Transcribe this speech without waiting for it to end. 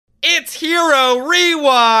It's Hero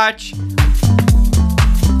Rewatch!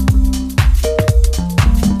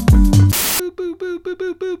 Boop, boop, boop, boop,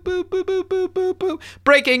 boop, boop, boop, boop, boop, boop, boop, boop.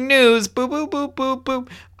 Breaking news! Boop, boop, boop, boop,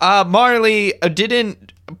 boop. Marley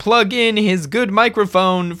didn't plug in his good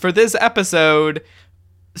microphone for this episode,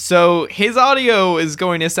 so his audio is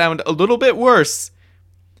going to sound a little bit worse.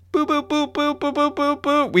 Boop, boop, boop, boop, boop, boop, boop,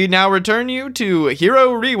 boop. We now return you to Hero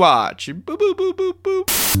Rewatch. Boop, boop, boop, boop,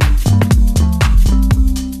 boop.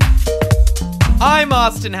 I'm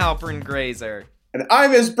Austin Halpern Grazer. And I'm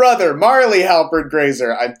his brother, Marley Halpern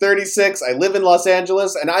Grazer. I'm 36, I live in Los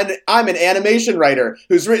Angeles, and I'm an animation writer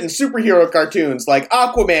who's written superhero cartoons like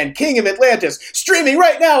Aquaman, King of Atlantis, streaming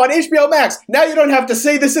right now on HBO Max. Now you don't have to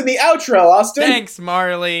say this in the outro, Austin. Thanks,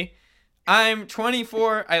 Marley. I'm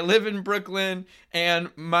 24, I live in Brooklyn, and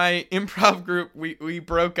my improv group, we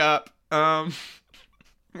broke up. We're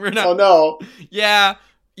not... Oh, no.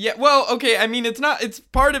 Yeah, well, okay, I mean, it's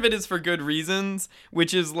part of it is for good reasons,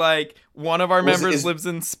 which is like, one of our members lives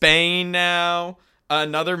in Spain now,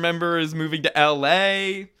 another member is moving to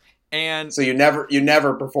LA, and... So you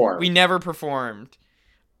never performed? We never performed.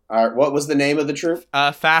 What was the name of the troupe?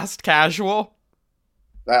 Fast Casual.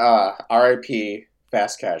 R.I.P.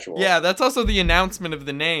 Fast Casual. Yeah, that's also the announcement of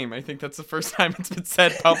the name. I think that's the first time it's been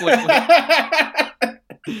said publicly.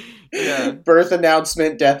 Yeah. Birth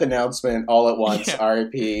announcement, death announcement, all at once. Yeah.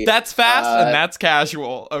 R.I.P. That's fast and that's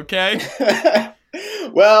casual, okay?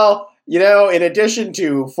 Well, you know, in addition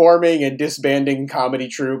to forming and disbanding comedy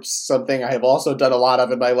troupes, something I have also done a lot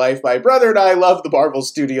of in my life, my brother and I love the Marvel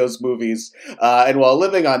Studios movies. And while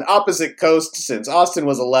living on opposite coasts since Austin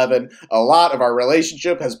was 11, a lot of our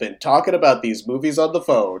relationship has been talking about these movies on the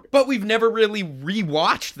phone. But we've never really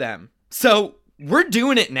rewatched them. So we're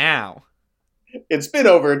doing it now. It's been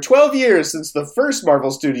over 12 years since the first Marvel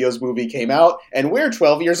Studios movie came out, and we're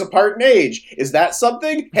 12 years apart in age. Is that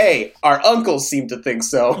something? Hey, our uncles seem to think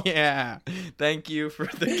so. Yeah, thank you for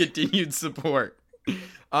the continued support.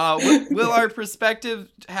 Will our perspective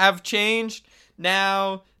have changed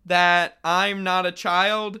now that I'm not a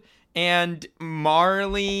child and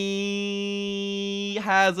Marley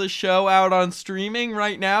has a show out on streaming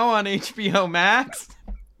right now on HBO Max?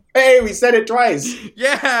 Hey, we said it twice.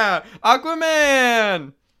 Yeah,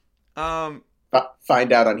 Aquaman.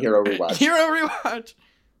 Find out on Hero Rewatch. Hero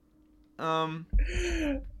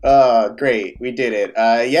Rewatch. Great, we did it.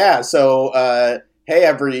 Yeah. So, hey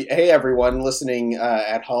everyone listening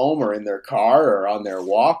at home or in their car or on their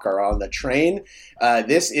walk or on the train.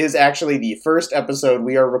 This is actually the first episode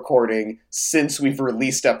we are recording since we've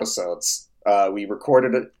released episodes. We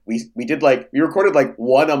recorded it. We recorded like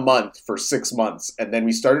one a month for 6 months, and then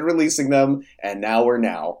we started releasing them, and now we're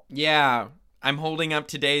now. Yeah, I'm holding up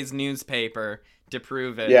today's newspaper to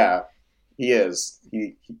prove it. Yeah, he is.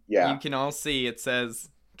 Yeah. You can all see it says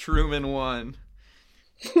Truman won.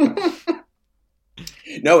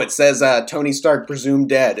 No, it says Tony Stark presumed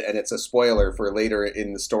dead, and it's a spoiler for later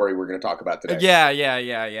in the story we're going to talk about today.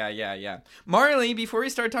 Yeah. Marley, before we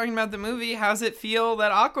start talking about the movie, how's it feel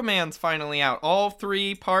that Aquaman's finally out? All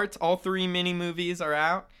three mini movies are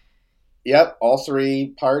out? Yep, all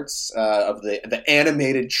three parts of the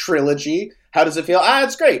animated trilogy. How does it feel?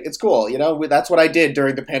 It's great. It's cool. You know, that's what I did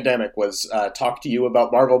during the pandemic was talk to you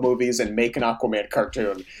about Marvel movies and make an Aquaman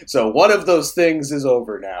cartoon. So one of those things is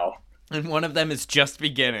over now. And one of them is just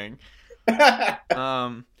beginning. Yeah,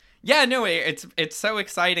 no, it's so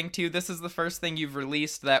exciting too. This is the first thing you've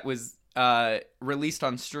released that was released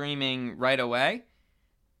on streaming right away.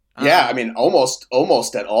 Yeah, I mean almost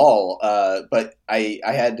at all. But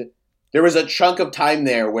there was a chunk of time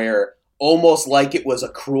there where almost like it was a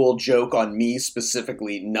cruel joke on me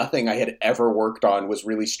specifically. Nothing I had ever worked on was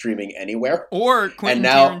really streaming anywhere. Or Quentin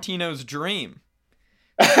Tarantino's dream.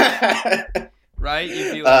 Right?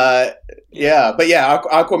 You'd be like, yeah, but yeah,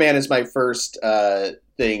 Aquaman is my first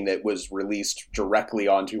thing that was released directly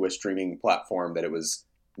onto a streaming platform that it was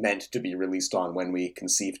meant to be released on when we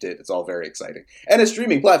conceived it. It's all very exciting. And a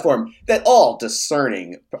streaming platform that all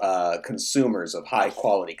discerning consumers of high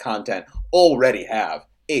quality content already have.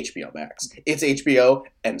 HBO Max. It's HBO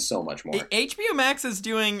and so much more. HBO Max is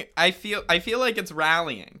doing, I feel like it's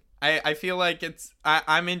rallying. I feel like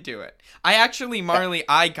I'm into it. Marley,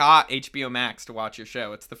 I got HBO Max to watch your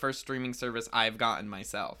show. It's the first streaming service I've gotten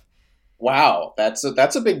myself. Wow, that's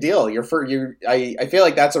a big deal. I feel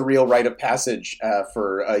like that's a real rite of passage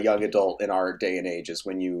for a young adult in our day and age is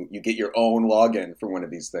when you get your own login for one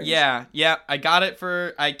of these things. Yeah.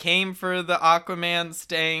 I came for the Aquaman,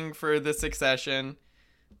 staying for the Succession.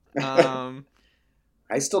 I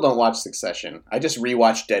still don't watch Succession. I just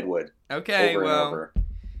rewatched Deadwood. Okay, over well, and over.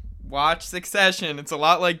 Watch Succession. It's a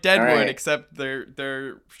lot like Deadwood, right. except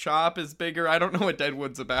their shop is bigger. I don't know what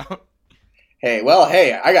Deadwood's about. Hey,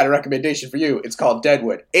 I got a recommendation for you. It's called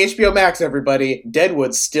Deadwood. HBO Max, everybody.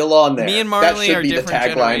 Deadwood's still on there. Me and Marley are different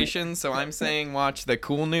generations, so I'm saying watch the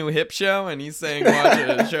cool new hip show, and he's saying watch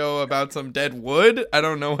a show about some dead wood. I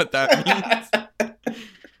don't know what that means.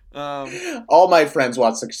 All my friends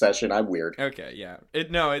watch Succession. I'm weird. Okay, yeah.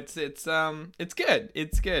 It's good.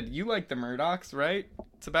 It's good. You like the Murdochs, right?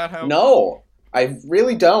 It's about how... No, I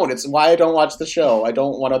really don't. It's why I don't watch the show. I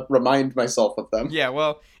don't want to remind myself of them. Yeah,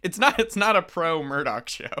 well, it's not a pro Murdoch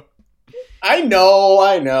show. I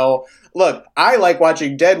know. Look, I like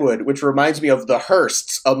watching Deadwood, which reminds me of the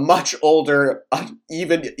Hearsts, a much older,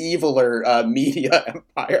 even eviler media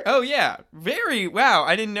empire. Oh, yeah. Wow,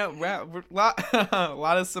 I didn't know. Wow, a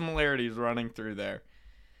lot of similarities running through there.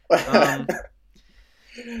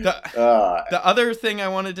 The other thing I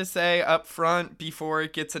wanted to say up front before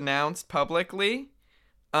it gets announced publicly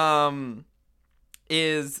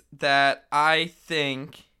is that I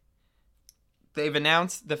think they've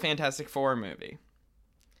announced the Fantastic Four movie.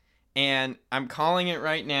 And I'm calling it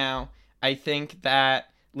right now. I think that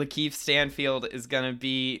Lakeith Stanfield is going to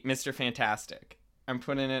be Mr. Fantastic. I'm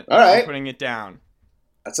putting it down.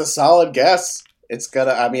 That's a solid guess. It's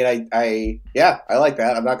gonna. I mean, I like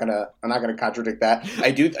that. I'm not gonna contradict that.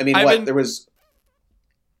 I do. I mean, there was.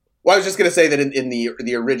 Well, I was just gonna say that in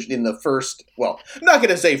the first. Well, I'm not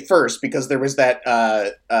gonna say first because there was that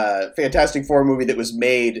Fantastic Four movie that was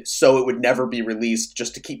made so it would never be released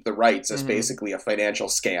just to keep the rights as basically a financial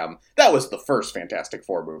scam. That was the first Fantastic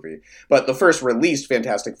Four movie, but the first released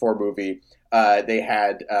Fantastic Four movie, they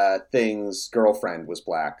had Thing's girlfriend was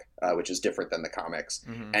black. Which is different than the comics.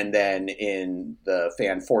 And then in the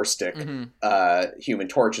Fan Four Stick, Human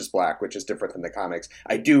Torch is black, which is different than the comics.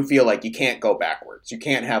 I do feel like you can't go backwards. You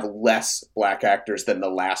can't have less black actors than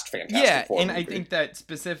the last Fantastic Four movie. I think that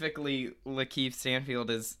specifically Lakeith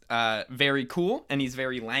Stanfield is very cool, and he's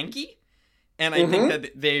very lanky. And I think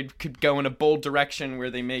that they could go in a bold direction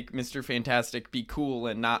where they make Mr. Fantastic be cool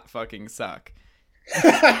and not fucking suck.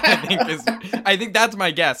 I think that's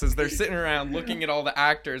my guess, is they're sitting around looking at all the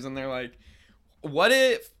actors and they're like, what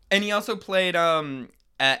if... And he also played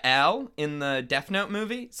Al in the Death Note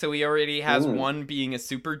movie, so he already has one being a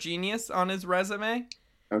super genius on his resume.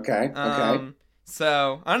 Okay.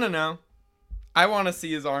 So, I don't know. I want to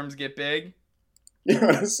see his arms get big. You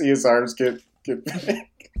want to see his arms get big?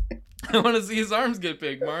 I want to see his arms get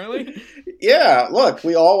big, Marley. Yeah, look,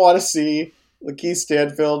 we all want to see Lakeith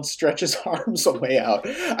Stanfield stretch his arms way out.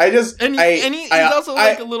 He's also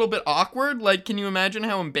a little bit awkward. Like, can you imagine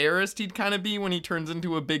how embarrassed he'd kind of be when he turns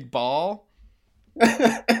into a big ball?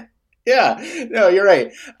 Yeah, no, you're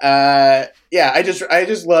right. I just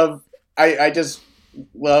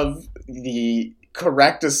love the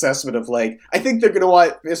correct assessment of like, I think they're gonna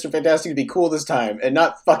want Mr. Fantastic to be cool this time and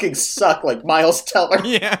not fucking suck like Miles Teller.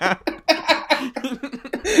 Yeah.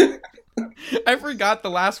 I forgot the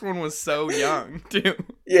last one was so young, too.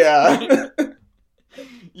 Yeah.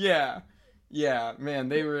 Yeah, man,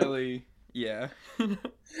 they really... Yeah.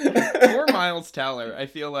 Poor Miles Teller. I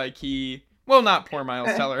feel like well, not poor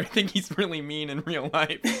Miles Teller. I think he's really mean in real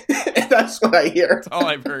life. That's what I hear. That's all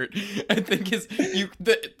I've heard. I think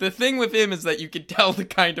the thing with him is that you can tell the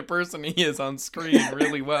kind of person he is on screen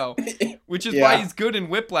really well. Which is why he's good in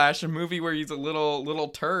Whiplash, a movie where he's a little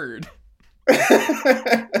turd.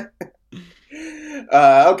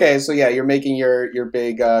 Okay, so yeah, you're making your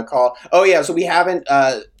big call. Oh yeah, so we haven't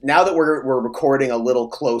now that we're recording a little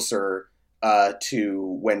closer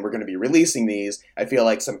to when we're going to be releasing these. I feel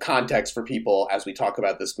like some context for people as we talk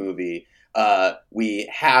about this movie. We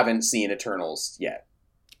haven't seen Eternals yet.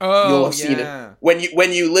 Oh, you'll have seen it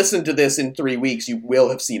when you listen to this in 3 weeks. You will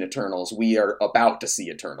have seen Eternals. We are about to see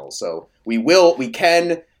Eternals, so we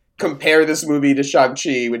can compare this movie to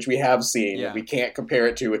Shang-Chi, which we have seen. Yeah. We can't compare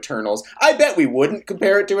it to Eternals. I bet we wouldn't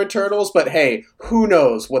compare it to Eternals, but hey, who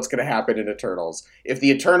knows what's going to happen in Eternals. If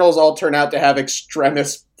the Eternals all turn out to have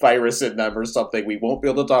extremis virus in them or something, we won't be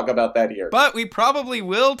able to talk about that here. But we probably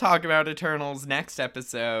will talk about Eternals next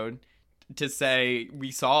episode to say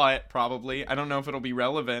we saw it, probably. I don't know if it'll be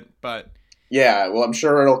relevant, but... Yeah, well, I'm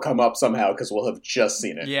sure it'll come up somehow because we'll have just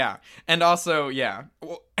seen it. Yeah, and also, yeah,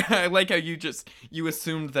 well, I like how you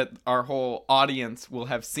assumed that our whole audience will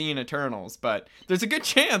have seen Eternals, but there's a good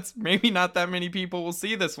chance maybe not that many people will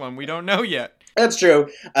see this one. We don't know yet. That's true.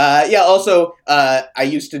 Also, I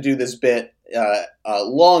used to do this bit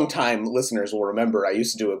long-time listeners will remember I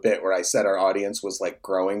used to do a bit where I said our audience was like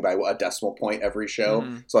growing by a decimal point every show.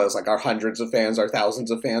 Mm-hmm. So I was like, our hundreds of fans, our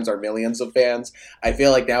thousands of fans, our millions of fans. I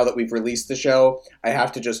feel like now that we've released the show, I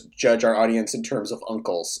have to just judge our audience in terms of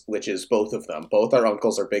uncles, which is both of them. Both our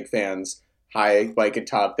uncles are big fans. Hi, Mike and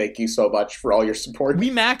Tom. Thank you so much for all your support. We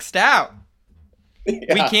maxed out.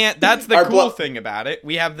 Yeah. We can't. That's the cool thing about it.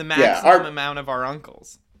 We have the maximum amount of our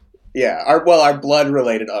uncles. Yeah, our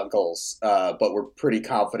blood-related uncles, but we're pretty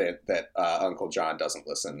confident that Uncle John doesn't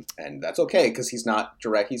listen, and that's okay because he's not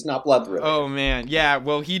blood-related. Oh man, yeah.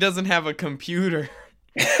 Well, he doesn't have a computer.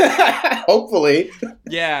 Hopefully.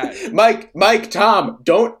 Yeah. Mike, Tom,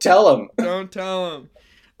 don't tell him. Don't tell him.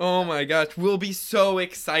 Oh my gosh, we'll be so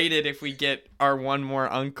excited if we get our one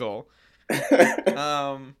more uncle.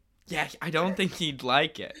 Yeah, I don't think he'd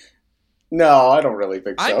like it. No, I don't really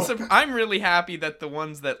think so. I'm really happy that the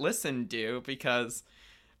ones that listen do, because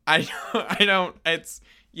I don't, it's,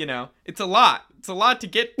 it's a lot. It's a lot to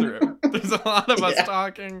get through. There's a lot of us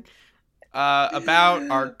talking about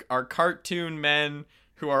our cartoon men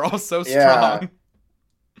who are all so strong.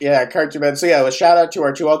 Yeah, cartoon men. So yeah, a shout out to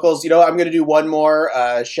our two uncles. I'm going to do one more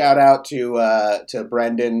shout out to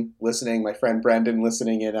Brendan listening, my friend Brendan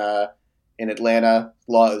listening in Atlanta,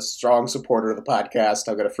 strong supporter of the podcast.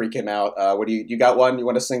 I'm gonna freak him out. What do you got? One? You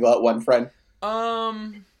want to single out one friend?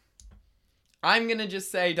 I'm gonna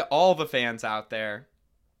just say to all the fans out there,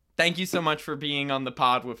 thank you so much for being on the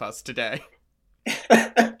pod with us today.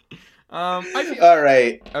 All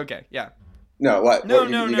right. Okay. Yeah. No. What? No.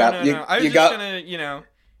 I was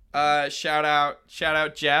gonna, shout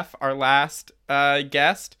out Jeff, our last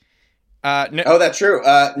guest. No. Oh, that's true.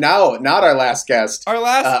 No, not our last guest. Our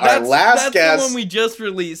last guest. The one we just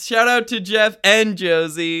released. Shout out to Jeff and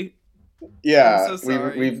Josie. Yeah, I'm so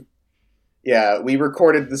sorry. we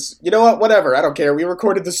recorded this. You know what? Whatever. I don't care. We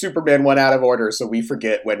recorded the Superman one out of order, so we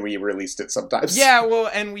forget when we released it sometimes. Yeah, well,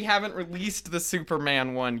 and we haven't released the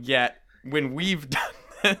Superman one yet when we've done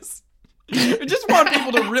this. I just want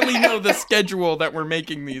people to really know the schedule that we're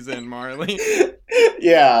making these in, Marley.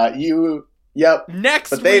 Yeah, Yep.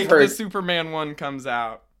 Next week, the Superman one comes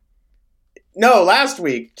out. No, last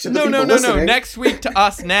week. No. Next week to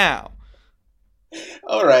us now.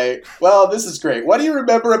 All right. Well, this is great. What do you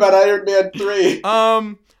remember about Iron Man 3?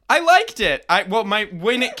 I liked it.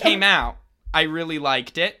 When it came out, I really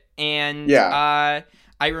liked it, and I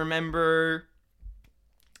remember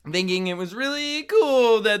thinking it was really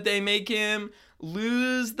cool that they make him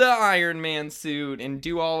lose the Iron Man suit and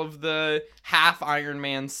do all of the half Iron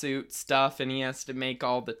Man suit stuff, and he has to make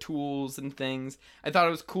all the tools and things. I thought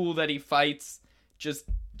it was cool that he fights just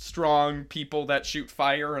strong people that shoot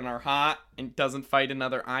fire and are hot and doesn't fight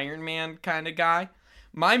another Iron Man kind of guy.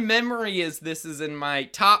 My memory is this is in my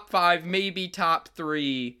top 5, maybe top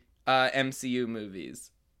 3 MCU movies.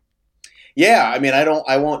 Yeah, I mean,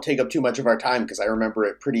 I won't take up too much of our time because I remember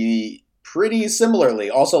it pretty similarly.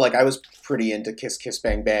 Also, like, I was pretty into Kiss Kiss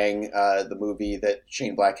Bang Bang, the movie that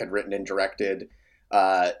Shane Black had written and directed,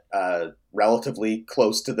 relatively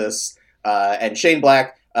close to this. And Shane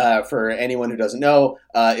Black, for anyone who doesn't know,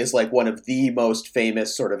 is like one of the most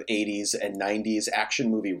famous sort of 80s and 90s action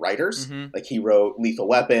movie writers. Mm-hmm. Like, he wrote Lethal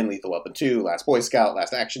Weapon 2, Last Boy Scout,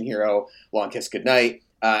 Last Action Hero, Long Kiss Goodnight.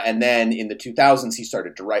 And then in the 2000s, he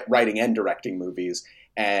started writing and directing movies.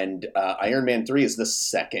 And Iron Man 3 is the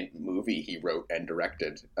second movie he wrote and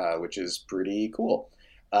directed, which is pretty cool.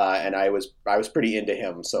 And I was pretty into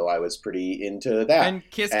him, so I was pretty into that. And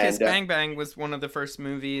Kiss Kiss Bang Bang was one of the first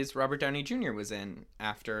movies Robert Downey Jr. was in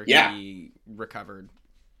after he recovered.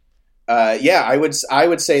 I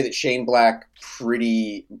would say that Shane Black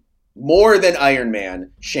more than Iron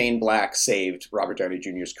Man, Shane Black saved Robert Downey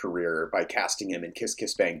Jr.'s career by casting him in Kiss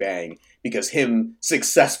Kiss Bang Bang, because him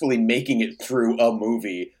successfully making it through a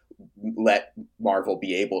movie let Marvel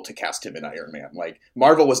be able to cast him in Iron Man. Like,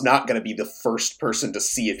 Marvel was not going to be the first person to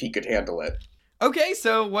see if he could handle it. Okay,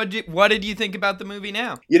 so what did you think about the movie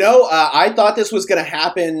now? I thought this was going to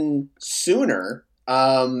happen sooner.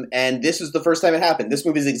 And this is the first time it happened. This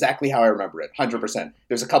movie is exactly how I remember it, 100%.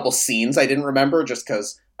 There's a couple scenes I didn't remember just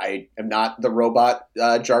because I am not the robot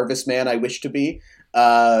Jarvis man I wish to be.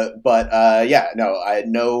 I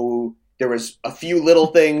know there was a few little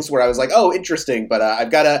things where I was like, oh, interesting, but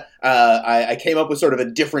I came up with sort of a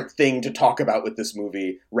different thing to talk about with this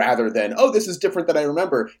movie rather than, oh, this is different than I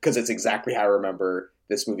remember, because it's exactly how I remember.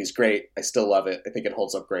 This movie's great. I still love it. I think it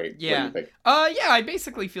holds up great. Yeah. What do you think? I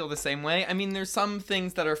basically feel the same way. I mean, there's some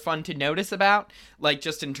things that are fun to notice about, like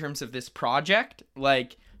just in terms of this project.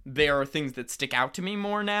 Like, there are things that stick out to me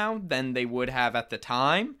more now than they would have at the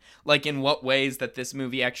time. Like in what ways that this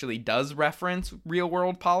movie actually does reference real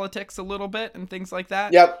world politics a little bit and things like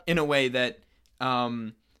that. Yep. In a way that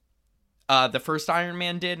the first Iron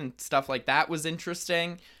Man did, and stuff like that was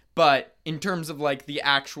interesting. But in terms of like the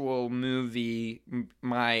actual movie,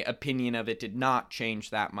 my opinion of it did not change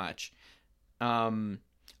that much.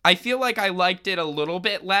 I feel like I liked it a little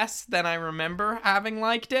bit less than I remember having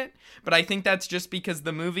liked it, but I think that's just because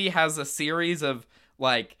the movie has a series of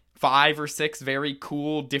like 5 or 6 very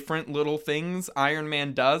cool different little things Iron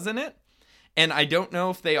Man does in it, and I don't know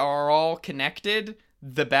if they are all connected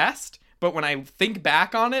the best, but when I think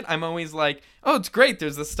back on it, I'm always like, oh, it's great.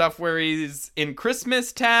 There's the stuff where he's in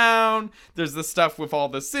Christmas Town. There's the stuff with all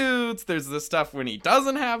the suits. There's the stuff when he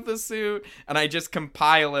doesn't have the suit. And I just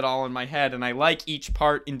compile it all in my head, and I like each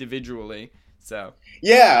part individually. So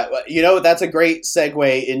yeah, that's a great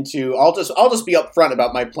segue into. I'll just be upfront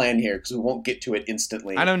about my plan here because we won't get to it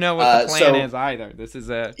instantly. I don't know what the plan is either. This is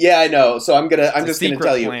yeah, I know. So I'm just gonna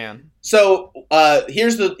tell plan. You. So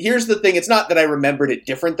here's the thing. It's not that I remembered it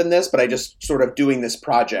different than this, but I just sort of doing this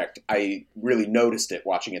project, I really noticed it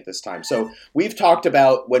watching it this time. So we've talked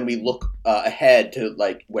about when we look ahead to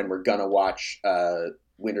like when we're gonna watch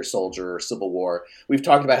Winter Soldier or Civil War. We've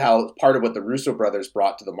talked about how part of what the Russo brothers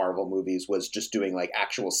brought to the Marvel movies was just doing like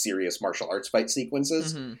actual serious martial arts fight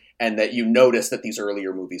sequences, and that you notice that these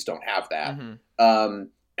earlier movies don't have that.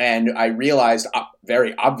 And I realized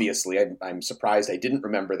very obviously, I'm surprised I didn't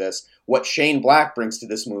remember this, what Shane Black brings to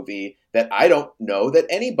this movie that I don't know that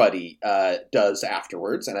anybody does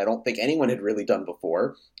afterwards, and I don't think anyone had really done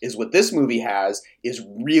before, is what this movie has is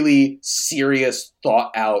really serious,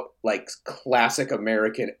 thought out, like classic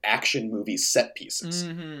American action movie set pieces.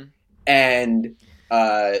 And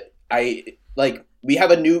we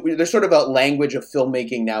have there's sort of a language of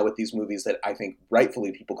filmmaking now with these movies that I think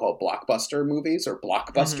rightfully people call blockbuster movies or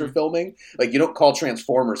blockbuster filming. Like you don't call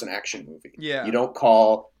Transformers an action movie. Yeah. You don't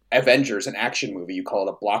call Avengers an action movie. You call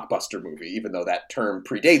it a blockbuster movie, even though that term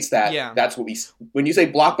predates that. Yeah. That's what when you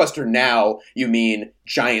say blockbuster now, you mean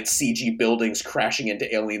giant CG buildings crashing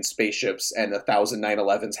into alien spaceships and 1,000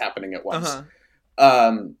 9/11s happening at once.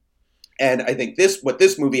 And I think what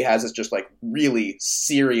this movie has is just like really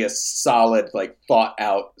serious, solid, like thought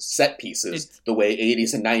out set pieces, the way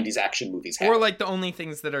 80s and 90s action movies have. Or like the only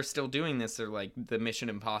things that are still doing this are like the Mission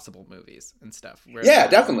Impossible movies and stuff. Yeah,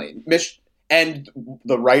 definitely. And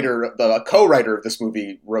the co-writer of this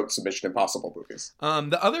movie wrote some Mission Impossible movies.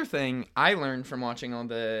 The other thing I learned from watching all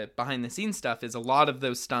the behind the scenes stuff is a lot of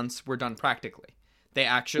those stunts were done practically. They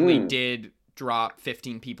actually did drop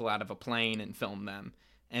 15 people out of a plane and film them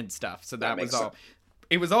and stuff. So that was all. Sense.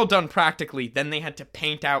 It was all done practically. Then they had to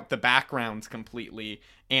paint out the backgrounds completely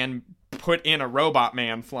and put in a robot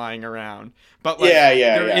man flying around. But like,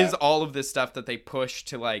 there is all of this stuff that they push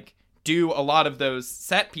to like do. A lot of those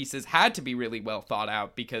set pieces had to be really well thought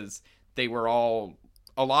out because a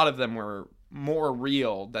lot of them were more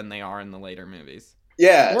real than they are in the later movies.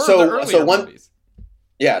 Yeah. Movies.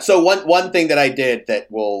 Yeah. So one thing that I did that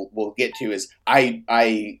we'll get to is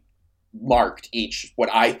I marked each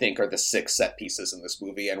what I think are the 6 set pieces in this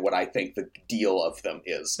movie and what I think the deal of them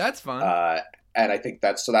is. That's fun. And I think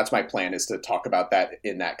that's my plan is to talk about that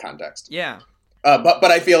in that context. Yeah. But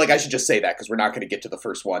I feel like I should just say that because we're not going to get to the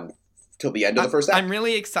first one till the end of the first act. I'm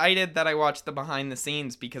really excited that I watched the behind the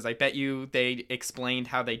scenes because I bet you they explained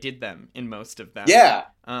how they did them in most of them. Yeah.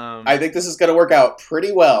 I think this is going to work out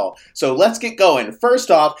pretty well. So let's get going.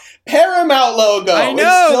 First off, Paramount logo. I know,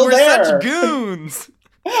 it's still we're there. Such goons.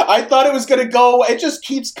 I thought it was going to go. It just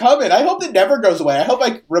keeps coming. I hope it never goes away. I hope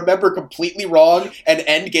I remember completely wrong and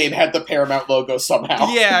Endgame had the Paramount logo somehow.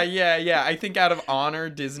 Yeah. I think out of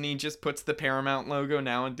honor, Disney just puts the Paramount logo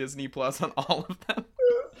now on Disney Plus on all of them.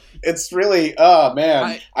 It's really, oh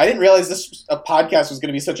man. I didn't realize this podcast was going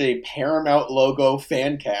to be such a Paramount logo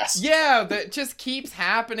fan cast. Yeah, that just keeps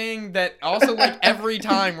happening. That also, like, every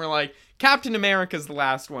time we're like, Captain America's the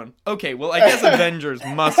last one. Okay, well, I guess Avengers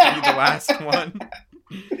must be the last one.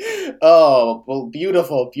 Oh, well,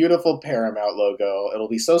 beautiful, beautiful Paramount logo. It'll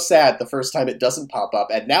be so sad the first time it doesn't pop up.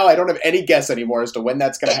 And now I don't have any guess anymore as to when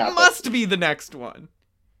that's going to happen. It must be the next one.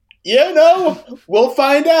 We'll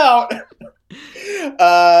find out.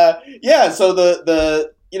 So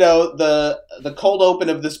the cold open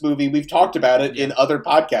of this movie, we've talked about it in other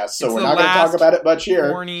podcasts, so we're not going to talk about it much here.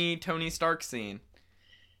 Horny Tony Stark scene.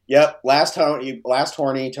 Yep, last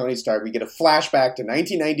horny Tony Stark. We get a flashback to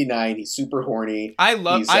 1999. He's super horny. I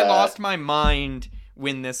lost my mind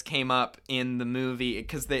when this came up in the movie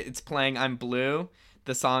because it's playing "I'm Blue,"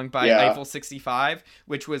 the song by Eiffel 65,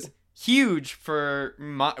 which was huge for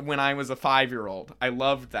when I was a 5-year-old. I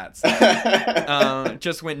loved that stuff.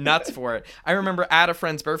 Just went nuts for it. I remember at a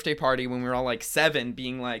friend's birthday party when we were all like 7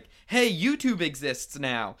 being like, hey, YouTube exists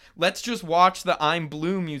now. Let's just watch the I'm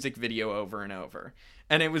Blue music video over and over.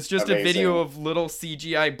 And it was just Amazing. a video of little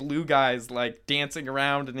CGI blue guys like dancing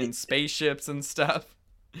around and in spaceships and stuff.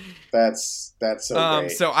 That's so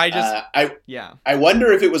great. So I just I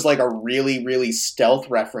wonder if it was like a really, really stealth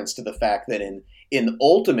reference to the fact that in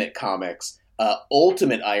Ultimate Comics,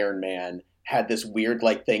 Ultimate Iron Man had this weird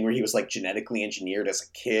like thing where he was like genetically engineered as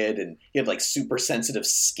a kid, and he had like super sensitive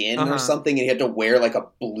skin or something, and he had to wear like a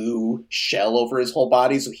blue shell over his whole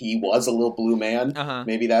body, so he was a little blue man.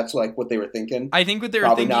 Maybe that's like what they were thinking. I think what they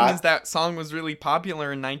were thinking is that song was really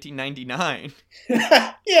popular in 1999.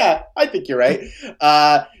 Yeah, I think you're right.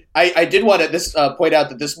 I did want to point out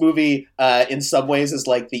that this movie, in some ways, is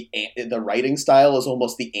like the writing style is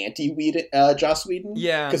almost the Joss Whedon.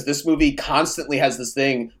 Yeah, because this movie constantly has this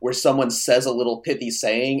thing where someone says a little pithy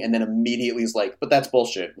saying and then immediately is like, "But that's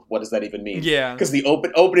bullshit. What does that even mean?" Yeah, because the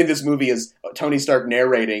opening of this movie is Tony Stark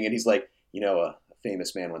narrating, and he's like, a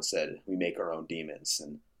famous man once said, "We make our own demons,"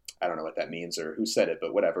 and I don't know what that means or who said it,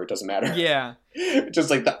 but whatever, it doesn't matter. Yeah.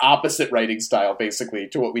 Just like the opposite writing style, basically,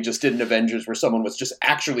 to what we just did in Avengers, where someone was just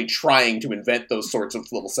actually trying to invent those sorts of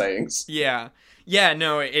little sayings. Yeah. Yeah,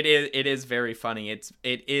 no, it is very funny. It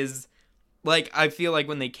is, like, I feel like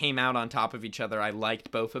when they came out on top of each other, I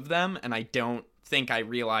liked both of them, and I don't think I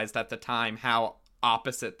realized at the time how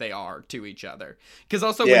opposite they are to each other. Because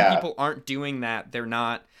also when people aren't doing that, they're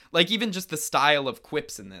not, like, even just the style of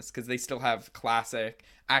quips in this, because they still have classic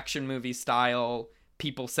action movie style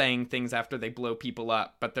people saying things after they blow people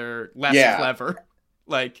up, but they're less clever.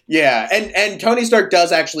 Like, and Tony Stark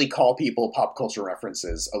does actually call people pop culture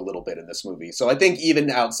references a little bit in this movie. So I think even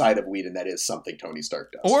outside of Whedon, that is something Tony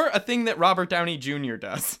Stark does. Or a thing that Robert Downey Jr.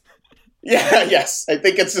 does. Yes. I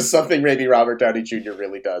think it's just something maybe Robert Downey Jr.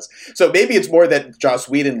 really does. So maybe it's more that Joss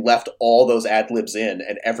Whedon left all those ad-libs in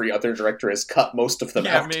and every other director has cut most of them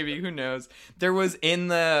out. Yeah, maybe. Who knows? There's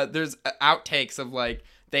outtakes of, like,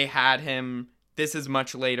 they had him, this is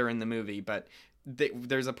much later in the movie, but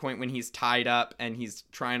there's a point when he's tied up and he's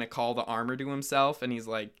trying to call the armor to himself, and he's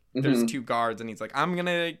like, there's 2 guards, and he's like, I'm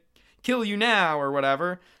gonna kill you now, or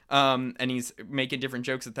whatever. And he's making different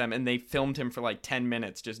jokes at them, and they filmed him for like 10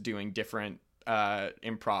 minutes just doing different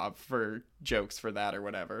improv for jokes for that or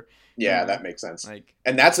whatever. Yeah, that makes sense. Like,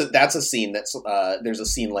 and that's a scene that's there's a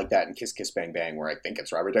scene like that in Kiss Kiss Bang Bang where I think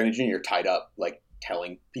it's Robert Downey Jr. tied up, like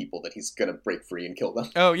telling people that he's gonna break free and kill them.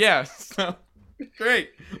 Oh yeah, so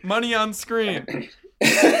great money on screen.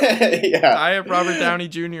 Yeah, I have Robert Downey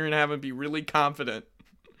Jr. and have him be really confident.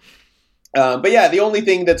 But yeah, the only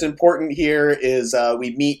thing that's important here is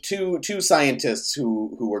we meet two scientists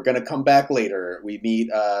who are going to come back later. We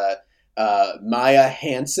meet Maya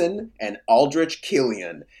Hansen and Aldrich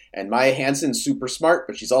Killian. And Maya Hansen's super smart,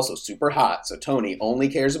 but she's also super hot. So Tony only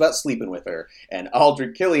cares about sleeping with her. And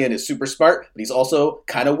Aldrich Killian is super smart, but he's also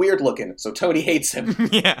kind of weird looking. So Tony hates him.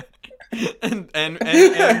 Yeah.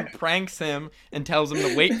 And pranks him and tells him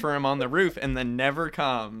to wait for him on the roof, and then never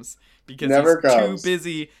comes. Because too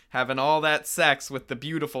busy having all that sex with the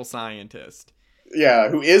beautiful scientist. Yeah,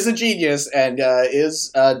 who is a genius and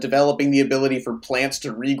is developing the ability for plants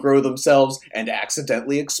to regrow themselves and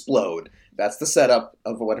accidentally explode. That's the setup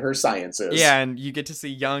of what her science is. Yeah, and you get to see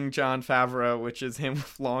young Jon Favreau, which is him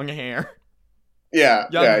with long hair. Yeah,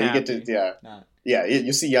 young yeah, Happy. You get to, yeah,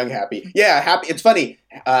 you see young Happy. Yeah, Happy. It's funny.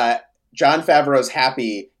 Jon Favreau's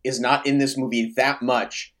Happy is not in this movie that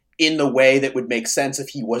much, in the way that would make sense if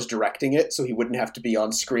he was directing it, so he wouldn't have to be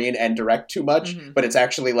on screen and direct too much. Mm-hmm. But it's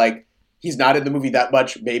actually like, he's not in the movie that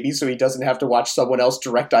much, maybe, so he doesn't have to watch someone else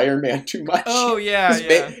direct Iron Man too much. Oh,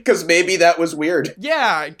 yeah, Because maybe that was weird.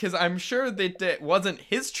 Yeah, because I'm sure that it wasn't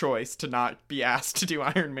his choice to not be asked to do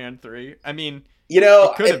Iron Man 3. I mean,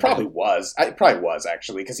 it probably was. It probably was,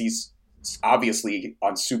 actually, because he's obviously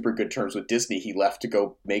on super good terms with Disney. He left to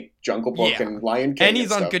go make Jungle Book and Lion King. And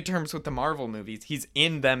he's on good terms with the Marvel movies. He's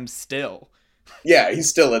in them still. Yeah, he's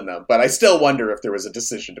still in them. But I still wonder if there was a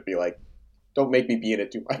decision to be like, don't make me be in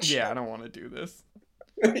it too much. Yeah, I don't want to do this.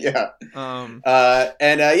 Yeah. And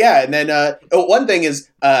then one thing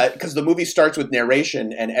is, because the movie starts with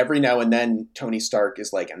narration, and every now and then Tony Stark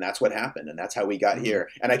is like, and that's what happened, and that's how we got here.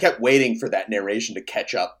 And I kept waiting for that narration to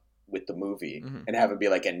catch up with the movie and have him be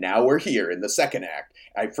like, and now we're here in the second act.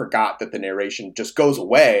 I forgot that the narration just goes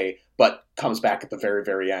away, but comes back at the very,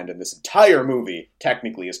 very end. And this entire movie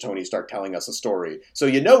technically is Tony Stark telling us a story. So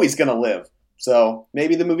he's going to live. So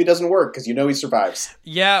maybe the movie doesn't work because he survives.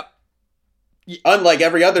 Yeah. Unlike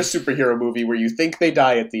every other superhero movie where you think they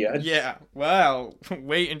die at the end. Yeah, well,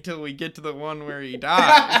 wait until we get to the one where he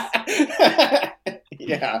dies.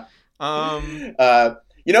 Yeah.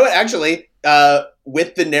 You know what? Actually,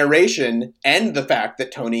 with the narration and the fact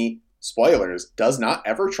that Tony, spoilers, does not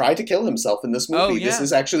ever try to kill himself in this movie. Oh, yeah. This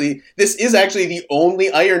is actually the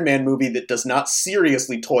only Iron Man movie that does not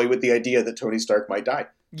seriously toy with the idea that Tony Stark might die.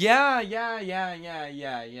 Yeah.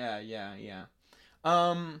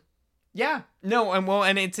 Yeah, no,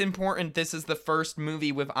 and it's important. This is the first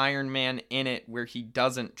movie with Iron Man in it where he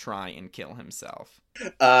doesn't try and kill himself.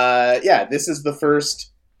 This is the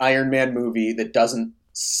first Iron Man movie that doesn't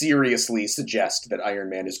seriously suggest that Iron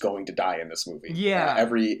Man is going to die in this movie. Yeah.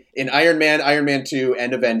 In Iron Man 2,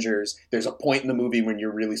 and Avengers, there's a point in the movie when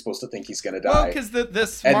you're really supposed to think he's going to die. Well, because the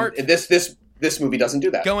smart... And this movie doesn't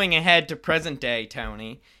do that. Going ahead to present day,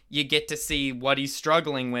 Tony, you get to see what he's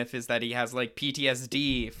struggling with is that he has, like,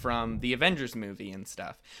 PTSD from the Avengers movie and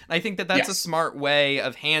stuff. And I think that that's a smart way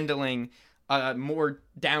of handling a more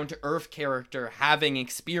down-to-earth character having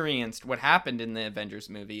experienced what happened in the Avengers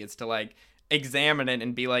movie, is to, like, examine it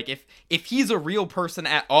and be like, if he's a real person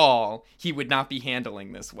at all, he would not be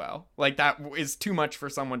handling this well. Like, that is too much for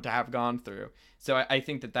someone to have gone through. So I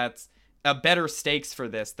think that that's a better stakes for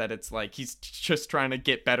this, that it's like he's just trying to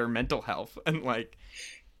get better mental health and like...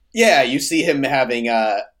 Yeah, you see him having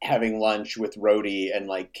lunch with Rhodey, and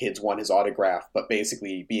like kids want his autograph, but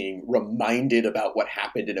basically being reminded about what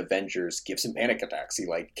happened in Avengers gives him panic attacks. He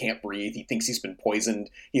like can't breathe. He thinks he's been poisoned.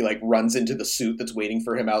 He like runs into the suit that's waiting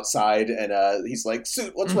for him outside, and he's like,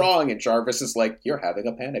 "Suit, what's wrong?" And Jarvis is like, "You're having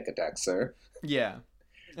a panic attack, sir." Yeah,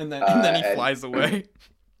 and then he flies away.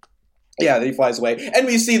 Yeah, then he flies away, and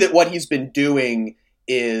we see that what he's been doing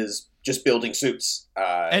is just building suits.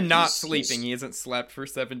 And not sleeping. He hasn't slept for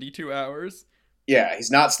 72 hours. Yeah, he's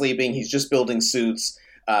not sleeping. He's just building suits.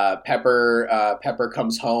 Pepper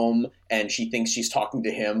comes home, and she thinks she's talking to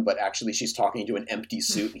him, but actually she's talking to an empty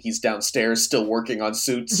suit. He's downstairs still working on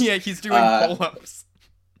suits. Yeah, he's doing pull-ups.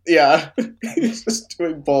 Yeah, he's just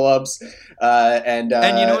doing pull-ups. And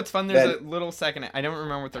you know what's fun? There's a little second. I don't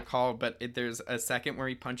remember what they're called, but there's a second where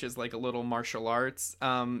he punches like a little martial arts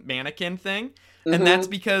mannequin thing. Mm-hmm. And that's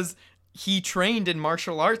because he trained in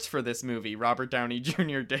martial arts for this movie. Robert Downey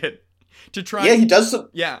Jr. did. To try. Yeah, he does some.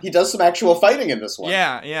 Yeah, he does some actual fighting in this one.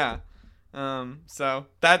 Yeah. So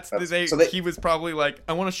he was probably like,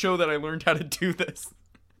 I want to show that I learned how to do this.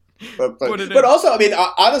 But also, I mean,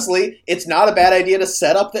 honestly, it's not a bad idea to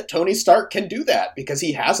set up that Tony Stark can do that, because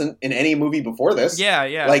he hasn't in any movie before this.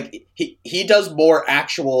 Yeah. Like he does more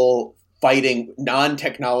actual fighting,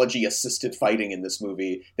 non-technology assisted fighting in this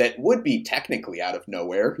movie that would be technically out of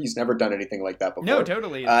nowhere. He's never done anything like that before. No,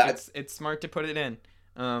 totally. It's smart to put it in.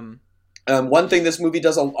 One thing this movie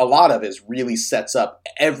does a lot of is really sets up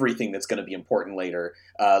everything that's going to be important later.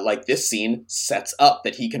 Like this scene sets up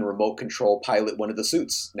that he can remote control pilot one of the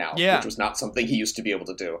suits now, which was not something he used to be able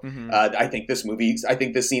to do. Mm-hmm. I think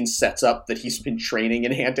this scene sets up that he's been training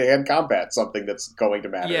in hand-to-hand combat, something that's going to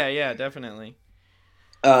matter. Yeah, definitely.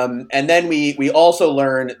 And then we also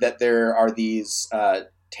learn that there are these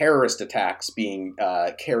terrorist attacks being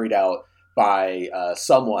carried out by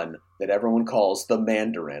someone that everyone calls the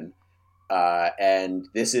Mandarin. And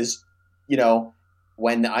this is,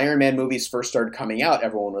 when the Iron Man movies first started coming out,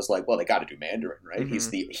 everyone was like, well, they got to do Mandarin, right?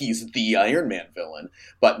 Mm-hmm. He's the Iron Man villain.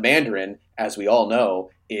 But Mandarin, as we all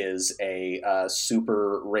know, is a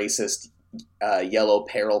super racist yellow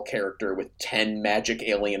peril character with 10 magic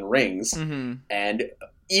alien rings. Mm-hmm. And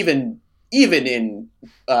even in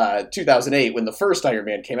 2008, when the first Iron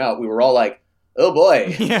Man came out, we were all like, oh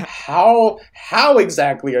boy, how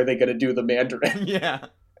exactly are they going to do the Mandarin? Yeah.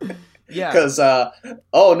 Because,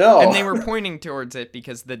 oh no. And they were pointing towards it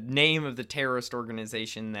because the name of the terrorist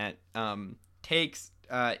organization that takes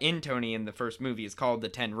in Tony in the first movie is called the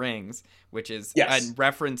Ten Rings, which is a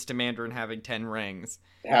reference to Mandarin having 10 rings.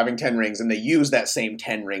 Having 10 rings, and they use that same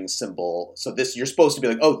 10 ring symbol. So you're supposed to be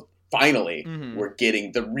like, oh, finally, we're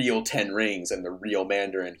getting the real 10 rings and the real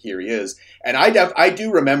Mandarin. Here he is. And I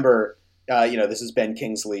do remember, this is Ben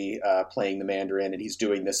Kingsley playing the Mandarin, and he's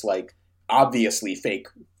doing this like obviously fake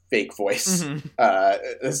voice.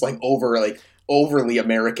 It's like overly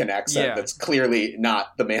American accent that's clearly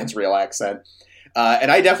not the man's real accent.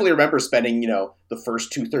 And I definitely remember spending, the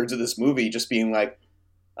first 2/3 of this movie just being like,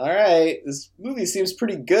 all right, this movie seems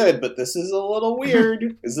pretty good, but this is a little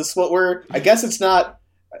weird. Is this what I guess it's not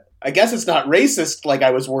racist like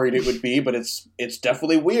I was worried it would be, but it's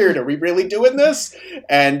definitely weird. Are we really doing this?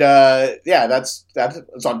 And that's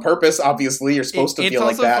on purpose. Obviously, you're supposed to feel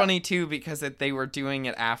like that. It's also funny too because they were doing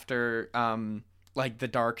it after like The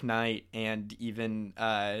Dark Knight and even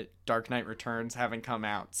Dark Knight Returns haven't come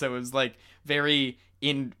out. So it was like very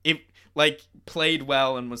like played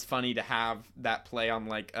well and was funny to have that play on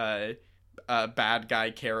like a bad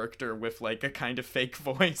guy character with like a kind of fake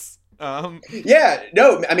voice. Yeah,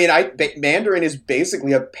 no, I mean, Mandarin is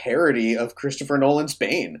basically a parody of Christopher Nolan's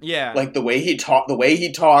Bane. Yeah, like the way he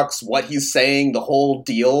talks, what he's saying, the whole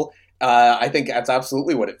deal. I think that's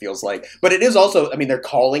absolutely what it feels like. But it is also, I mean, they're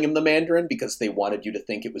calling him the Mandarin because they wanted you to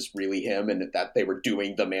think it was really him and that they were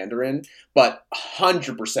doing the Mandarin. But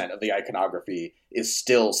 100% of the iconography is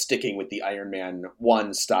still sticking with the Iron Man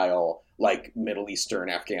 1 style, like Middle Eastern,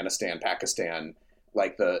 Afghanistan, Pakistan.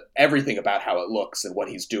 Like everything about how it looks and what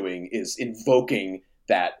he's doing is invoking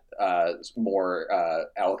that more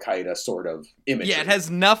Al-Qaeda sort of image. Yeah, it has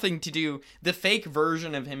nothing to do. The fake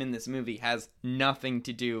version of him in this movie has nothing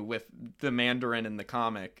to do with the Mandarin in the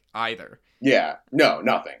comic either. Yeah, no,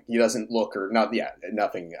 nothing. He doesn't look or not. Yeah,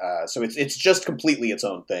 nothing. So it's just completely its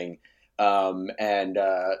own thing.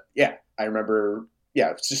 Yeah, I remember.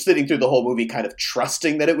 Yeah, just sitting through the whole movie kind of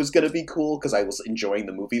trusting that it was going to be cool because I was enjoying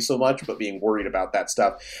the movie so much, but being worried about that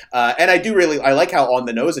stuff. And I like how on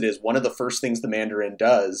the nose it is. One of the first things the Mandarin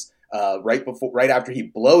does right after he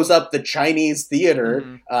blows up the Chinese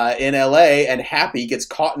theater in LA and Happy gets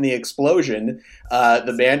caught in the explosion,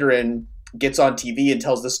 the Mandarin gets on TV and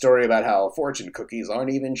tells the story about how fortune cookies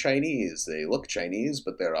aren't even Chinese. They look Chinese,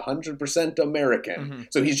 but they're 100% American. Mm-hmm.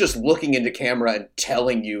 So he's just looking into camera and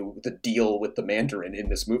telling you the deal with the Mandarin in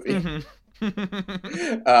this movie, which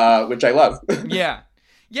I love. Yeah.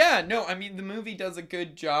 Yeah, no, I mean, the movie does a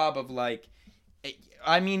good job of, like,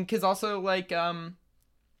 I mean, because also, like,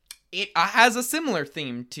 it has a similar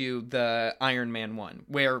theme to the Iron Man 1,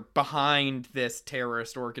 where behind this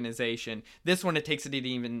terrorist organization, this one, it takes it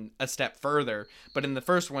even a step further. But in the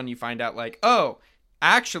first one, you find out, like, oh,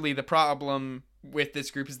 actually the problem with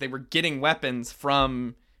this group is they were getting weapons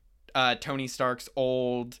from Tony Stark's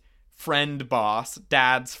old friend boss,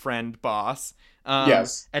 dad's friend boss.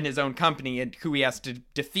 Yes. And his own company, and who he has to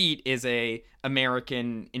defeat is a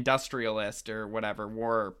American industrialist or whatever,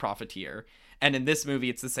 war profiteer. And in this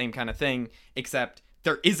movie, it's the same kind of thing, except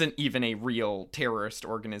there isn't even a real terrorist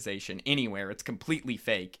organization anywhere. It's completely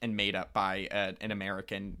fake and made up by an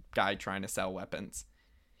American guy trying to sell weapons.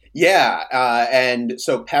 Yeah, and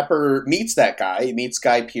so Pepper meets that guy. He meets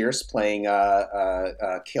Guy Pearce playing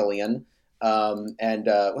Killian. And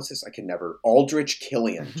what's this? Aldrich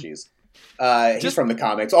Killian. Jeez. He's from the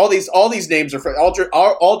comics. All these names are from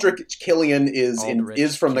Aldrich Killian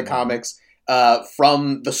is from the comics.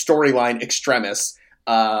 From the storyline Extremis,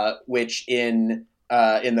 which in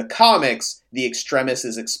the comics, the Extremis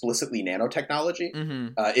is explicitly nanotechnology. Mm-hmm.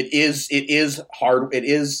 It is hard.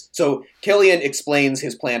 So Killian explains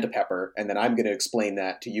his plan to Pepper, and then I'm going to explain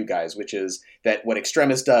that to you guys, which is that what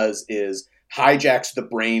Extremis does is hijacks the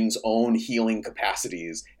brain's own healing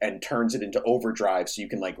capacities and turns it into overdrive so you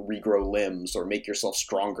can like regrow limbs or make yourself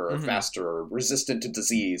stronger or faster or resistant to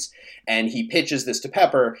disease. And he pitches this to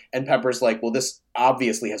Pepper, and Pepper's like, well, this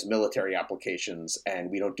obviously has military applications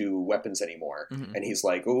and we don't do weapons anymore. Mm-hmm. And he's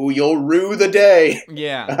like, oh, you'll rue the day.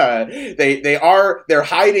 Yeah. They're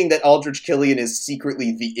hiding that Aldrich Killian is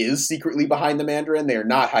secretly behind the Mandarin. They are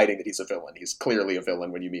not hiding that he's a villain. He's clearly a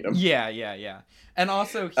villain when you meet him. Yeah. And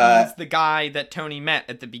also, he's the guy that Tony met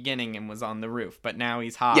at the beginning and was on the roof, but now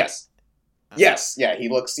he's hot. Yes. Yeah, he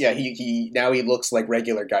looks like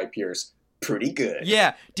regular Guy Pearce. Pretty good.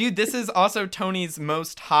 Yeah, dude, this is also Tony's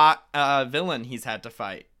most hot villain he's had to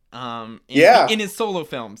fight. In his solo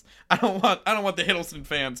films. I don't want the Hiddleston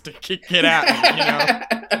fans to get at me, you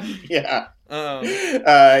know. Yeah.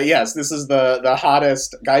 Yes, this is the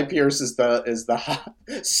hottest. Guy Pearce is the hot.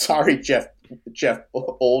 Sorry, Jeff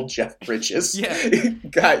Bridges. Yeah.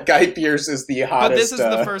 Guy Pearce is the hottest. But this is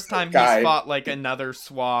the first time he's fought like another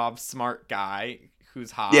suave, smart guy who's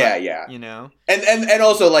hot. Yeah. You know? And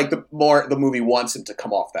also like the movie wants him to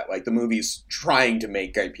come off that. Like the movie's trying to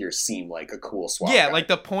make Guy Pearce seem like a cool suave guy. Like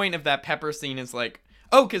the point of that Pepper scene is like,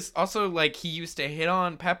 oh, because also like he used to hit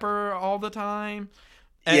on Pepper all the time.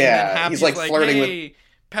 And then he's like flirting with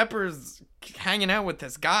Pepper's hanging out with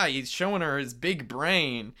this guy. He's showing her his big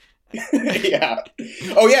brain. Yeah.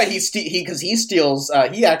 Oh yeah, he steals.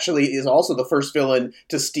 He actually is also the first villain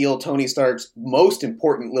to steal Tony Stark's most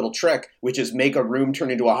important little trick, which is make a room turn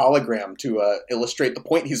into a hologram to illustrate the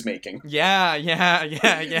point he's making. Yeah.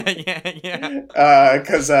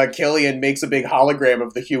 Because Killian makes a big hologram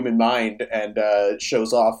of the human mind and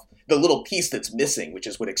shows off the little piece that's missing, which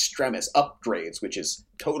is what Extremis upgrades, which is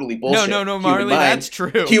totally bullshit. No, Marley, that's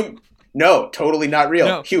true. No, totally not real.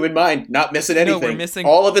 No. Human mind, not missing anything. No, we're missing...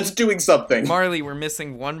 All of it's doing something. Marley, we're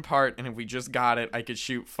missing one part, and if we just got it, I could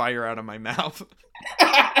shoot fire out of my mouth.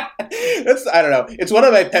 I don't know. It's one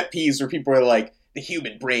of my pet peeves where people are like, the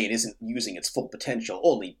human brain isn't using its full potential.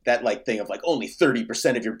 Only that like thing of like only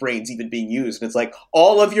 30% of your brain's even being used. And it's like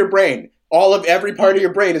all of your brain, all of every part of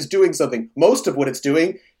your brain is doing something. Most of what it's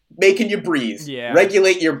doing, making you breathe,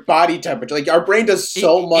 regulate your body temperature. Like our brain does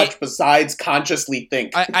so much besides consciously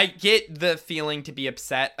think. I get the feeling to be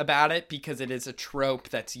upset about it because it is a trope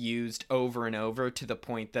that's used over and over to the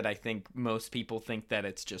point that I think most people think that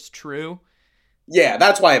it's just true. Yeah,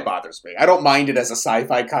 that's why it bothers me. I don't mind it as a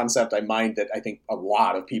sci-fi concept. I mind that I think a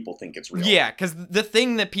lot of people think it's real. Yeah, because the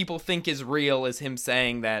thing that people think is real is him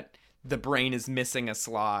saying that the brain is missing a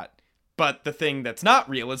slot. But the thing that's not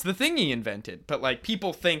real is the thing he invented. But, like,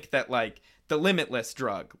 people think that, like, the Limitless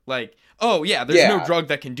drug, like, oh, yeah, there's no drug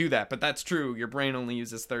that can do that. But that's true. Your brain only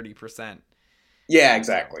uses 30%. Yeah,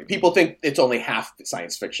 exactly. People think it's only half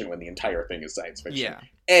science fiction when the entire thing is science fiction. Yeah.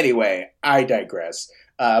 Anyway, I digress.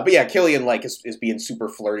 But yeah, Killian like is being super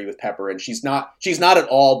flirty with Pepper, and she's not at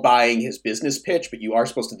all buying his business pitch, but you are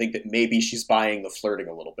supposed to think that maybe she's buying the flirting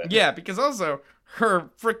a little bit. Yeah, because also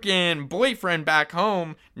her freaking boyfriend back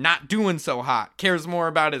home not doing so hot, cares more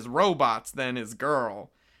about his robots than his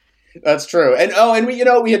girl. That's true. And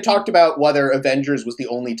we had talked about whether Avengers was the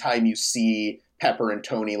only time you see Pepper and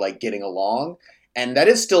Tony like getting along. And that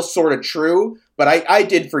is still sort of true, but I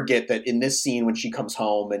did forget that in this scene when she comes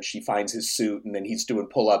home and she finds his suit and then he's doing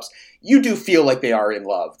pull-ups, you do feel like they are in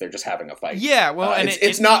love. They're just having a fight. Yeah, well, and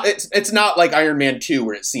it's not like Iron Man 2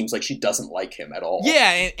 where it seems like she doesn't like him at all.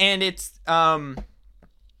 Yeah, and it's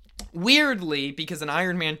weirdly because in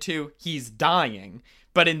Iron Man 2 he's dying,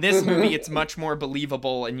 but in this movie it's much more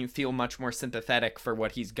believable and you feel much more sympathetic for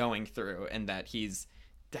what he's going through and that he's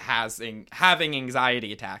having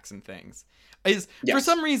anxiety attacks and things. For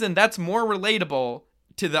some reason that's more relatable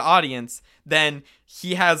to the audience than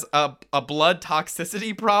he has a blood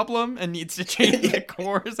toxicity problem and needs to change the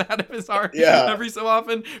cores out of his heart every so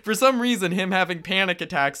often. For some reason him having panic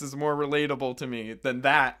attacks is more relatable to me than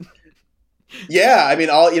that. Yeah, I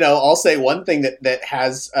mean, I'll say one thing that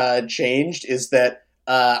has changed is that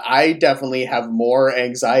I definitely have more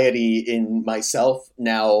anxiety in myself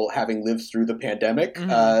now, having lived through the pandemic,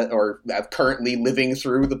 or currently living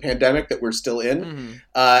through the pandemic that we're still in.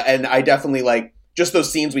 And I definitely like just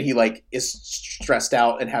those scenes when he like is stressed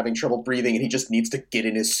out and having trouble breathing and he just needs to get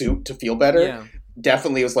in his suit to feel better. Yeah.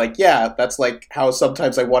 Definitely was like, yeah, that's like how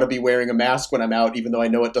sometimes I want to be wearing a mask when I'm out, even though I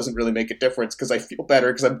know it doesn't really make a difference because I feel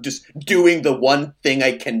better because I'm just doing the one thing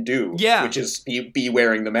I can do, which is be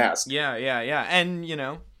wearing the mask. Yeah. And,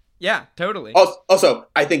 yeah, totally. Also,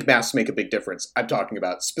 I think masks make a big difference. I'm talking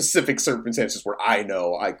about specific circumstances where I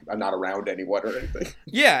know I'm not around anyone or anything.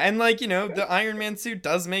 Yeah, and like, the Iron Man suit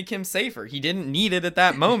does make him safer. He didn't need it at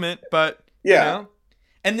that moment, but, you know.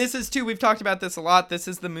 And this is, too, we've talked about this a lot. This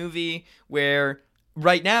is the movie where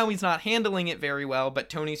right now he's not handling it very well,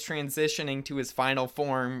 but Tony's transitioning to his final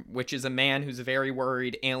form, which is a man who's very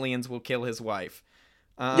worried aliens will kill his wife.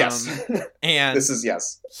 Yes. And this is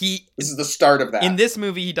the start of that. In this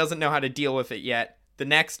movie, he doesn't know how to deal with it yet. The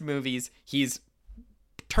next movies, he's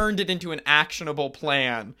turned it into an actionable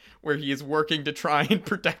plan where he is working to try and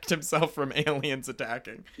protect himself from aliens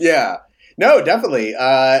attacking. Yeah. No, definitely.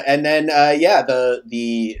 And then,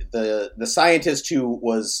 the scientist who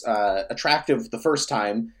was attractive the first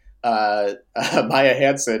time, Maya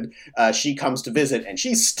Hansen, she comes to visit, and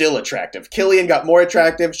she's still attractive. Killian got more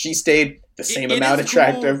attractive. She stayed the same amount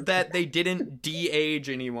attractive. Cool that they didn't de-age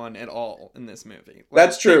anyone at all in this movie. Like,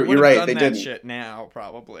 that's true. You're right. They didn't. Shit now,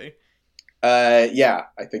 probably. Yeah,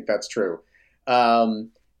 I think that's true. So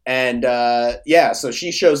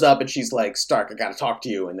she shows up and she's like, Stark, I gotta talk to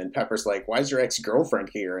you. And then Pepper's like, why is your ex-girlfriend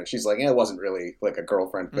here? And she's like, it wasn't really like a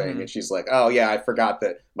girlfriend thing. And she's like, oh yeah, I forgot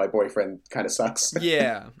that my boyfriend kind of sucks.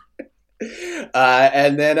 Yeah.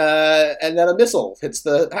 And then a missile hits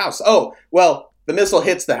the house. Oh, well, the missile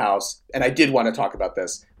hits the house, and I did want to talk about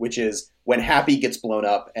this, which is when Happy gets blown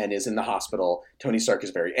up and is in the hospital, Tony Stark is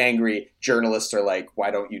very angry. Journalists are like, why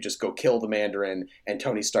don't you just go kill the Mandarin? And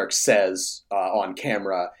Tony Stark says on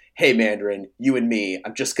camera, hey, Mandarin, you and me,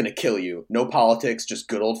 I'm just going to kill you. No politics, just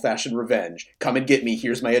good old-fashioned revenge. Come and get me.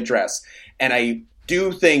 Here's my address. And I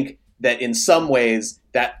do think that in some ways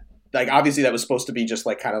that, like, obviously that was supposed to be just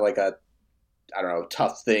like kind of like a, I don't know,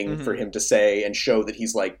 tough thing for him to say and show that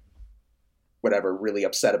he's like whatever, really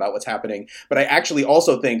upset about what's happening. But I actually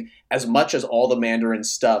also think, as much as all the Mandarin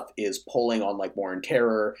stuff is pulling on like war and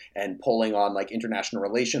terror and pulling on like international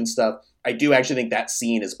relations stuff, I do actually think that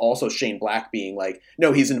scene is also Shane Black being like,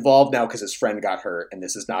 no, he's involved now because his friend got hurt, and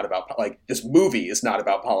this is not about, like, this movie is not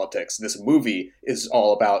about politics. This movie is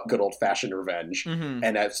all about good old fashioned revenge. Mm-hmm.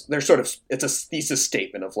 And there's sort of, it's a thesis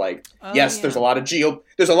statement of like, yes, there's a lot of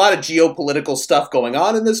geopolitical stuff going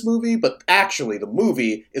on in this movie, but actually the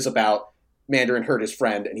movie is about Mandarin hurt his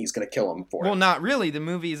friend and he's going to kill him for it. Well, not really. The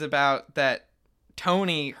movie is about that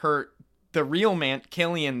Tony hurt the real man,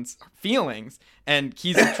 Killian's feelings, and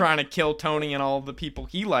he's trying to kill Tony and all the people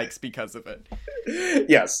he likes because of it.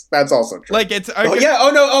 Yes, that's also true. Like, it's...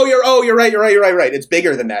 You're right. It's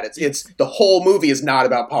bigger than that. It's the whole movie is not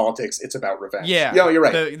about politics. It's about revenge. Yeah. No, you're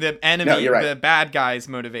right. The enemy, the bad guy's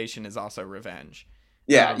motivation is also revenge.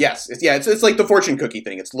 Yeah, it's like the fortune cookie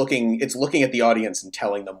thing. It's looking at the audience and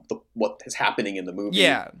telling them what is happening in the movie.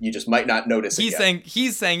 Yeah. You just might not notice it yet.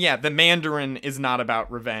 He's saying, yeah, the Mandarin is not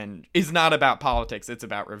about revenge. Is not about politics. It's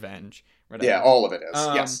about revenge. Whatever. Yeah, all of it is.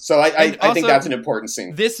 Yes. So I think that's an important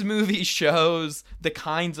scene. This movie shows the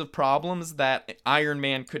kinds of problems that Iron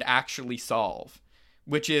Man could actually solve,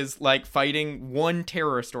 which is like fighting one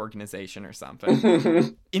terrorist organization or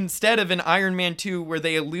something. Instead of in Iron Man 2, where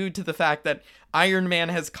they allude to the fact that Iron Man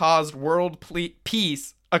has caused world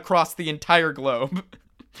peace across the entire globe.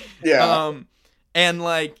 Yeah. And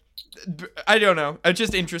like, I don't know. It's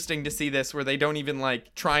just interesting to see this where they don't even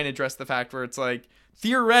like try and address the fact where it's like,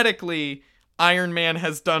 theoretically, Iron Man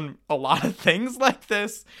has done a lot of things like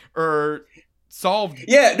this or solved.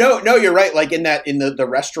 Yeah, no, you're right. Like in the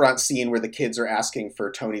restaurant scene where the kids are asking for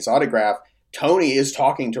Tony's autograph, Tony is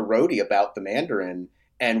talking to Rhodey about the Mandarin,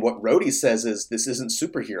 and what Rhodey says is, this isn't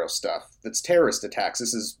superhero stuff. That's terrorist attacks.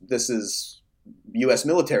 This is U.S.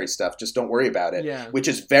 military stuff. Just don't worry about it. Yeah. Which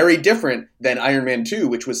is very different than Iron Man 2,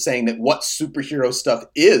 which was saying that what superhero stuff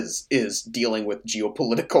is dealing with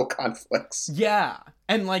geopolitical conflicts. Yeah.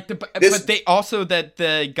 And like but they also, that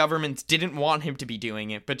the governments didn't want him to be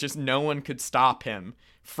doing it, but just no one could stop him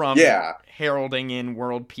from heralding in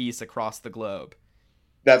world peace across the globe.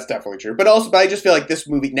 That's definitely true. But I just feel like this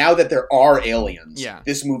movie, now that there are aliens,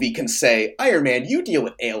 this movie can say, Iron Man, you deal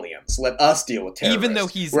with aliens. Let us deal with terrorists. Even though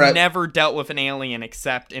he's never dealt with an alien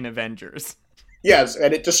except in Avengers. Yes,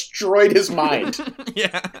 and it destroyed his mind.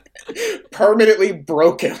 Yeah. Permanently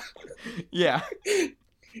broke him. Yeah.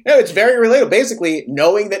 No, it's very relatable. Basically,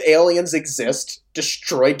 knowing that aliens exist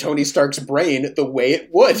destroyed Tony Stark's brain the way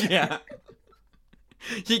it would. Yeah.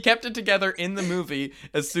 He kept it together in the movie.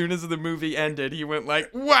 As soon as the movie ended, he went like,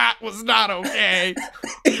 "What was not okay?"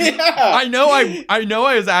 Yeah. I know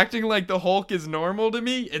I was acting like the Hulk is normal to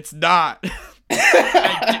me. It's not.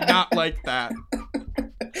 I did not like that.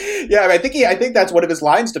 Yeah, I think that's one of his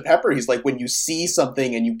lines to Pepper. He's like, when you see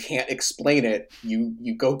something and you can't explain it,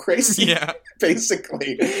 you go crazy. Yeah.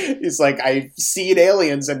 Basically. He's like, I've seen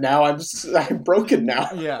aliens and now I'm broken now.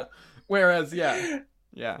 Yeah. Whereas, yeah.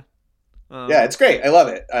 Yeah, it's great. I love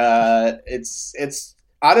it. It's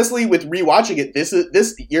honestly, with rewatching it,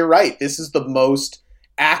 this you're right. This is the most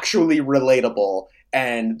actually relatable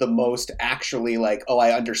and the most actually like, oh,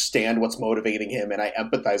 I understand what's motivating him and I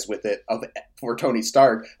empathize with it for Tony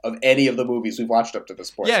Stark of any of the movies we've watched up to this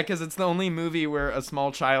point. Yeah, because it's the only movie where a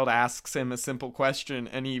small child asks him a simple question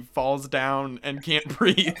and he falls down and can't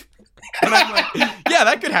breathe. And I'm like, yeah,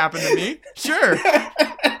 that could happen to me. Sure.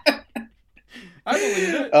 I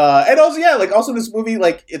believe it. And also, yeah, like also this movie,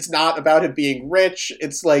 like it's not about him being rich.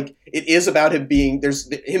 It's like it is about him being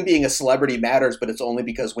him being a celebrity matters, but it's only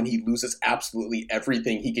because when he loses absolutely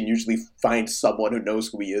everything, he can usually find someone who knows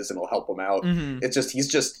who he is and will help him out. Mm-hmm. It's just he's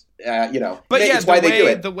just But yeah, it's why they do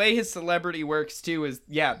it. The way his celebrity works too is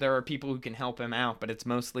there are people who can help him out, but it's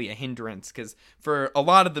mostly a hindrance because for a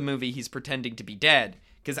lot of the movie he's pretending to be dead.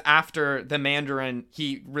 Because after the Mandarin,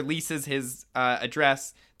 he releases his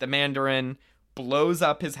address, the Mandarin blows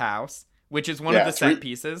up his house, which is one of the set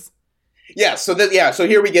pieces. Yeah, so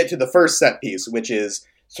here we get to the first set piece, which is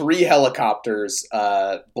 3 helicopters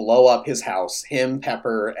blow up his house. Him,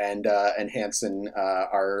 Pepper, and Hansen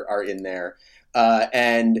are in there,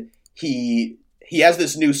 and he has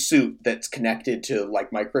this new suit that's connected to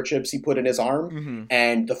like microchips he put in his arm. Mm-hmm.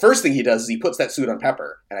 And the first thing he does is he puts that suit on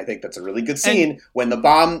Pepper. And I think that's a really good scene. When the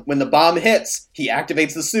bomb hits, he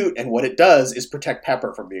activates the suit, and what it does is protect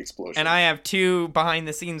Pepper from the explosion. And I have 2 behind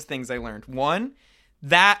the scenes things I learned. One,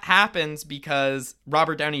 that happens because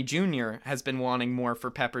Robert Downey Jr. has been wanting more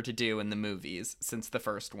for Pepper to do in the movies since the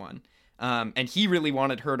first one. And he really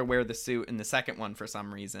wanted her to wear the suit in the second one for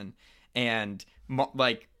some reason. And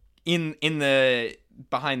like in the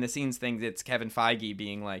behind the scenes things, it's Kevin Feige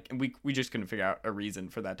being like, and we just couldn't figure out a reason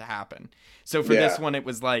for that to happen. So for this one, it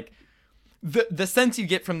was like, the sense you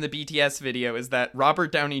get from the BTS video is that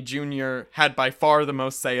Robert Downey Jr. had by far the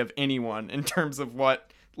most say of anyone in terms of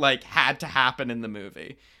what like had to happen in the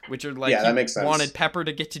movie, which are like, that makes sense. Wanted Pepper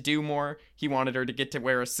to get to do more, he wanted her to get to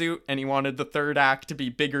wear a suit, and he wanted the third act to be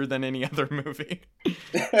bigger than any other movie.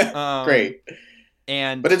 Great.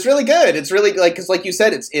 But it's really good. It's really like, because like you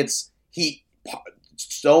said,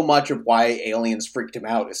 so much of why aliens freaked him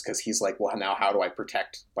out is because he's like, well, now how do I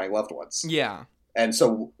protect my loved ones? Yeah. And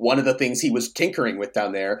so one of the things he was tinkering with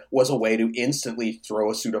down there was a way to instantly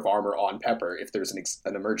throw a suit of armor on Pepper if there's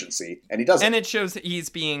an emergency, and he doesn't. And it shows that he's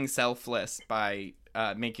being selfless by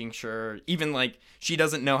making sure, even like she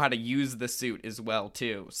doesn't know how to use the suit as well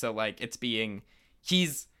too. So like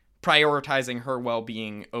he's prioritizing her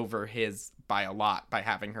well-being over his by a lot by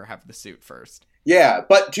having her have the suit first. Yeah,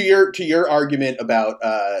 but to your argument about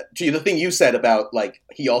the thing you said about like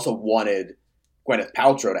he also wanted Gwyneth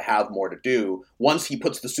Paltrow to have more to do. Once he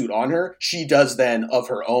puts the suit on her, she does then of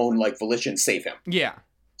her own like volition save him. Yeah.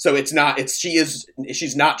 So she's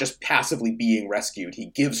not just passively being rescued. He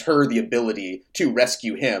gives her the ability to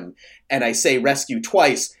rescue him. And I say rescue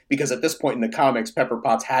twice because at this point in the comics, Pepper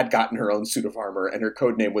Potts had gotten her own suit of armor and her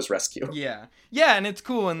codename was Rescue. Yeah. Yeah, and it's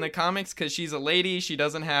cool in the comics because she's a lady. She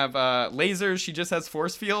doesn't have lasers. She just has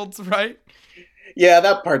force fields, right? Yeah,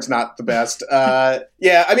 that part's not the best.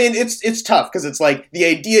 Yeah, I mean, it's tough because it's like the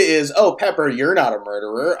idea is, oh, Pepper, you're not a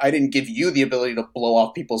murderer. I didn't give you the ability to blow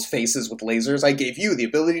off people's faces with lasers. I gave you the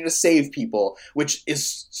ability to save people, which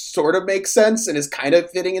is sort of makes sense and is kind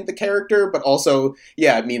of fitting into character, but also,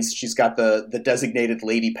 yeah, it means she's got the designated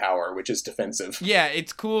lady power, which is defensive. Yeah,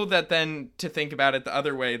 it's cool that then to think about it the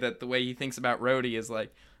other way, that the way he thinks about Rhodey is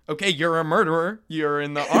like, okay, you're a murderer. You're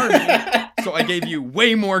in the army, so I gave you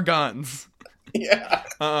way more guns. Yeah.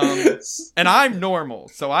 And I'm normal,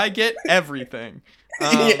 so I get everything.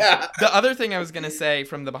 Yeah. The other thing I was going to say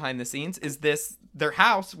from the behind the scenes is their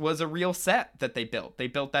house was a real set that they built. They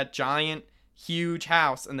built that giant, huge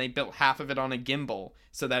house, and they built half of it on a gimbal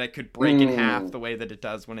so that it could break in half the way that it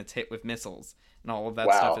does when it's hit with missiles. And all of that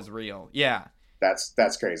stuff is real. Yeah.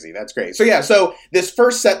 That's crazy. That's great. So yeah, so this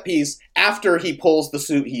first set piece, after he pulls the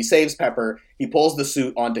suit, he saves Pepper. He pulls the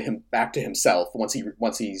suit onto him, back to himself. Once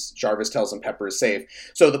Jarvis tells him Pepper is safe.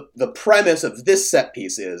 So the premise of this set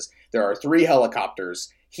piece is there are 3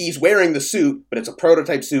 helicopters. He's wearing the suit, but it's a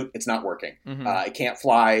prototype suit. It's not working. Mm-hmm. It can't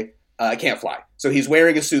fly. It can't fly. So he's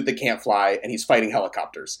wearing a suit that can't fly, and he's fighting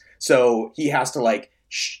helicopters. So he has to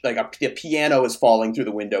the piano is falling through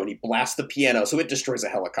the window and he blasts the piano so it destroys a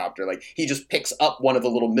helicopter. Like he just picks up one of the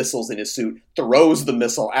little missiles in his suit, throws the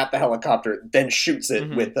missile at the helicopter, then shoots it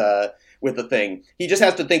with the thing. He just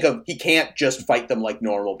has to think of, he can't just fight them like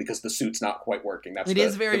normal because the suit's not quite working. It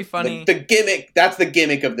is very funny. The gimmick, that's the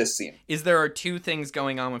gimmick of this scene. There are 2 things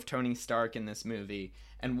going on with Tony Stark in this movie.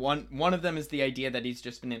 And one of them is the idea that he's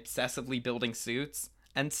just been obsessively building suits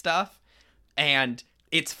and stuff. And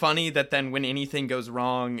it's funny that then when anything goes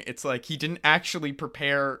wrong, it's like he didn't actually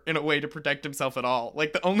prepare in a way to protect himself at all.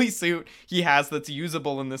 Like the only suit he has that's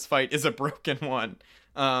usable in this fight is a broken one.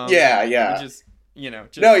 Yeah. Which is,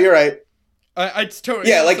 no, you're right. It's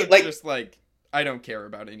totally, just like, I don't care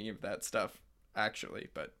about any of that stuff actually,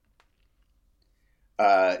 but.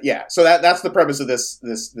 Yeah. So that's the premise of this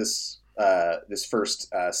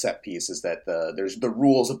first set piece is that there's the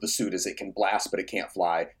rules of the suit is it can blast, but it can't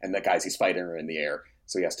fly. And the guys he's fighting are in the air.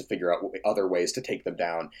 So he has to figure out other ways to take them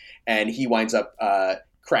down. And he winds up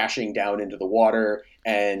crashing down into the water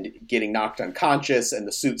and getting knocked unconscious. And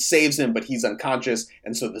the suit saves him, but he's unconscious.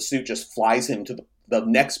 And so the suit just flies him to the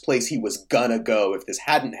next place he was gonna go if this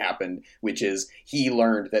hadn't happened, which is he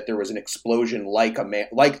learned that there was an explosion like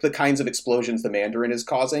the kinds of explosions the Mandarin is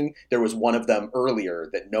causing. There was one of them earlier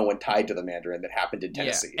that no one tied to the Mandarin that happened in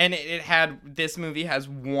Tennessee. Yeah. And this movie has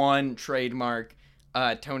one trademark,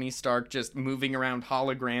 Tony Stark just moving around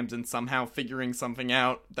holograms and somehow figuring something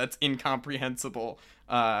out that's incomprehensible.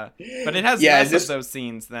 But it has less of those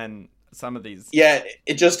scenes than some of these. Yeah,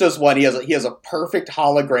 it just does one. He has a perfect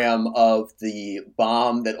hologram of the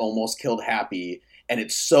bomb that almost killed Happy, and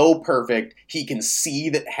it's so perfect he can see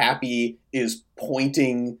that Happy is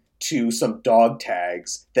pointing to some dog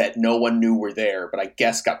tags that no one knew were there, but I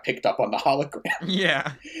guess got picked up on the hologram.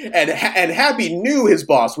 Yeah. And Happy knew his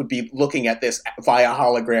boss would be looking at this via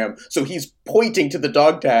hologram, so he's pointing to the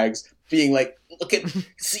dog tags, being like,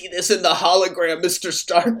 see this in the hologram, Mr.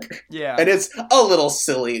 Stark. Yeah. And it's a little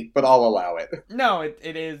silly, but I'll allow it. No, it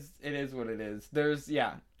is what it is.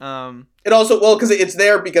 It also, because it's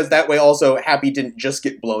there because that way also Happy didn't just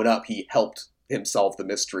get blown up, he helped him solve the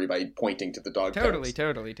mystery by pointing to the dog Totally.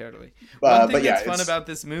 tags. One thing but yeah, that's fun about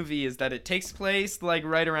this movie is that it takes place like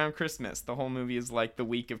right around Christmas. The whole movie is like the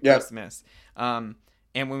week of Christmas.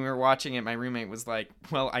 And when we were watching it, my roommate was like,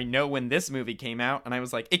 well, I know when this movie came out. And I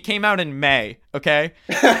was like, it came out in May, okay?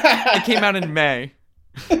 It came out in May.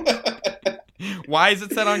 Why is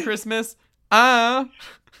it set on Christmas? Shane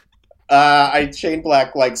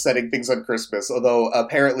Black likes setting things on Christmas, although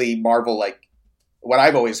apparently Marvel, like, what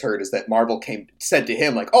I've always heard is that Marvel said to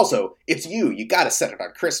him, like, also, it's you gotta set it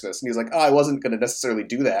on Christmas. And he's like, oh, I wasn't gonna necessarily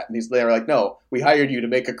do that. And they were like, no, we hired you to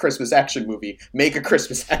make a Christmas action movie. Make a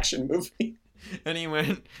Christmas action movie. And he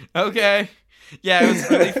went, okay. Yeah, it was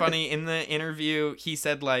really funny. In the interview, he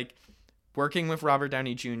said, like, working with Robert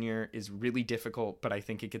Downey Jr. is really difficult, but I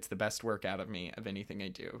think it gets the best work out of me of anything I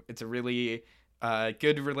do. It's a really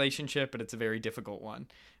good relationship, but it's a very difficult one.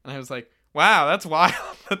 And I was like, wow, that's wild.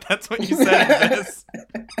 That's what you said in this.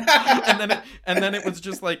 and then it was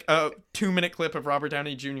just like a 2-minute clip of Robert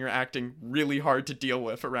Downey Jr. acting really hard to deal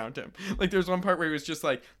with around him. Like there's one part where he was just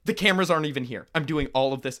like, the cameras aren't even here. I'm doing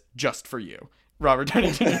all of this just for you. Robert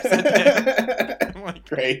Downey Jr. said that. I'm like,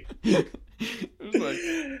 great. It was like,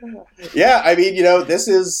 yeah, I mean, this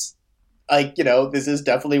is this is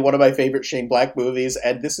definitely one of my favorite Shane Black movies,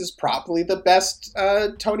 and this is probably the best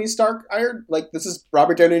Tony Stark Iron. Like, this is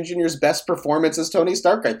Robert Downey Jr.'s best performance as Tony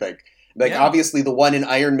Stark, I think. Like, obviously, the one in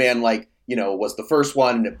Iron Man, like, was the first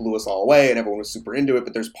one, and it blew us all away, and everyone was super into it.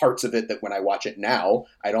 But there's parts of it that when I watch it now,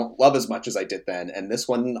 I don't love as much as I did then, and this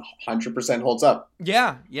one 100% holds up.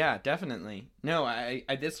 Yeah, definitely. No, I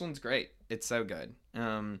this one's great. It's so good.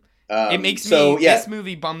 It makes this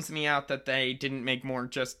movie bums me out that they didn't make more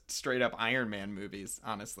just straight up Iron Man movies,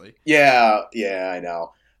 honestly. Yeah, I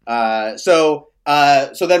know. So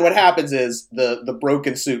then what happens is the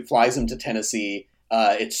broken suit flies him to Tennessee.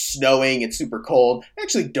 It's snowing. It's super cold. I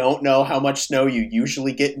actually don't know how much snow you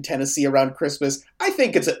usually get in Tennessee around Christmas. I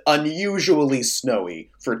think it's unusually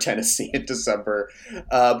snowy for Tennessee in December.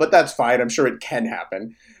 But that's fine. I'm sure it can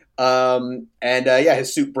happen.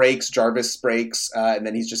 His suit breaks, Jarvis breaks, and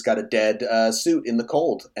then he's just got a dead suit in the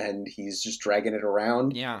cold, and he's just dragging it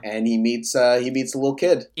around. Yeah. And he meets a little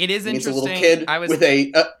kid. It is interesting. Meets a little kid with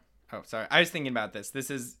a. Oh, sorry. I was thinking about this. This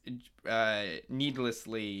is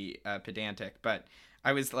needlessly pedantic, but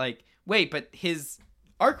I was like, wait, but his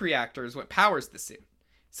arc reactor is what powers the suit.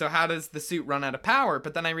 So how does the suit run out of power?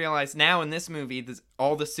 But then I realized now in this movie,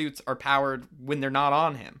 all the suits are powered when they're not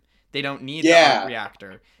on him. They don't need the arc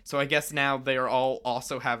reactor. So I guess now they are all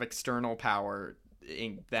also have external power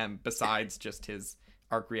in them besides just his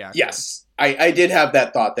arc reactor. Yes. I did have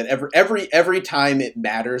that thought that every time it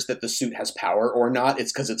matters that the suit has power or not,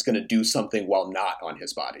 it's because it's going to do something while not on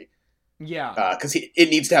his body. Yeah. Because it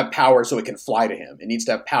needs to have power so it can fly to him. It needs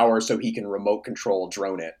to have power so he can remote control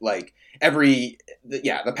drone it. Like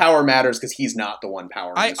the power matters because he's not the one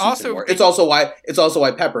powering the suit anymore. It's also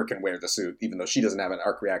why Pepper can wear the suit, even though she doesn't have an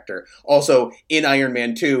arc reactor. Also, in Iron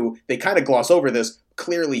Man 2, they kind of gloss over this.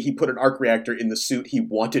 Clearly, he put an arc reactor in the suit he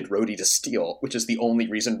wanted Rhodey to steal, which is the only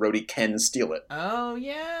reason Rhodey can steal it. Oh,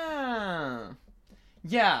 yeah.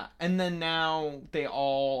 Yeah, and then now they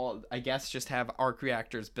all, I guess, just have arc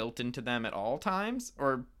reactors built into them at all times,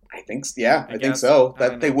 or I think so.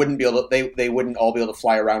 That they wouldn't be able to, they wouldn't all be able to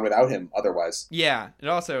fly around without him otherwise. Yeah, it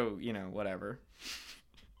also, whatever.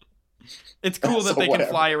 It's cool that they can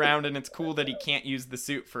fly around, and it's cool that he can't use the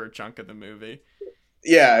suit for a chunk of the movie.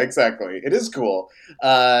 Yeah, exactly. It is cool.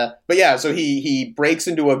 But yeah, so he breaks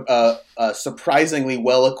into a surprisingly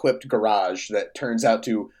well-equipped garage that turns out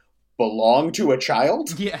to belong to a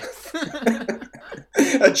child. Yes.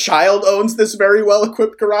 A child owns this very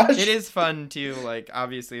well-equipped garage. It is fun too. Like,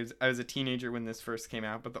 obviously, I was a teenager when this first came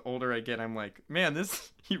out, but the older I get, I'm like, man,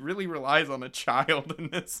 he really relies on a child in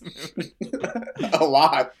this movie. A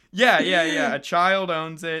lot. Yeah. A child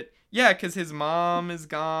owns it. Yeah, because his mom is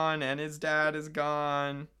gone and his dad is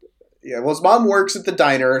gone. Yeah, well, his mom works at the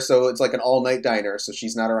diner, so it's like an all-night diner, so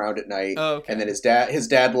she's not around at night. Oh, okay. And then his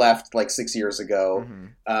dad left like 6 years ago.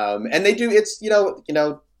 Mm-hmm. And they do, it's,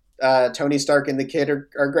 Tony Stark and the kid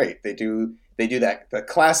are great. They do that, the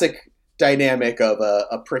classic dynamic of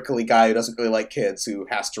a prickly guy who doesn't really like kids, who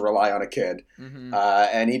has to rely on a kid. Mm-hmm.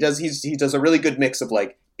 And he does a really good mix of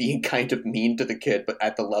like being kind of mean to the kid, but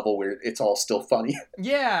at the level where it's all still funny.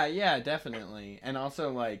 Yeah, definitely. And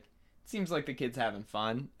also, like, seems like the kid's having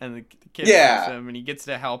fun, and the kid likes him, and he gets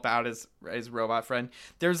to help out his robot friend.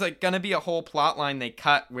 There's like gonna be a whole plot line they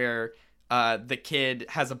cut where the kid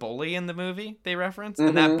has a bully in the movie they reference,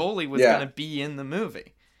 and that bully was gonna be in the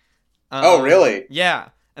movie. Oh, really? Yeah,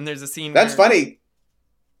 and there's a scene. That's funny.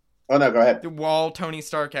 Oh, no, go ahead. While Tony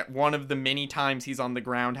Stark, at one of the many times he's on the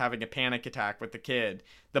ground having a panic attack with the kid,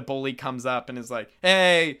 the bully comes up and is like,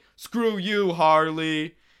 "Hey, screw you,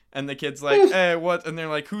 Harley." And the kid's like, "Hey, what?" And they're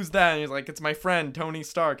like, "Who's that?" And he's like, "It's my friend, Tony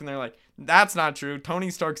Stark." And they're like, "That's not true. Tony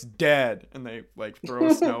Stark's dead." And they like throw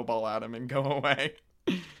a snowball at him and go away.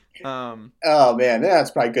 Oh man,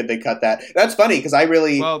 that's probably good they cut that. That's funny because I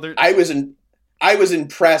was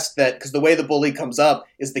impressed that because the way the bully comes up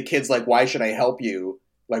is the kid's like, "Why should I help you?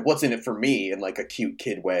 Like, what's in it for me?" in like a cute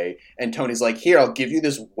kid way. And Tony's like, "Here, I'll give you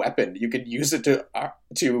this weapon. You could use it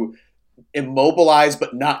to immobilize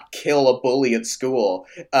but not kill a bully at school."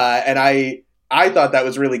 And I thought that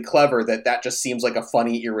was really clever. That just seems like a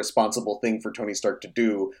funny, irresponsible thing for Tony Stark to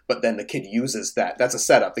do. But then the kid uses that. That's a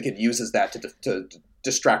setup. The kid uses that to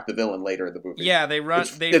distract the villain later in the movie. Yeah,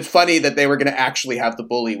 It's funny that they were going to actually have the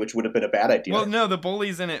bully, which would have been a bad idea. Well, no, the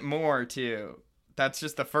bully's in it more too. That's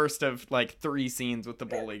just the first of like 3 scenes with the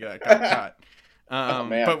bully got cut. Oh,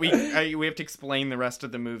 man. But we have to explain the rest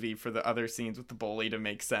of the movie for the other scenes with the bully to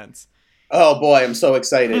make sense. Oh boy, I'm so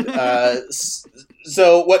excited.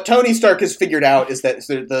 So what Tony Stark has figured out is that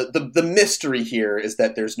the mystery here is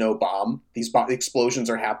that there's no bomb. These explosions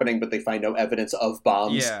are happening, but they find no evidence of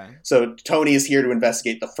bombs. Yeah. So Tony is here to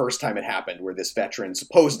investigate the first time it happened, where this veteran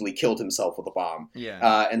supposedly killed himself with a bomb.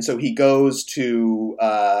 Yeah. And so he goes to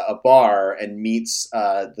a bar and meets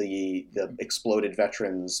the exploded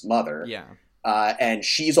veteran's mother. Yeah. And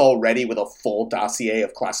she's all ready with a full dossier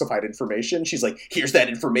of classified information. She's like, "Here's that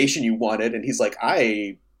information you wanted." And he's like,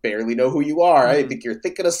 "I barely know who you are. I think you're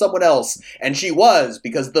thinking of someone else." And she was,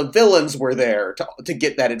 because the villains were there to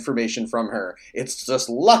get that information from her. It's just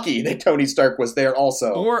lucky that Tony Stark was there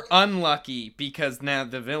also. Or unlucky, because now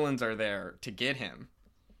the villains are there to get him.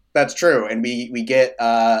 That's true. And we get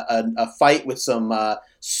a fight with some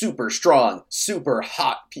super strong, super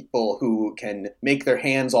hot people who can make their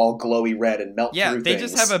hands all glowy red and melt through things. Yeah, they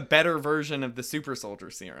just have a better version of the super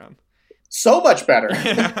soldier serum. So much better.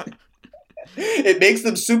 It makes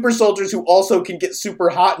them super soldiers who also can get super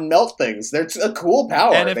hot and melt things. They're a cool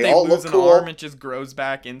power. And if they all lose look an cool. arm, it just grows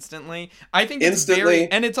back instantly. I think it's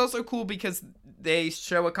Instantly. and it's also cool because they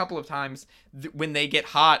show a couple of times when they get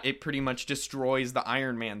hot, it pretty much destroys the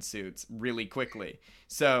Iron Man suits really quickly.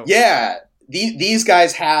 So yeah, these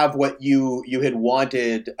guys have what you had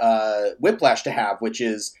wanted Whiplash to have, which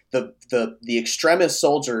is the extremist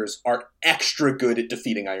soldiers are extra good at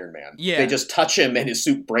defeating Iron Man. Yeah. They just touch him and his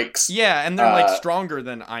suit breaks. Yeah, and they're like stronger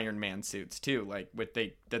than Iron Man suits too, like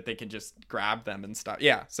that they can just grab them and stuff.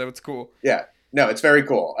 Yeah, so it's cool. Yeah. No, it's very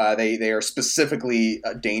cool. They are specifically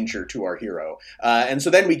a danger to our hero. And so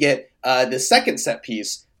then we get the second set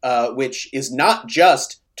piece, which is not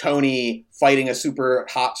just Tony fighting a super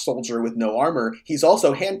hot soldier with no armor. He's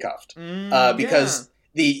also handcuffed because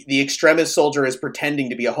the extremist soldier is pretending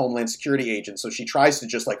to be a Homeland Security agent. So she tries to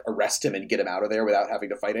just like arrest him and get him out of there without having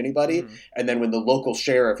to fight anybody. And then when the local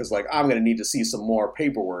sheriff is like, "I'm going to need to see some more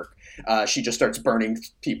paperwork," she just starts burning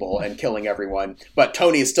people and killing everyone. But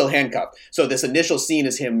Tony is still handcuffed. So this initial scene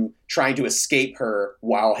is him trying to escape her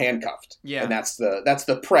while handcuffed. Yeah. And that's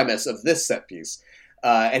the premise of this set piece.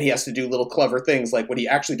 And he has to do little clever things. Like what he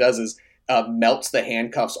actually does is melts the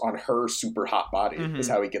handcuffs on her super hot body is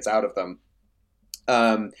how he gets out of them.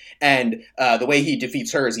 And the way he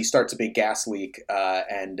defeats her is he starts a big gas leak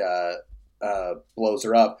and blows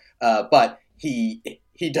her up. But he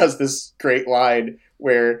does this great line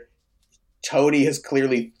where Tony has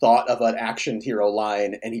clearly thought of an action hero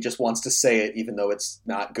line and he just wants to say it even though it's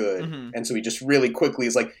not good. And so he just really quickly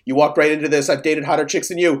is like, "You walked right into this. I've dated hotter chicks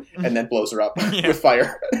than you." And then blows her up with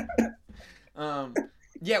fire.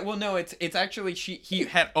 Yeah, well, no, it's actually he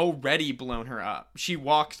had already blown her up. She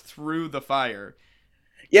walked through the fire.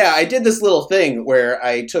 Yeah, I did this little thing where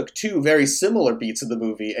I took 2 very similar beats of the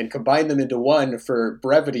movie and combined them into one for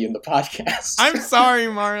brevity in the podcast. I'm sorry,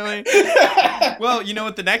 Marley. Well, you know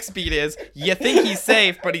what the next beat is? You think he's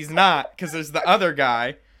safe, but he's not, because there's the other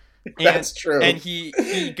guy. That's true. And he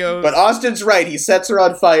goes... But Austin's right. He sets her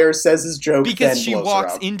on fire, says his joke, because then she blows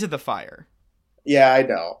walks her up. into the fire. Yeah, I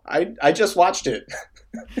know. I just watched it.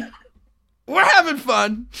 We're having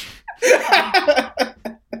fun.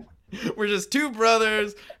 We're just 2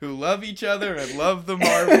 brothers who love each other and love the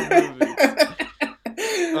Marvel movies.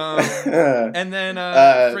 And then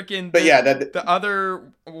freaking the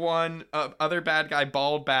other one, other bad guy,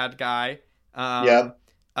 bald bad guy,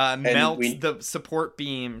 melts the support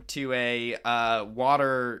beam to a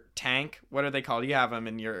water tank. What are they called? You have them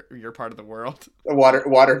in your part of the world. A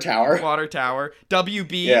water tower. Water tower.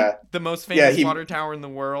 WB, the most famous water tower in the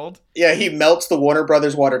world. Yeah, he melts the Warner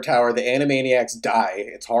Brothers water tower. The Animaniacs die.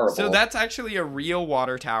 It's horrible. So that's actually a real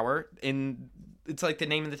water tower in it's like the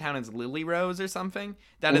name of the town is Lily Rose or something.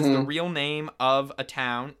 That is the real name of a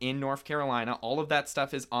town in North Carolina. All of that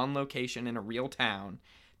stuff is on location in a real town.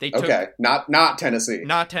 Not Tennessee.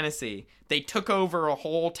 Not Tennessee. They took over a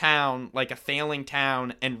whole town, like a failing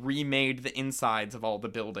town, and remade the insides of all the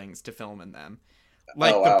buildings to film in them.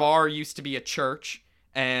 Like, the bar used to be a church,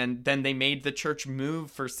 and then they made the church move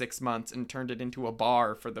for 6 months and turned it into a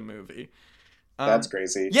bar for the movie. That's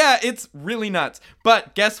crazy. Yeah, it's really nuts.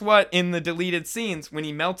 But guess what? In the deleted scenes, when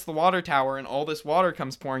he melts the water tower and all this water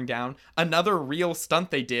comes pouring down, another real stunt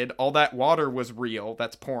they did, all that water was real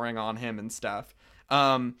that's pouring on him and stuff.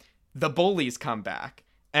 The bullies come back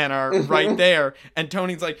and are right there. And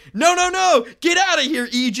Tony's like, no, get out of here,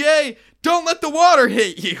 EJ. Don't let the water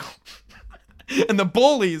hit you. And the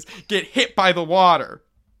bullies get hit by the water.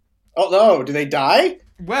 Oh, no. Do they die?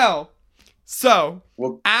 Well,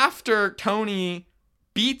 after Tony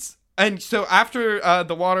beats... And so after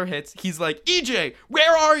the water hits, he's like, EJ,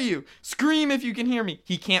 where are you? Scream if you can hear me.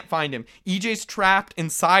 He can't find him. EJ's trapped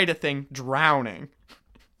inside a thing, drowning.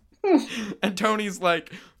 And Tony's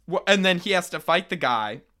like... And then he has to fight the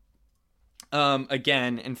guy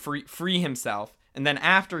again and free himself. And then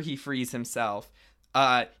after he frees himself,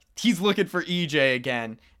 he's looking for EJ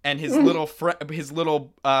again. And his little friend, who's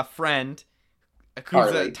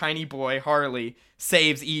a tiny boy, Harley,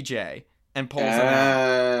 saves EJ and pulls him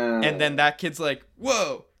out. And then that kid's like,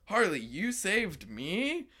 whoa, Harley, you saved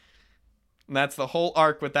me? And that's the whole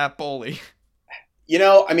arc with that bully. You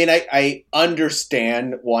know, I mean, I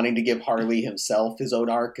understand wanting to give Harley himself his own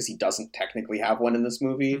arc because he doesn't technically have one in this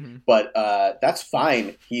movie, but that's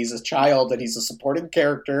fine. He's a child and he's a supporting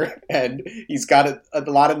character and he's got a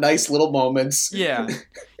lot of nice little moments. Yeah.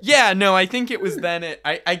 Yeah, no, I think it was then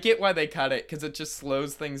I get why they cut it because it just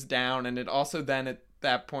slows things down, and it also then at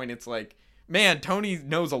that point it's like, man, Tony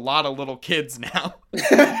knows a lot of little kids now.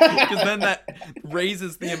 Because then that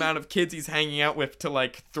raises the amount of kids he's hanging out with to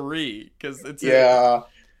like 3. Because it's so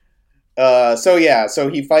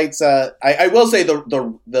he fights. I will say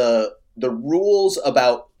the rules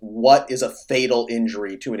about what is a fatal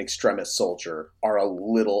injury to an extremist soldier are a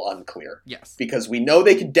little unclear. Yes, because we know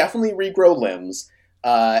they can definitely regrow limbs,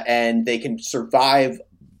 and they can survive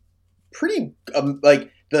pretty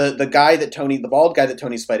like. The bald guy that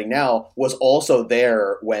Tony's fighting now was also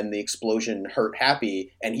there when the explosion hurt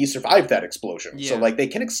Happy, and he survived that explosion. Yeah. So like they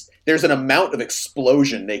can, there's an amount of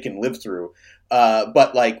explosion they can live through.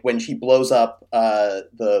 But like when she blows up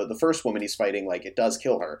the first woman he's fighting, like it does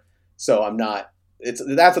kill her. So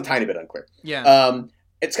that's a tiny bit unclear. Yeah.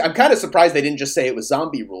 I'm kind of surprised they didn't just say it was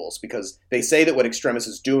zombie rules, because they say that what Extremis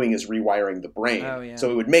is doing is rewiring the brain. Oh, yeah.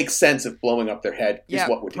 So it would make sense if blowing up their head is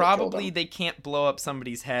what would kill them. Probably they can't blow up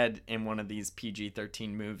somebody's head in one of these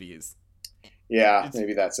PG-13 movies. Yeah,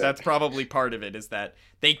 maybe that's it. That's probably part of it, is that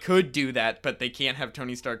they could do that, but they can't have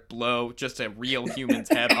Tony Stark blow just a real human's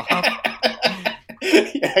head off.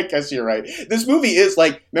 Yeah, I guess you're right. This movie is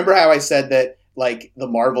like, remember how I said that like the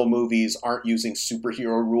Marvel movies aren't using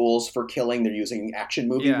superhero rules for killing, they're using action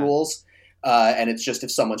movie rules. And it's just,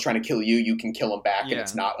 if someone's trying to kill you, you can kill them back, and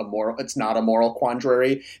it's not a moral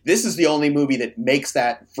quandary. This is the only movie that makes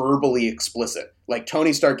that verbally explicit. Like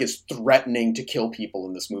Tony Stark is threatening to kill people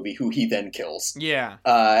in this movie, who he then kills. Yeah.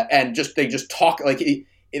 And they just talk like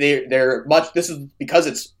they're much. This is because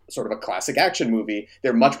it's sort of a classic action movie.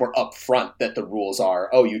 They're much more upfront that the rules are,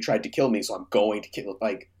 oh, you tried to kill me, so I'm going to kill.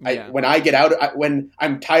 Like when I get out, when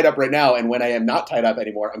I'm tied up right now, and when I am not tied up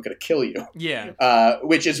anymore, I'm going to kill you. Yeah.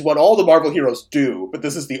 Which is what all the Marvel heroes do, but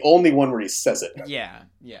this is the only one where he says it. Yeah.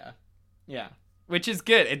 Which is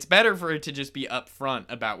good. It's better for it to just be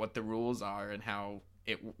upfront about what the rules are and how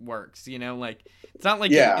it works. You know, like it's not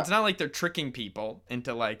like it's not like they're tricking people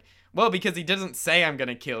into like, well, because he doesn't say I'm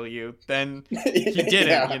gonna kill you, then he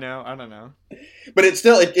didn't. You know, I don't know. But it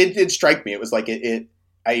still it did strike me. It was like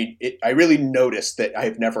I really noticed that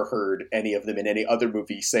I've never heard any of them in any other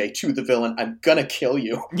movie say to the villain, "I'm gonna kill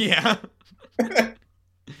you." Yeah.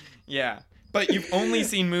 Yeah, but you've only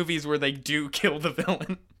seen movies where they do kill the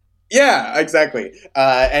villain. Yeah, exactly.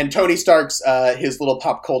 And Tony Stark's his little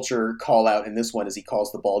pop culture call out in this one is he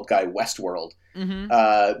calls the bald guy Westworld,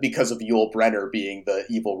 because of Yul Brynner being the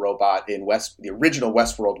evil robot in the original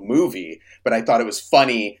Westworld movie. But I thought it was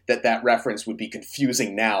funny that reference would be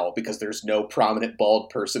confusing now because there's no prominent bald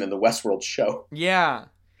person in the Westworld show. Yeah.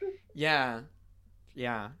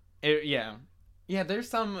 There's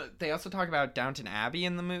some. They also talk about Downton Abbey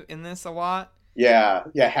in this a lot. Yeah,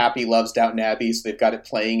 Happy loves Downton Abbey, so they've got it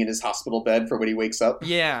playing in his hospital bed for when he wakes up.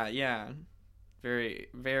 Yeah. Very,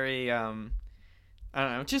 very, I don't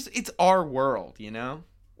know, just, it's our world, you know?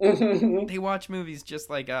 They watch movies just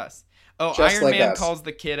like us. Oh, just Iron Man calls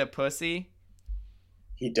the kid a pussy.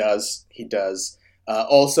 He does. He does.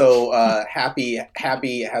 Also, Happy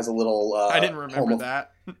has a little. I didn't remember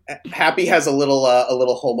that. Happy has a little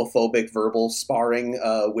homophobic verbal sparring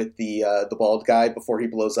with the bald guy before he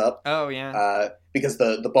blows up. Oh yeah. Because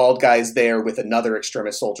the bald guy's there with another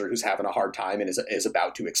extremist soldier who's having a hard time and is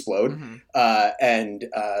about to explode.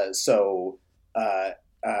 Mm-hmm. So I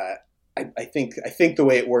think the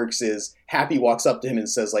way it works is Happy walks up to him and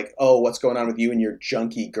says like, "Oh, what's going on with you and your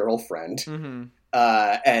junky girlfriend?" Mm-hmm.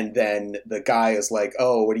 And then the guy is like,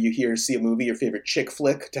 "Oh, what do you here? See a movie? Your favorite chick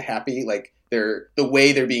flick?" To Happy, like the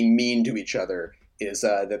way they're being mean to each other is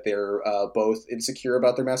that they're both insecure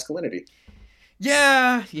about their masculinity.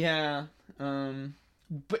 Yeah.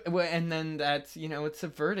 But and then that's it's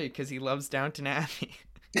subverted because he loves Downton Abbey.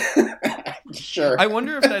 Sure. I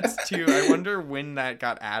wonder if that's too. I wonder when that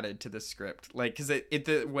got added to the script, like because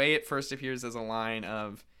the way it first appears as a line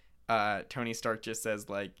of Tony Stark just says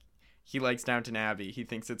like. He likes Downton Abbey. He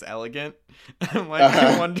thinks it's elegant. I'm like,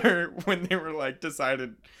 I wonder when they were like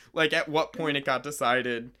decided, like at what point it got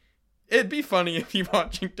decided. It'd be funny if you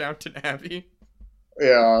watching Downton Abbey.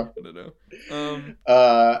 Yeah. I don't know.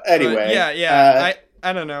 Anyway.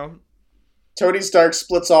 I don't know. Tony Stark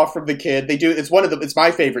splits off from the kid. It's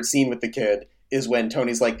my favorite scene with the kid is when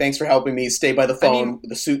Tony's like, "Thanks for helping me. Stay by the phone.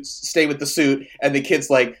 Stay with the suit." And the kid's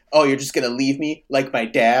like, "Oh, you're just gonna leave me like my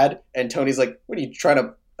dad?" And Tony's like, "What are you trying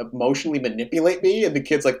to emotionally manipulate me?" And the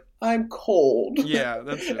kid's like, "I'm cold." Yeah,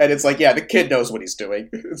 that's it. And it's like, yeah, the kid knows what he's doing.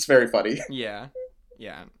 It's very funny. Yeah.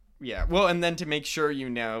 Well, and then to make sure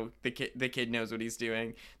the kid knows what he's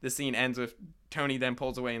doing, the scene ends with Tony then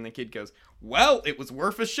pulls away and the kid goes, "Well, it was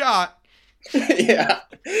worth a shot." Yeah.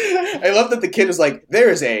 I love that the kid is like, "There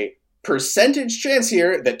is a percentage chance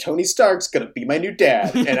here that Tony Stark's gonna be my new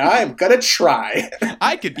dad, and I'm gonna try.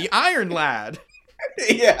 I could be Iron Lad."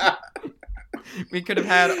 Yeah. We could have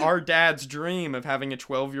had our dad's dream of having a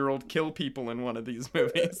 12-year-old kill people in one of these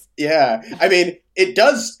movies. Yeah. I mean, it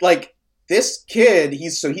does, like, this kid,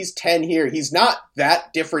 he's 10 here. He's not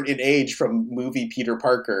that different in age from movie Peter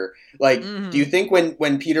Parker. Like, Do you think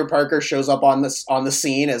when Peter Parker shows up on the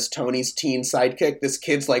scene as Tony's teen sidekick, this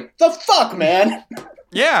kid's like, "The fuck, man?"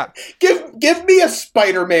 Yeah. Give me a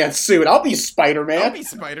Spider-Man suit. I'll be Spider-Man. I'll be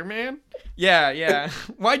Spider-Man. Yeah.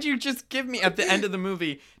 Why'd you just give me, at the end of the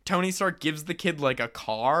movie, Tony Stark gives the kid, like, a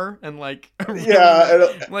car and, like, give me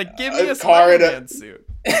a Spider-Man suit.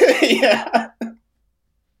 Yeah.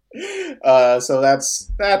 So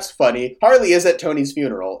that's funny. Harley is at Tony's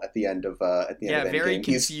funeral at the end of Endgame. Yeah, very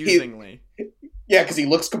confusingly. Yeah, because he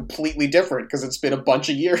looks completely different because it's been a bunch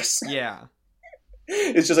of years. Yeah.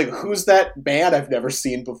 It's just like, who's that man I've never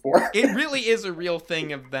seen before? It really is a real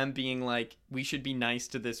thing of them being like, we should be nice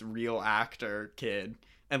to this real actor kid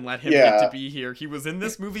and let him get to be here. He was in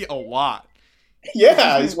this movie a lot.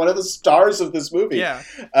 Yeah, he's one of the stars of this movie.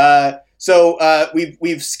 Yeah. So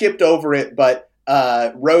we've skipped over it, but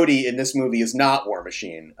Rhodey in this movie is not War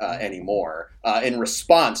Machine anymore. In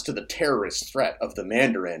response to the terrorist threat of the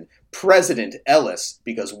Mandarin, President Ellis,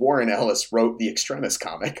 because Warren Ellis wrote the Extremis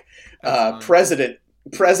comic, President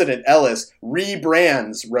Ellis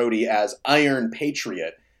rebrands Rhodey as Iron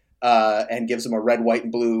Patriot and gives him a red, white,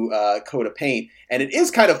 and blue coat of paint. And it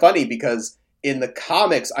is kind of funny because in the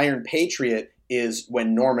comics, Iron Patriot is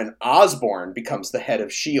when Norman Osborn becomes the head of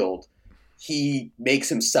S.H.I.E.L.D., he makes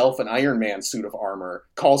himself an Iron Man suit of armor,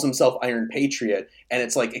 calls himself Iron Patriot, and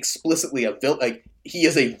it's like explicitly a villain. Like, he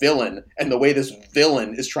is a villain, and the way this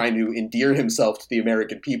villain is trying to endear himself to the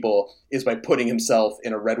American people is by putting himself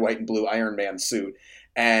in a red, white, and blue Iron Man suit.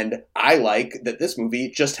 And I like that this movie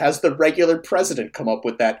just has the regular president come up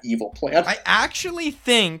with that evil plan. I actually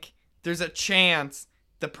think there's a chance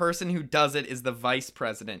the person who does it is the vice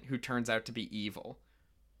president who turns out to be evil.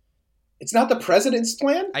 It's not the president's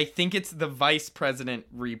plan? I think it's the vice president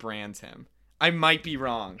rebrands him. I might be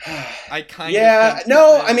wrong. I kind of think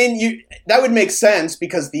I mean, that would make sense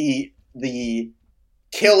because the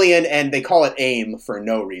Killian, and they call it AIM for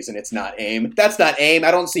no reason. It's not AIM. That's not AIM.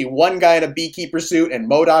 I don't see one guy in a beekeeper suit, and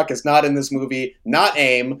MODOK is not in this movie. Not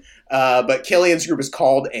AIM. But Killian's group is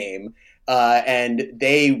called AIM. And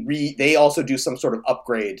they also do some sort of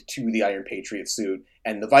upgrade to the Iron Patriot suit.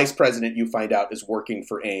 And the vice president, you find out, is working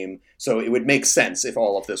for AIM. So it would make sense if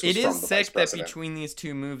all of this was from the vice president. It is sick that between these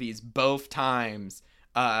two movies, both times,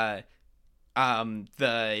 the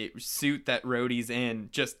suit that Rhodey's in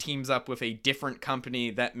just teams up with a different company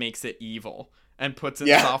that makes it evil and puts in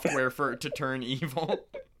software for it to turn evil.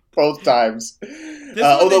 Both times.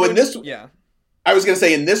 Although in this... Yeah. I was going to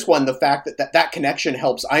say, in this one, the fact that connection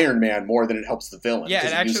helps Iron Man more than it helps the villain. Yeah,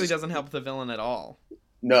 it actually doesn't help the villain at all.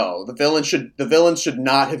 No, the villains should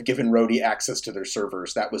not have given Rhodey access to their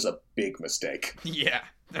servers. That was a big mistake. Yeah,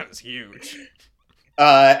 that was huge.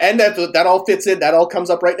 And that all fits in. That all comes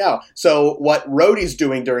up right now. So what Rhodey's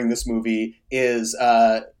doing during this movie is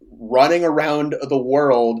running around the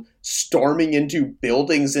world, storming into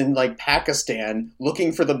buildings in like Pakistan,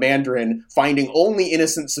 looking for the Mandarin, finding only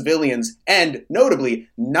innocent civilians, and notably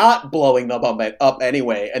not blowing them up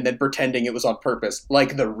anyway, and then pretending it was on purpose,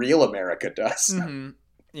 like the real America does. Mm-hmm.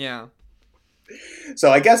 Yeah.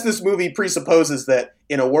 So I guess this movie presupposes that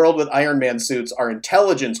in a world with Iron Man suits, our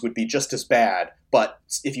intelligence would be just as bad. But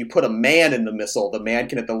if you put a man in the missile, the man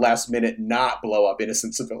can at the last minute not blow up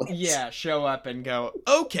innocent civilians. Yeah, show up and go,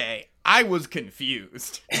 okay, I was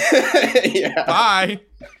confused. Yeah. Bye.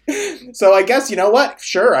 So I guess, you know what?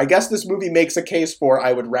 Sure, I guess this movie makes a case for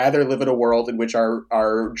I would rather live in a world in which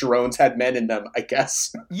our drones had men in them, I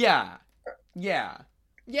guess. Yeah. Yeah.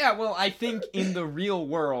 Yeah, well, I think in the real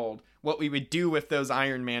world, what we would do with those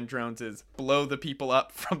Iron Man drones is blow the people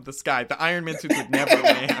up from the sky. The Iron Man suits would never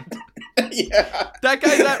land. Yeah. That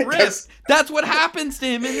guy's at risk. That's what happens to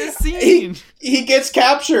him in this scene. He gets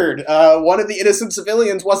captured. One of the innocent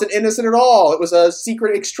civilians wasn't innocent at all. It was a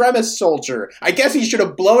secret extremist soldier. I guess he should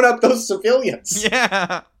have blown up those civilians.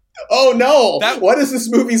 Yeah. Oh no! What is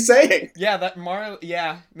this movie saying? Yeah,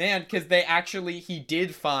 man, because he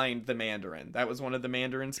did find the Mandarin. That was one of the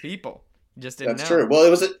Mandarin's people. He just didn't know. That's true. Well,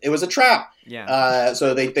 it was a trap. Yeah.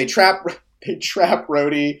 So they trap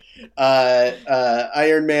Rhodey.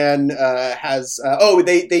 Iron Man has.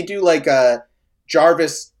 They do like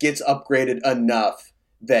Jarvis gets upgraded enough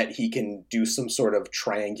that he can do some sort of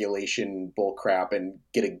triangulation bullcrap and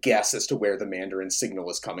get a guess as to where the Mandarin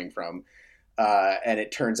signal is coming from. And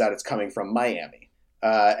it turns out it's coming from Miami.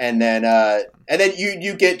 And then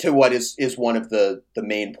you get to what is one of the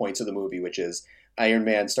main points of the movie, which is Iron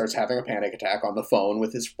Man starts having a panic attack on the phone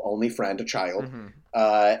with his only friend, a child. Mm-hmm.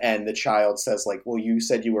 And the child says, like, well, you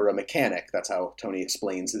said you were a mechanic. That's how Tony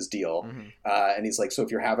explains his deal. Mm-hmm. And he's like, so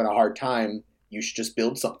if you're having a hard time, you should just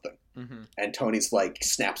build something. Mm-hmm. And Tony's like,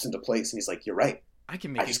 snaps into place. And he's like, you're right. I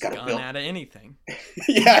can make a gun out of anything.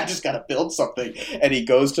 Yeah, I just got to build something. And he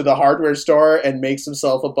goes to the hardware store and makes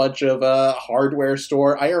himself a bunch of hardware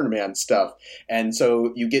store Iron Man stuff. And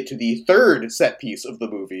so you get to the third set piece of the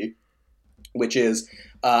movie, which is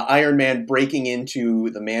Iron Man breaking into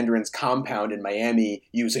the Mandarin's compound in Miami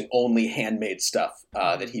using only handmade stuff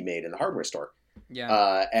that he made in the hardware store.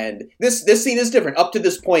 Yeah. And this scene is different. Up to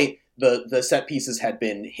this point, the set pieces had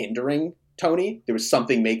been hindering Tony. There was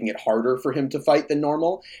something making it harder for him to fight than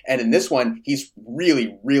normal. And in this one, he's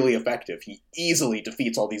really, really effective. He easily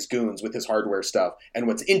defeats all these goons with his hardware stuff. And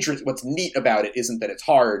what's neat about it isn't that it's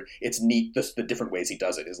hard. It's neat the different ways he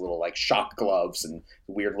does it. His little like shock gloves and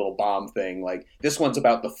weird little bomb thing. Like this one's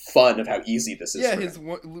about the fun of how easy this is. Yeah, his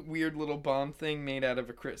weird little bomb thing made out of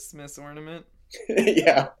a Christmas ornament.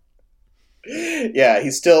 Yeah. Yeah, he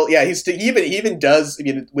even does. I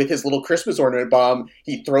mean, with his little Christmas ornament bomb,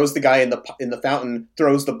 he throws the guy in the fountain,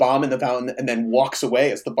 throws the bomb in the fountain, and then walks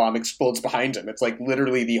away as the bomb explodes behind him. It's like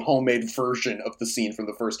literally the homemade version of the scene from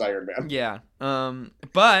the first Iron Man. Yeah.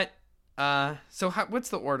 So what's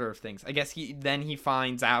the order of things? I guess he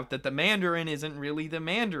finds out that the Mandarin isn't really the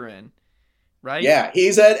Mandarin, right? Yeah,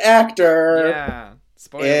 he's an actor. Yeah.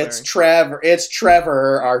 Spoiler. It's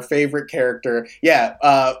Trevor, our favorite character.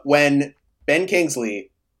 Yeah. When Ben Kingsley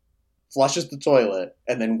flushes the toilet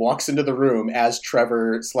and then walks into the room as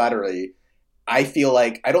Trevor Slattery, I feel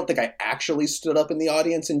like, I don't think I actually stood up in the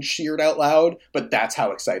audience and cheered out loud, but that's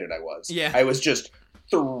how excited I was. Yeah. I was just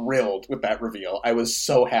thrilled with that reveal. I was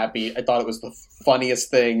so happy. I thought it was the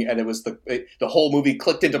funniest thing, and it was the whole movie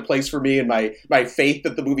clicked into place for me, and my faith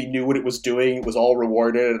that the movie knew what it was doing was all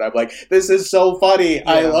rewarded, and I'm like, this is so funny.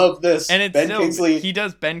 Yeah. I love this. And it's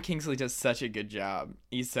Ben Kingsley does such a good job.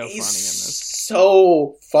 He's so funny in this.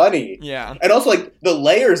 So funny. Yeah. And also like the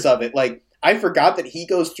layers of it, like I forgot that he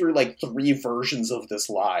goes through like 3 versions of this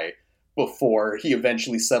lie before he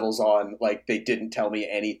eventually settles on, like, they didn't tell me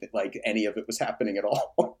anything, like any of it was happening at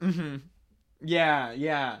all. Mm-hmm.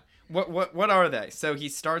 Yeah. What are they? So he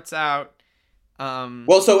starts out.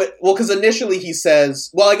 Because initially he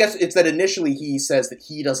says, I guess it's that initially he says that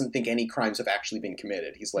he doesn't think any crimes have actually been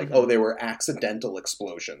committed. He's like, mm-hmm. They were accidental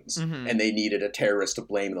explosions, mm-hmm. and they needed a terrorist to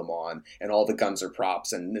blame them on, and all the guns are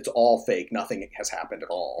props, and it's all fake. Nothing has happened at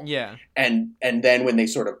all. Yeah. And then when they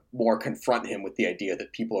sort of more confront him with the idea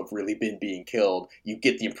that people have really been being killed, you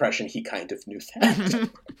get the impression he kind of knew that.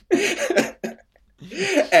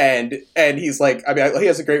 And he's like, I mean, he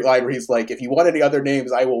has a great line where he's like, if you want any other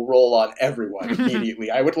names, I will roll on everyone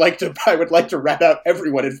immediately. I would like to rat out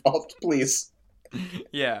everyone involved, please.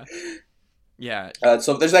 Yeah. Yeah.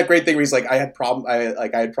 So there's that great thing where he's like, I had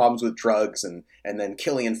problems with drugs, and then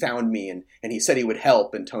Killian found me, and he said he would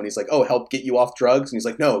help, and Tony's like, oh, help get you off drugs, and he's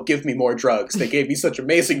like, no, give me more drugs. They gave me such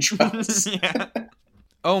amazing drugs. Yeah.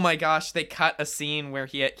 Oh my gosh, they cut a scene where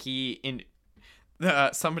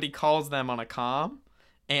somebody calls them on a comm,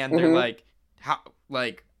 and they're like, how,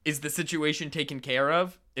 like, is the situation taken care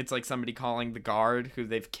of? It's like somebody calling the guard who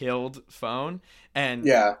they've killed phone, and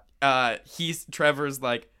Trevor's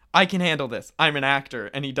like, I can handle this. I'm an actor.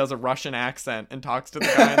 And he does a Russian accent and talks to the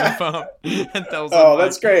guy on the phone and tells him,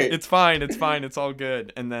 that's great. It's fine. It's all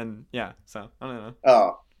good. And then, so, I don't know.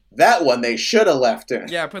 Oh, that one they should have left in.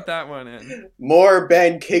 Yeah, put that one in. More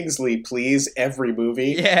Ben Kingsley, please, every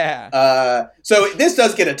movie. Yeah. So this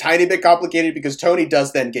does get a tiny bit complicated because Tony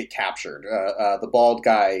does then get captured. The bald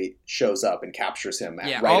guy shows up and captures him.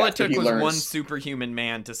 All it took was one superhuman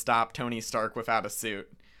man to stop Tony Stark without a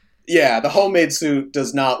suit. Yeah, the homemade suit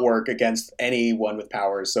does not work against anyone with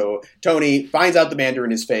powers. So Tony finds out the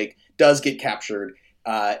Mandarin is fake, does get captured.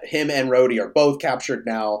 Him and Rhodey are both captured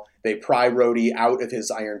now. They pry Rhodey out of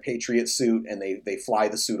his Iron Patriot suit, and they fly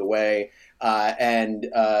the suit away. So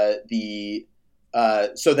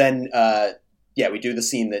then we do the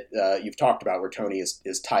scene that you've talked about where Tony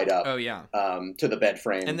is tied up. Oh, yeah. To the bed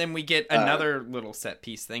frame. And then we get another little set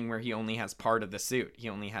piece thing where he only has part of the suit. He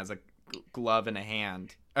only has a glove in a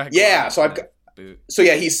hand. He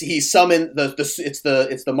summoned it's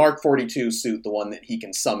the Mark 42 suit, the one that he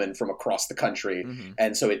can summon from across the country,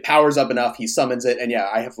 and so it powers up enough. He summons it, and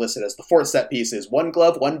I have listed as the fourth set piece is one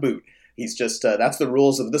glove, one boot. He's just that's the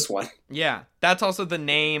rules of this one. Yeah, that's also the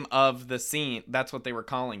name of the scene. That's what they were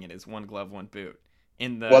calling it, is one glove, one boot.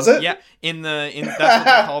 Was it? Yeah, that's what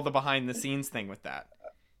they call the behind the scenes thing with that.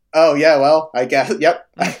 Oh yeah, well I guess yep.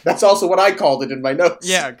 That's also what I called it in my notes.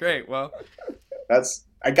 Yeah, great. Well,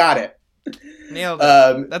 I got it. Nailed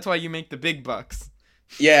it. That's why you make the big bucks.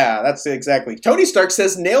 Yeah, that's exactly. Tony Stark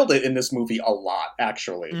says nailed it in this movie a lot,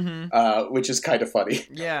 actually, which is kind of funny.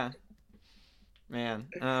 Yeah, man.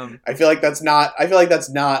 I feel like that's not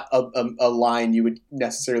a line you would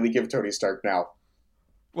necessarily give Tony Stark now.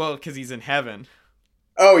 Well, because he's in heaven.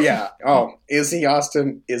 Oh yeah. Oh, is he,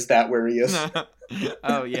 Austin? Is that where he is?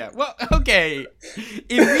 Oh yeah. Well, okay. If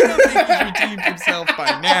we don't think he's redeemed himself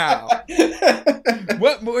by now,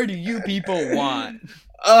 what more do you people want?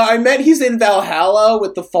 I meant he's in Valhalla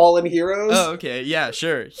with the fallen heroes. Oh, okay. Yeah,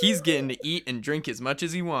 sure. He's getting to eat and drink as much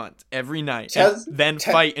as he wants every night, then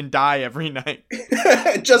fight and die every night.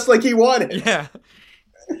 Just like he wanted. Yeah.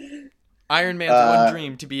 Iron Man's one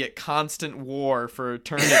dream, to be at constant war for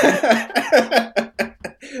eternity.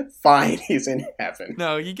 Fine, he's in heaven.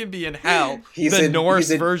 No, he can be in hell. The Norse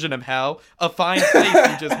version of hell. A fine place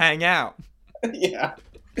to just hang out. Yeah.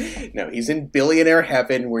 No, he's in billionaire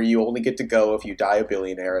heaven where you only get to go if you die a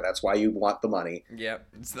billionaire. That's why you want the money. Yep,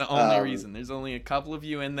 it's the only reason. There's only a couple of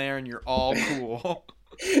you in there and you're all cool.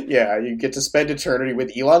 Yeah, you get to spend eternity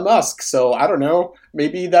with Elon Musk. So, I don't know.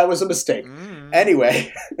 Maybe that was a mistake.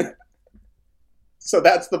 Anyway. So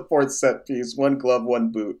that's the fourth set piece. One glove,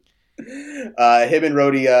 one boot. Him and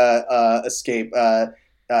Rhodey escape.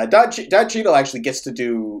 Don Cheadle actually gets to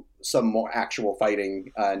do some more actual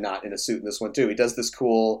fighting, not in a suit in this one too. He does this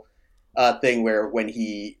cool thing where when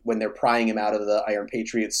they're prying him out of the Iron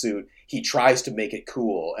Patriot suit, he tries to make it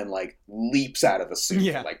cool and like leaps out of the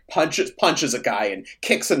suit, and, like punches a guy and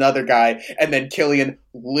kicks another guy, and then Killian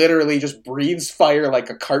literally just breathes fire like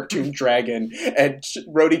a cartoon dragon, and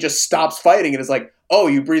Rhodey just stops fighting and is like, "Oh,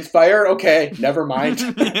 you breathe fire? Okay, never mind."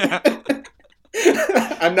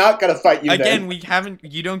 I'm not gonna fight you again. Then.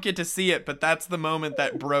 You don't get to see it, but that's the moment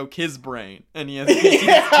that broke his brain, and he has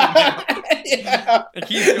and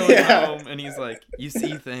he's going home, and he's like, "You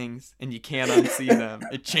see things, and you can't unsee them.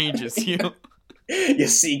 It changes you." You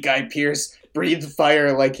see Guy Pearce breathe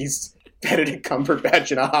fire like he's Benedict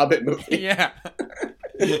Cumberbatch in a Hobbit movie. Yeah.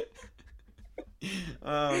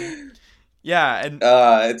 Yeah, and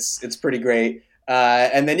it's pretty great.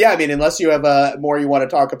 And then, yeah, I mean, unless you have more you want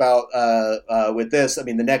to talk about with this, I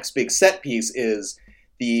mean, the next big set piece is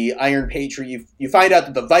the Iron Patriot. You find out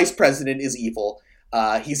that the vice president is evil.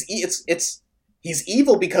 He's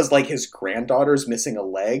evil because, like, his granddaughter's missing a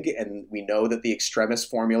leg, and we know that the Extremis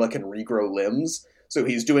formula can regrow limbs. So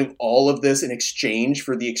he's doing all of this in exchange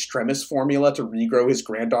for the Extremis formula to regrow his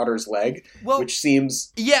granddaughter's leg, which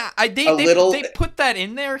seems they put that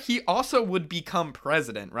in there. He also would become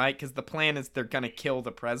president, right? Because the plan is they're going to kill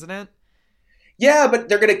the president. Yeah, but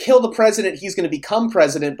they're going to kill the president. He's going to become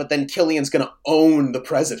president, but then Killian's going to own the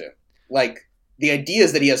president. Like, the idea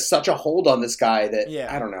is that he has such a hold on this guy that,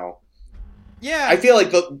 I don't know. Yeah. I feel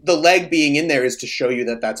like the leg being in there is to show you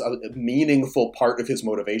that that's a meaningful part of his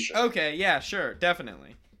motivation. Okay, yeah, sure,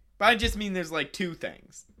 definitely. But I just mean there's like two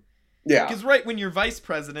things. Yeah. Because right when you're vice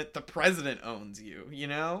president, the president owns you, you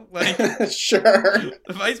know? Like, Sure.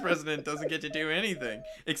 the vice president doesn't get to do anything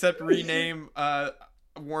except rename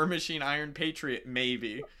War Machine Iron Patriot,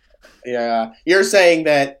 maybe. Yeah. You're saying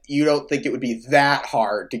that you don't think it would be that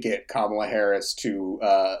hard to get Kamala Harris to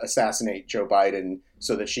assassinate Joe Biden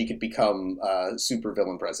so that she could become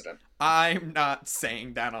supervillain president. I'm not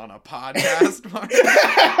saying that on a podcast, Mark.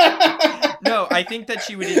 No, I think that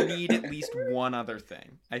she would need at least one other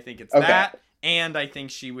thing. I think it's that, and I think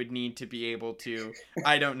she would need to be able to,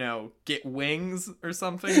 I don't know, get wings or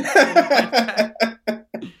something like that.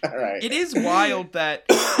 All right. It is wild that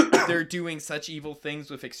they're doing such evil things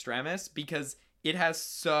with Extremis because it has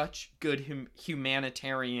such good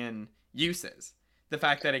humanitarian uses. The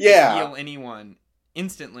fact that it can heal anyone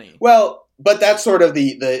instantly. Well, but that's sort of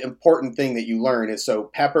the important thing that you learn is so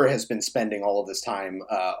Pepper has been spending all of this time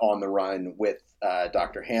on the run with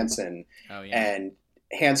Dr. Hansen. Oh, yeah. And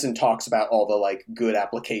Hansen talks about all the like good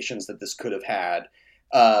applications that this could have had.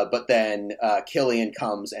 But then Killian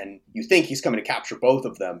comes and you think he's coming to capture both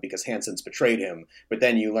of them because Hansen's betrayed him. But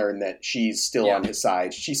then you learn that she's still on his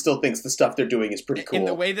side. She still thinks the stuff they're doing is pretty cool. And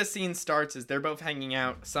the way the scene starts is they're both hanging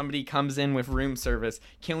out. Somebody comes in with room service.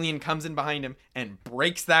 Killian comes in behind him and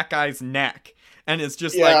breaks that guy's neck. And it's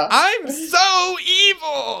just like, I'm so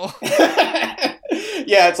evil!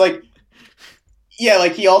 Yeah, it's like... Yeah,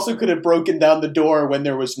 like he also could have broken down the door when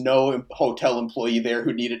there was no hotel employee there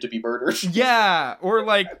who needed to be murdered. Yeah, or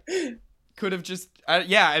like could have just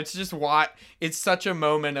it's just it's such a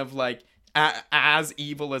moment of like as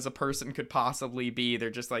evil as a person could possibly be.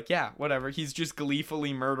 They're just like, yeah, whatever. He's just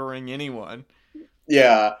gleefully murdering anyone.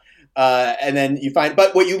 Yeah. And then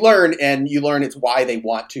but what you learn it's why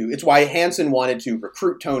it's why Hansen wanted to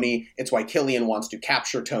recruit Tony. It's why Killian wants to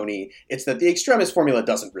capture Tony. It's that the Extremis formula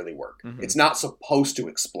doesn't really work. Mm-hmm. It's not supposed to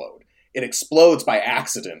explode. It explodes by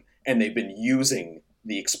accident, and they've been using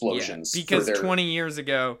the explosions. Yeah, because 20 years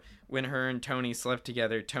ago, when her and Tony slept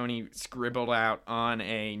together, Tony scribbled out on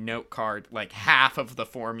a note card like half of the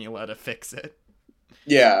formula to fix it.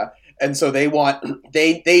 Yeah. And so they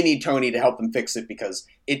need Tony to help them fix it because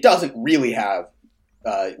it doesn't really have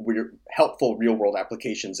helpful real world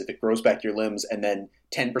applications if it grows back your limbs and then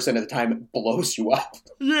 10% of the time it blows you up.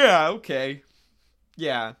 Yeah, okay.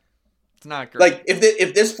 Yeah. It's not great. Like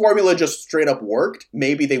if this formula just straight up worked,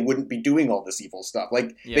 maybe they wouldn't be doing all this evil stuff.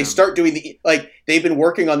 Like they start doing they've been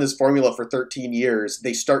working on this formula for 13 years.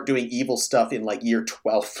 They start doing evil stuff in like year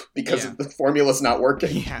 12 because the formula's not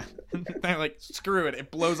working. Yeah. They're like, screw it.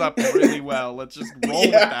 It blows up really well. Let's just roll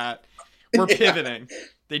with that. We're pivoting.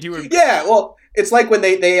 They do it. Yeah, well, it's like when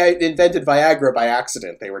they invented Viagra by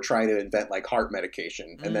accident. They were trying to invent like heart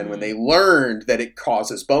medication. And then when they learned that it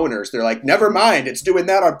causes boners, they're like, never mind, it's doing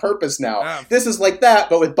that on purpose now. This is like that,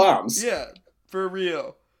 but with bombs. Yeah, for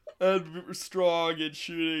real. And strong and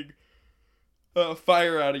shooting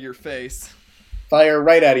fire out of your face. Fire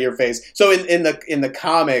right out of your face. So in the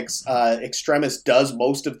comics, Extremis does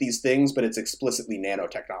most of these things, but it's explicitly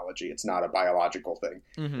nanotechnology. It's not a biological thing.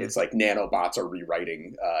 Mm-hmm. It's like nanobots are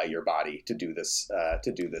rewriting your body to do this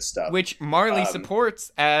stuff. Which Marley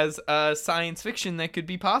supports as a science fiction that could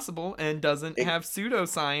be possible and doesn't have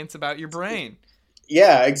pseudoscience about your brain.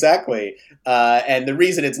 Yeah, exactly. And the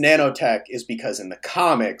reason it's nanotech is because in the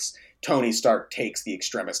comics, Tony Stark takes the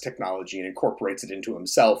Extremis technology and incorporates it into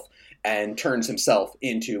himself and turns himself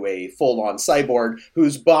into a full-on cyborg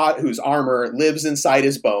whose armor lives inside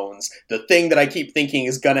his bones. The thing that I keep thinking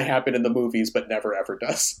is gonna happen in the movies, but never ever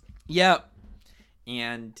does. Yep.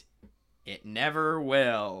 And it never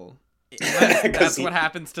will. That's what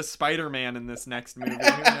happens to Spider-Man in this next movie.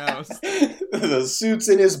 Who knows? The suit's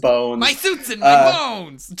in his bones. My suit's in my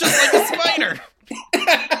bones! Just like a spider!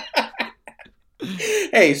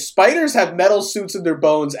 Hey, spiders have metal suits in their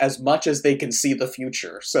bones as much as they can see the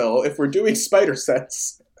future. So if we're doing spider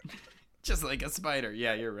sense... Just like a spider.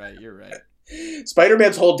 Yeah, you're right.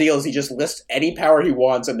 Spider-Man's whole deal is he just lists any power he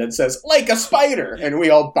wants and then says, like a spider, and we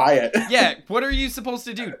all buy it. Yeah, what are you supposed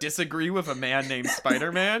to do? Disagree with a man named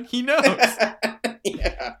Spider-Man? He knows.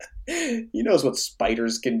 Yeah. He knows what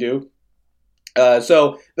spiders can do.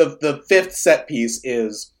 So the fifth set piece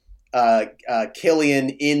is...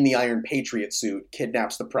 Killian in the Iron Patriot suit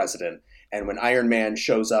kidnaps the president, and when Iron Man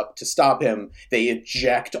shows up to stop him, they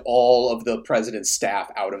eject all of the president's staff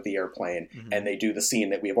out of the airplane, and they do the scene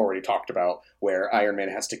that we have already talked about, where Iron Man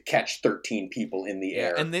has to catch 13 people in the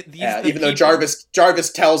air, and even though Jarvis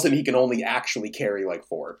tells him he can only actually carry like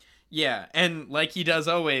 4. Yeah, and like he does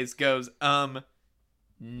always, goes,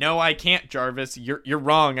 no, I can't, Jarvis. You're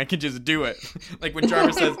wrong. I can just do it. Like when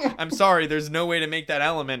Jarvis says, I'm sorry, there's no way to make that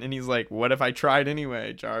element. And he's like, what if I tried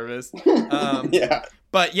anyway, Jarvis? Yeah.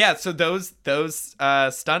 But yeah, so those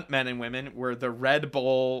stuntmen and women were the Red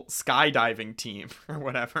Bull skydiving team or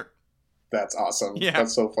whatever. That's awesome. Yeah.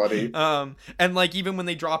 That's so funny. And like even when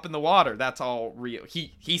they drop in the water, that's all real.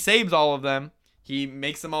 He saves all of them. He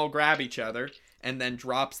makes them all grab each other and then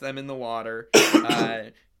drops them in the water.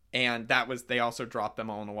 And they also dropped them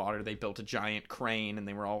all in the water. They built a giant crane and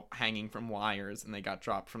they were all hanging from wires and they got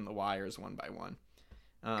dropped from the wires one by one.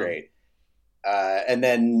 Great. And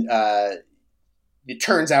then it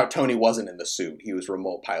turns out Tony wasn't in the suit. He was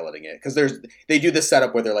remote piloting it. Because they do this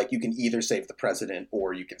setup where they're like, you can either save the president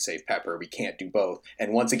or you can save Pepper. We can't do both.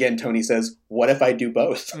 And once again, Tony says, what if I do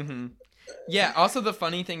both? Mm-hmm. Yeah, also the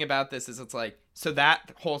funny thing about this is it's like, so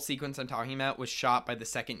that whole sequence I'm talking about was shot by the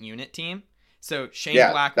second unit team. So Shane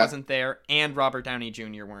Black wasn't there and Robert Downey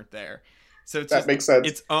Jr. weren't there. So it's that makes sense.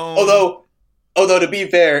 Its own... Although to be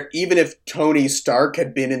fair, even if Tony Stark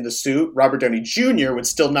had been in the suit, Robert Downey Jr. would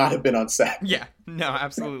still not have been on set. Yeah, no,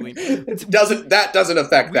 absolutely. That doesn't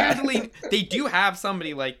affect weirdly, that. They do have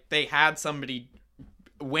somebody, like, they had somebody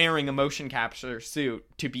wearing a motion capture suit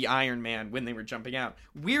to be Iron Man when they were jumping out.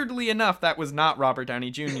 Weirdly enough, that was not Robert Downey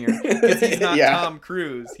Jr. because he's not Tom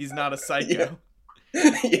Cruise. He's not a psycho.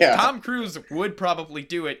 Yeah. Tom Cruise would probably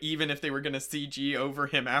do it even if they were going to CG over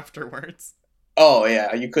him afterwards. Oh,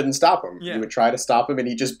 yeah. You couldn't stop him. Yeah. You would try to stop him and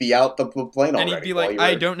he'd just be out the plane already. And he'd be like,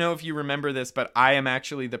 I don't know if you remember this, but I am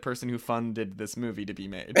actually the person who funded this movie to be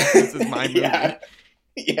made. This is my movie.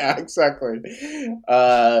 Yeah, exactly.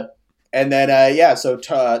 And then, so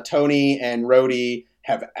Tony and Rhodey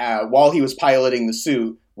have, while he was piloting the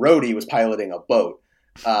suit, Rhodey was piloting a boat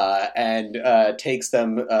and takes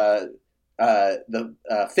them... the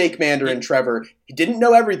fake Mandarin Trevor, he didn't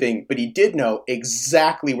know everything, but he did know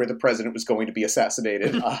exactly where the president was going to be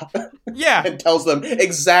assassinated. Yeah. And tells them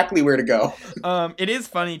exactly where to go. It is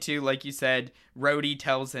funny, too, like you said, Rhodey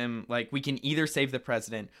tells him, like, we can either save the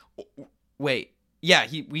president. Wait. Yeah,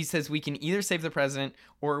 he says we can either save the president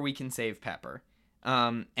or we can save Pepper.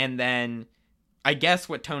 And then I guess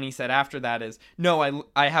what Tony said after that is, no,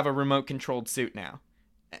 I have a remote-controlled suit now.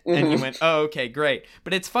 And he went, oh, okay, great.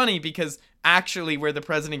 But it's funny because actually where the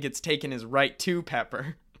president gets taken is right to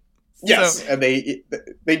Pepper. Yes, and they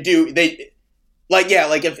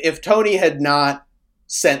if Tony had not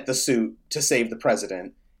sent the suit to save the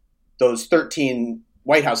president, those 13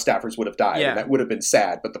 White House staffers would have died, and that would have been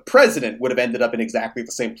sad. But the president would have ended up in exactly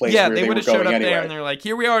the same place where they would have showed up anyway. There and they're like,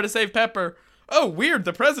 here we are to save Pepper. Oh, weird,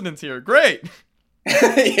 the president's here. Great.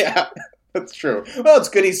 Yeah. That's true. Well, it's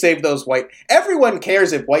good he saved those Everyone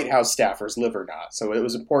cares if White House staffers live or not, so it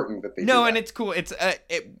was important that they. No, and it's cool. It's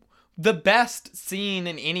the best scene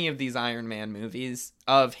in any of these Iron Man movies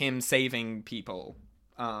of him saving people.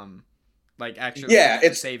 Actually. Yeah,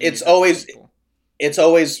 it's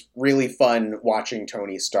always really fun watching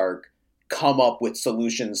Tony Stark come up with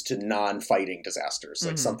solutions to non-fighting disasters.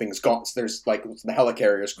 Like something's gone. There's like the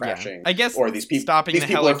helicarrier's crashing. Yeah. I guess or these people stopping these the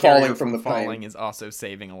people are falling from the plane. Falling is also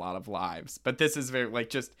saving a lot of lives. But this is very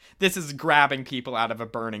this is grabbing people out of a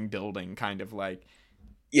burning building, kind of like.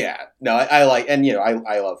 Yeah, no, I like, and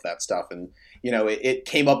I love that stuff, and it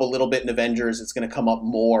came up a little bit in Avengers. It's going to come up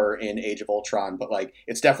more in Age of Ultron, but like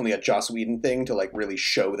it's definitely a Joss Whedon thing to like really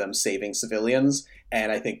show them saving civilians,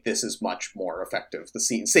 and I think this is much more effective. The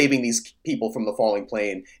scene saving these people from the falling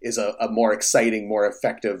plane is a more exciting, more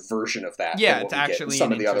effective version of that. Yeah, it's actually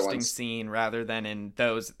an interesting scene rather than in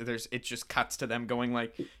those. It just cuts to them going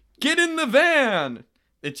like, "Get in the van."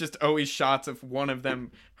 It's just always shots of one of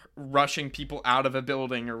them rushing people out of a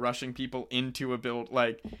building or rushing people into a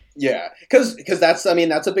because that's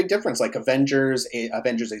a big difference. Like Avengers Age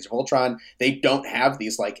of Ultron, they don't have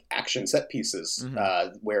these like action set pieces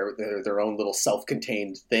where they're their own little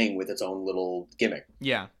self-contained thing with its own little gimmick.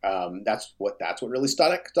 That's what really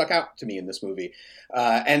stuck out to me in this movie.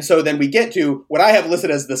 And so then we get to what I have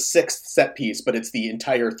listed as the sixth set piece, but it's the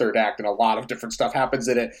entire third act and a lot of different stuff happens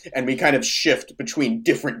in it, and we kind of shift between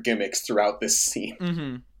different gimmicks throughout this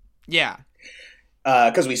scene. Yeah.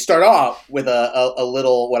 Because we start off with a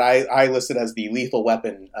little, what I listed as the Lethal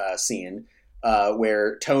Weapon scene,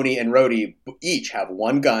 where Tony and Rhodey each have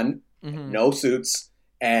one gun, no suits,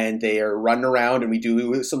 and they are running around, and we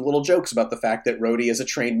do some little jokes about the fact that Rhodey is a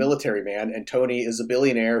trained military man, and Tony is a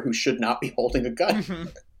billionaire who should not be holding a gun.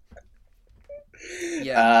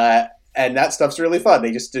 And that stuff's really fun.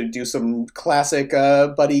 They just do some classic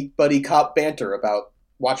buddy cop banter about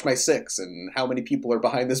watch my six and how many people are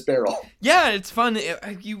behind this barrel. Yeah, it's fun.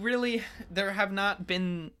 There have not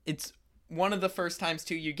been... one of the first times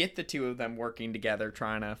too you get the two of them working together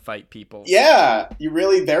trying to fight people. Yeah, you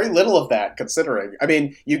really very little of that considering. I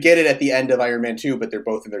mean, you get it at the end of Iron Man 2, but they're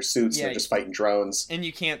both in their suits and they're just fighting drones. And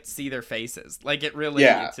you can't see their faces. Like it really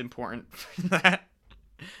it's important for that.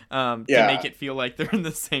 To make it feel like they're in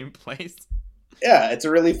the same place. Yeah, it's a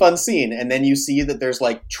really fun scene. And then you see that there's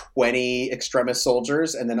like 20 Extremis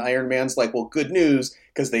soldiers, and then Iron Man's like, well, good news,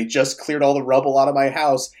 because they just cleared all the rubble out of my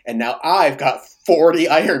house, and now I've got 40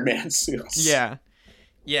 Iron Man suits. Yeah.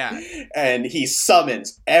 Yeah. And he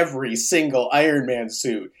summons every single Iron Man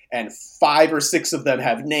suit, and 5 or 6 of them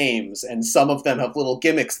have names, and some of them have little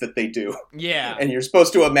gimmicks that they do. Yeah. And you're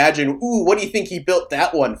supposed to imagine, ooh, what do you think he built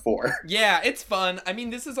that one for? Yeah, it's fun. I mean,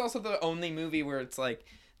 this is also the only movie where it's like,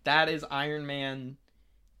 that is Iron Man.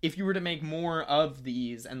 If you were to make more of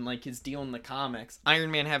these and like his deal in the comics, Iron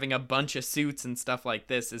Man having a bunch of suits and stuff like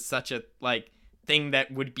this is such a like thing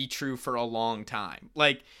that would be true for a long time.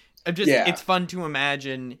 Like, it's fun to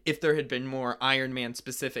imagine if there had been more Iron Man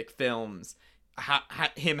specific films,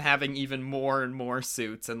 him having even more and more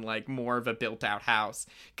suits and like more of a built out house,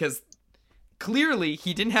 because clearly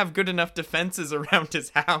he didn't have good enough defenses around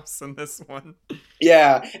his house in this one.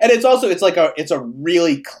 Yeah, and it's a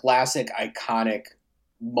really classic, iconic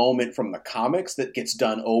moment from the comics that gets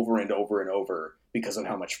done over and over and over because of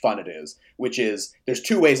how much fun it is, which is there's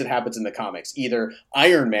 2 ways it happens in the comics. Either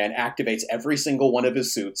Iron Man activates every single one of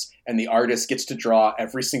his suits and the artist gets to draw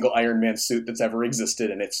every single Iron Man suit that's ever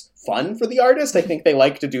existed, and it's fun for the artist. I think they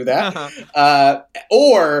like to do that.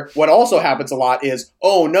 Or what also happens a lot is,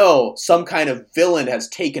 oh no, some kind of villain has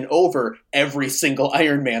taken over every single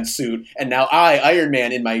Iron Man suit, and now I, Iron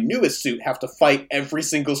Man, in my newest suit, have to fight every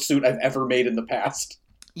single suit I've ever made in the past.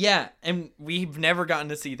 Yeah, and we've never gotten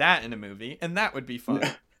to see that in a movie, and that would be fun.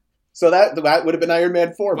 So that would have been Iron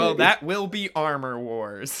Man 4, well, maybe. That will be Armor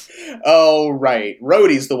Wars. Oh, right.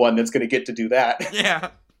 Rhodey's the one that's going to get to do that.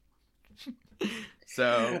 Yeah.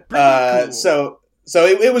 So, cool. So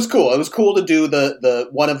it was cool. It was cool to do the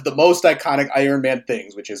one of the most iconic Iron Man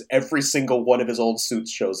things, which is every single one of his old suits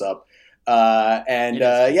shows up. And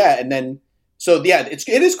then... So yeah, it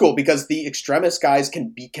is cool because the Extremis guys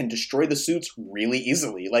can destroy the suits really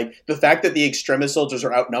easily. Like the fact that the Extremis soldiers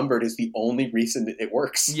are outnumbered is the only reason that it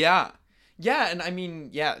works. Yeah, and I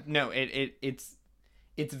mean, it's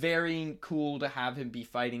very cool to have him be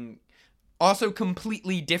fighting also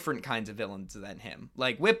completely different kinds of villains than him,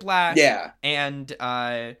 like Whiplash. Yeah, and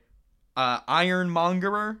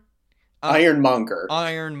Ironmonger. Ironmonger.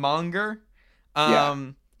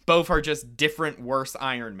 Both are just different, worse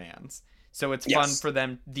Iron Mans. So it's fun for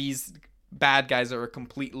them. These bad guys are a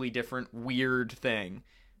completely different, weird thing.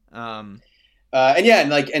 And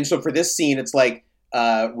so for this scene, it's like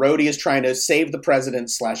Rhodey is trying to save the president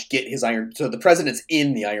 / get his iron. So the president's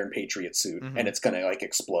in the Iron Patriot suit, and it's gonna like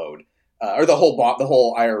explode, or the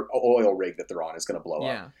whole iron oil rig that they're on is gonna blow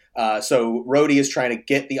up. So Rhodey is trying to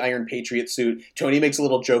get the Iron Patriot suit. Tony makes a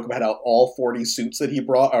little joke about how all 40 suits that he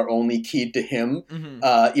brought are only keyed to him,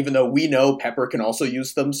 even though we know Pepper can also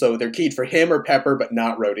use them. So they're keyed for him or Pepper, but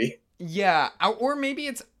not Rhodey. Yeah, or maybe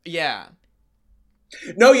it's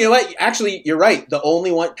No, you know what? Actually, you're right. The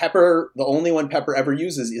only one Pepper ever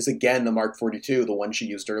uses is again the Mark 42, the one she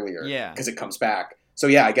used earlier. Yeah, because it comes back. So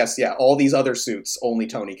yeah, I guess all these other suits only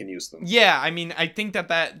Tony can use them. Yeah, I mean, I think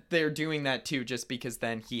that they're doing that too, just because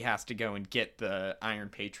then he has to go and get the Iron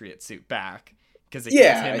Patriot suit back because it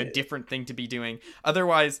gives him a different thing to be doing.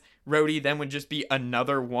 Otherwise, Rhodey then would just be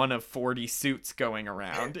another one of 40 suits going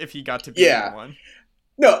around if he got to be in one.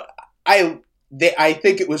 No, I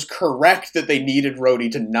think it was correct that they needed Rhodey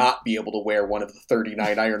to not be able to wear one of the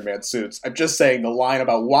 39 Iron Man suits. I'm just saying the line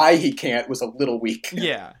about why he can't was a little weak.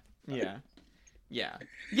 Yeah.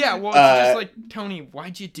 Well, it's just like, Tony,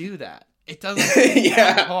 why'd you do that? It doesn't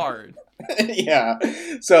that hard. Yeah.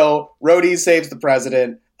 So Rhodey saves the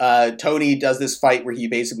president. Tony does this fight where he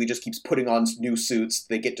basically just keeps putting on new suits.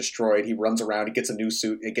 They get destroyed. He runs around. He gets a new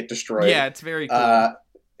suit. They get destroyed. Yeah, it's very cool.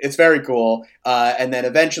 It's very cool. And then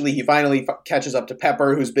eventually he finally catches up to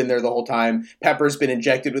Pepper, who's been there the whole time. Pepper's been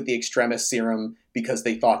injected with the Extremis serum because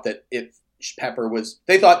they thought that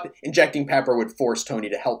they thought injecting Pepper would force Tony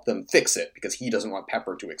to help them fix it because he doesn't want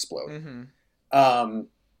Pepper to explode. And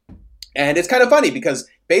it's kind of funny because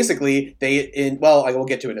basically I will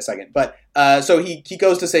get to it in a second, but so he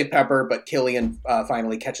goes to save Pepper, but Killian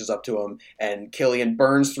finally catches up to him, and Killian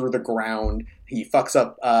burns through the ground. He fucks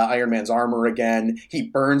up Iron Man's armor again. He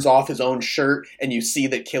burns off his own shirt, and you see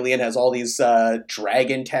that Killian has all these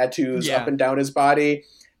dragon tattoos up and down his body.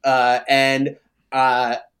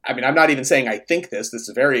 I mean, I'm not even saying I think this. This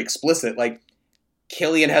is very explicit. Like,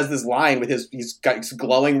 Killian has this line with he's got his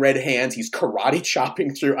glowing red hands. He's karate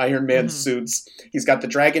chopping through Iron Man's suits. He's got the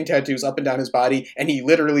dragon tattoos up and down his body. And he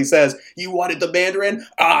literally says, "You wanted the Mandarin?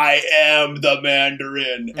 I am the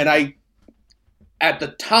Mandarin." And at the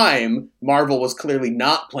time, Marvel was clearly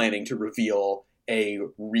not planning to reveal a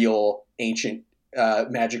real ancient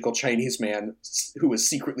magical Chinese man who was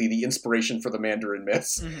secretly the inspiration for the Mandarin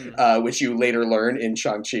myths, which you later learn in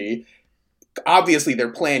Shang-Chi. Obviously,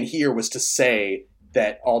 their plan here was to say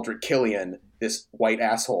that Aldrich Killian, this white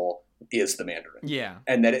asshole, is the Mandarin. Yeah.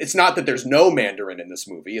 And that it's not that there's no Mandarin in this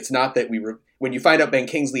movie. It's not that when you find out Ben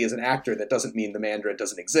Kingsley is an actor, that doesn't mean the Mandarin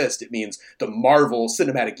doesn't exist. It means the Marvel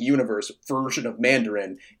Cinematic Universe version of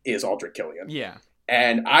Mandarin is Aldrich Killian. Yeah.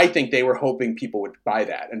 And I think they were hoping people would buy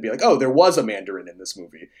that and be like, oh, there was a Mandarin in this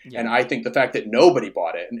movie. Yeah. And I think the fact that nobody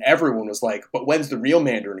bought it and everyone was like, but when's the real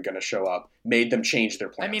Mandarin going to show up, made them change their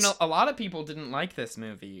plans. I mean, a lot of people didn't like this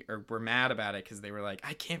movie or were mad about it because they were like,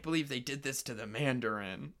 I can't believe they did this to the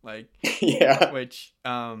Mandarin. Like, yeah. Which,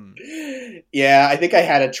 yeah, I think I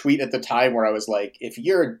had a tweet at the time where I was like, if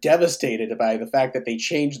you're devastated by the fact that they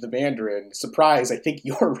changed the Mandarin, surprise, I think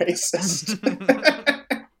you're racist.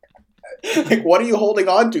 Like, what are you holding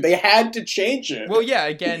on to? They had to change it. Well, yeah,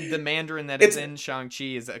 again, the Mandarin that is in Shang-Chi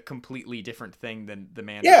is a completely different thing than the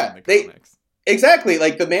Mandarin in the comics. Exactly.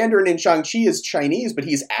 Like, the Mandarin in Shang-Chi is Chinese, but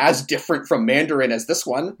he's as different from Mandarin as this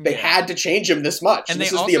one. They had to change him this much. And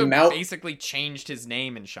this they is also the amount... basically changed his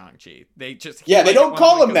name in Shang-Chi. They just... Yeah, they don't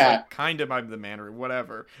call him that. Like, kind of, I'm the Mandarin,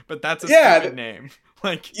 whatever. But that's a stupid name.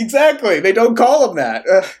 Like, exactly. They don't call him that.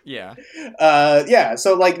 Yeah. Yeah,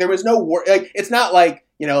 so, like, there was no... like, it's not like...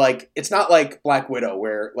 You know, like, it's not like Black Widow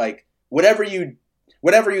where, like, whatever you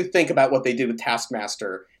think about what they did with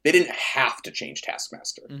Taskmaster, they didn't have to change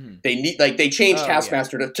Taskmaster. Mm-hmm. They changed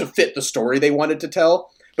Taskmaster to fit the story they wanted to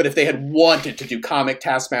tell. But if they had wanted to do comic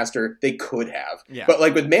Taskmaster, they could have. Yeah. But,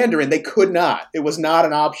 like, with Mandarin, they could not. It was not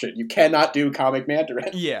an option. You cannot do comic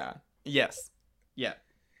Mandarin. Yeah. Yes. Yeah.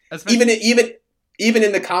 Even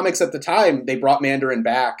in the comics at the time, they brought Mandarin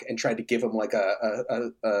back and tried to give him, like,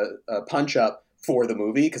 a punch-up for the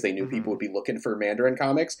movie because they knew people would be looking for Mandarin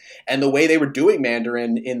comics. And the way they were doing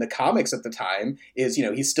Mandarin in the comics at the time is, you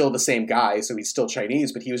know, he's still the same guy, so he's still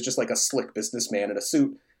Chinese, but he was just like a slick businessman in a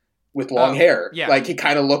suit with long hair. Yeah. Like, he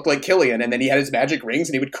kind of looked like Killian, and then he had his magic rings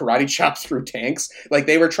and he would karate chop through tanks. Like,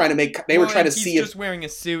 they were trying to make... They were trying to see... He's just wearing a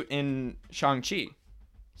suit in Shang-Chi.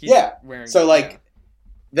 The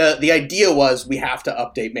idea was we have to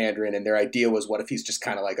update Mandarin, and their idea was what if he's just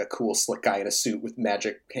kind of like a cool, slick guy in a suit with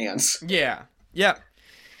magic hands? Yeah. Yeah.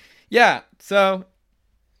 Yeah. So,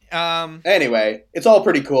 anyway, it's all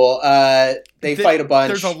pretty cool. They fight a bunch.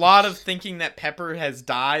 There's a lot of thinking that Pepper has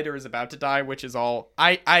died or is about to die, which is all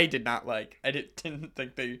I did not like. I didn't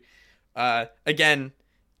think they,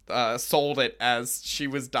 sold it as she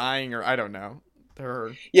was dying, or I don't know.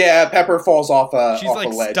 Yeah, Pepper falls off she's off like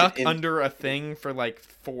a ledge. Stuck under a thing for like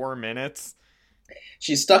 4 minutes.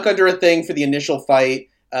 She's stuck under a thing for the initial fight.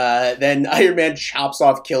 Then Iron Man chops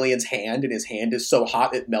off Killian's hand, and his hand is so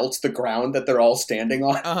hot it melts the ground that they're all standing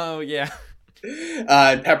on. Oh, yeah.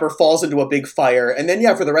 And Pepper falls into a big fire. And then,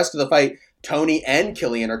 yeah, for the rest of the fight, Tony and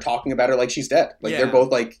Killian are talking about her like she's dead. Like, they're both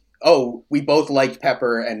like, oh, we both liked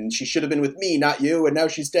Pepper, and she should have been with me, not you, and now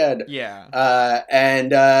she's dead. Yeah.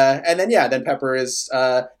 And then Pepper is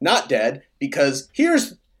not dead, because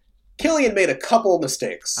Killian made a couple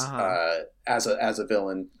mistakes as a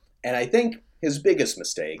villain, and I think his biggest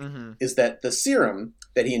mistake is that the serum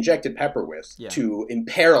that he injected Pepper with to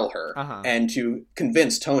imperil her and to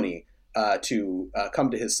convince Tony to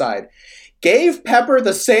come to his side gave Pepper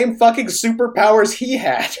the same fucking superpowers he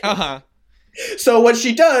had. So what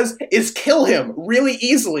she does is kill him really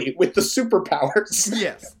easily with the superpowers.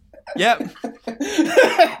 Yes. Yep.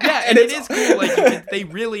 Yeah, and it is cool. Like, they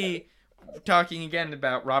really... Talking again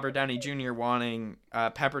about Robert Downey Jr. wanting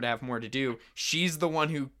Pepper to have more to do, she's the one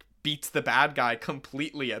who beats the bad guy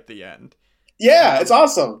completely at the end. Yeah, it's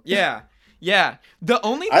awesome. Yeah. Yeah. The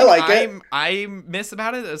only thing I miss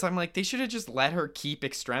about it is I'm like, they should have just let her keep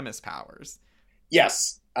Extremis powers.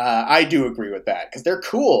 Yes. I do agree with that, because they're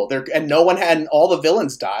cool. And all the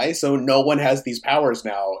villains die, so no one has these powers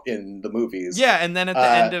now in the movies. Yeah, and then at the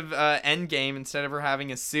end of Endgame, instead of her having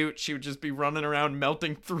a suit, she would just be running around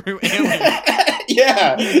melting through aliens.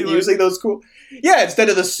 Yeah, using those cool... Yeah, instead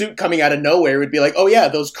of the suit coming out of nowhere, it would be like, oh yeah,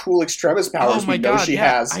 those cool Extremis powers she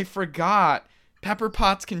has. I forgot. Pepper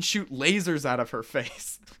Potts can shoot lasers out of her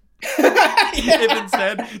face. If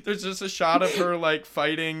instead there's just a shot of her like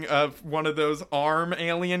fighting one of those arm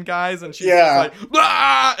alien guys, and she's just like,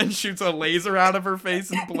 ah! And shoots a laser out of her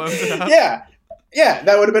face and blows it up. Yeah, Yeah,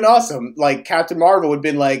 that would have been awesome. Like, Captain Marvel would have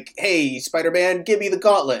been like, hey, Spider-Man, give me the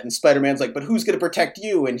gauntlet. And Spider-Man's like, but who's going to protect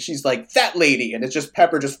you? And she's like, that lady. And it's just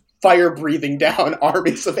Pepper just fire-breathing down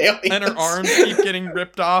armies of aliens. And her arms keep getting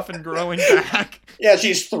ripped off and growing back. Yeah,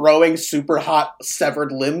 she's throwing super hot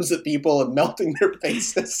severed limbs at people and melting their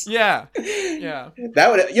faces. Yeah. Yeah.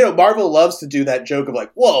 That would, Marvel loves to do that joke of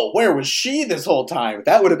like, whoa, where was she this whole time?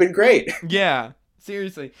 That would have been great. Yeah.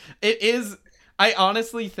 Seriously. It is, I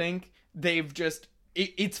honestly think they've just,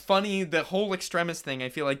 it's funny, the whole Extremis thing, I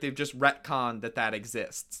feel like they've just retconned that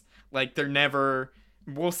exists. Like, they're never,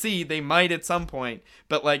 we'll see, they might at some point,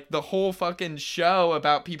 but like the whole fucking show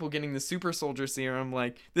about people getting the super soldier serum,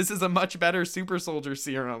 like, this is a much better super soldier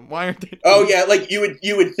serum. Why aren't they? Oh yeah, like you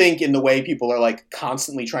would think in the way people are like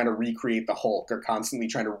constantly trying to recreate the Hulk or constantly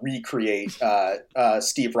trying to recreate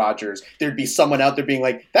Steve Rogers, there'd be someone out there being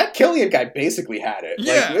like, that Killian guy basically had it.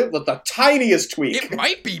 Yeah. Like, with the tiniest tweak. It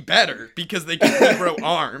might be better because they can grow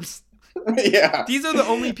arms. Yeah. These are the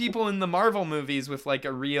only people in the Marvel movies with like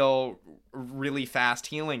a really fast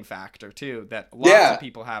healing factor too that lots of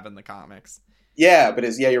people have in the comics. Yeah, but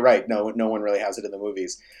you're right. No one really has it in the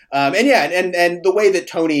movies. And the way that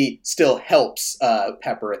Tony still helps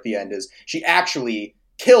Pepper at the end is she actually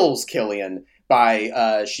kills Killian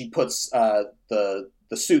by she puts the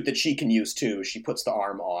suit that she can use too. She puts the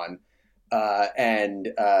arm on. And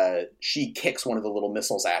she kicks one of the little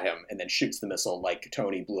missiles at him and then shoots the missile like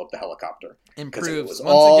Tony blew up the helicopter. And proves it was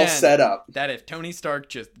once all again set up that if Tony Stark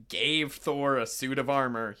just gave Thor a suit of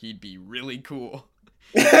armor, he'd be really cool.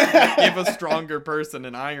 Give a stronger person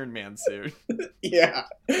an Iron Man suit. Yeah.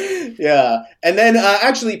 And then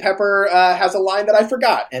actually Pepper has a line that I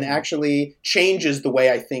forgot and actually changes the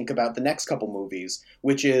way I think about the next couple movies,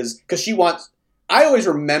 which is because I always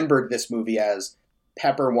remembered this movie as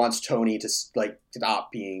Pepper wants Tony to stop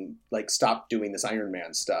doing this Iron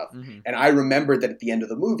Man stuff. Mm-hmm. And I remembered that at the end of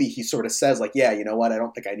the movie, he sort of says like, yeah, you know what? I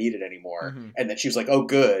don't think I need it anymore. Mm-hmm. And then she was like, oh,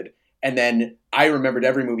 good. And then I remembered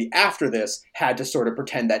every movie after this had to sort of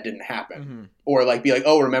pretend that didn't happen. Mm-hmm. Or like be like,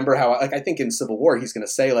 oh, remember how, I think in Civil War, he's going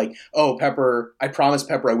to say like, oh, Pepper, I promised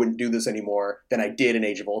Pepper I wouldn't do this anymore. Then I did in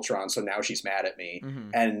Age of Ultron. So now she's mad at me. Mm-hmm.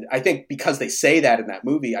 And I think because they say that in that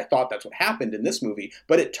movie, I thought that's what happened in this movie,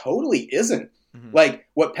 but it totally isn't. Mm-hmm. Like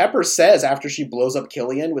what Pepper says after she blows up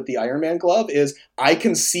Killian with the Iron Man glove is, I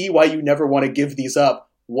can see why you never want to give these up.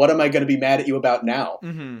 What am I going to be mad at you about now?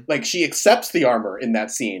 Mm-hmm. Like she accepts the armor in that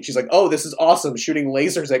scene. She's like, oh, this is awesome. Shooting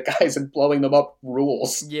lasers at guys and blowing them up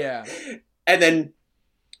rules. Yeah. And then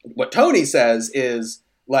what Tony says is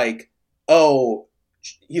like, oh,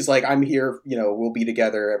 he's like, I'm here, we'll be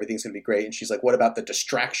together. Everything's going to be great. And she's like, what about the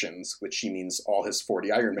distractions? Which she means all his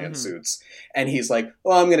 40 Iron Man suits. And he's like,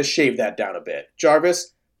 well, I'm going to shave that down a bit.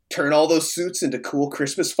 Jarvis, turn all those suits into cool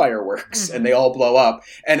Christmas fireworks. And they all blow up.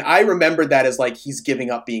 And I remembered that as like, he's giving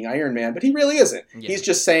up being Iron Man, but he really isn't. Yeah. He's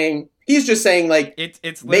just saying like,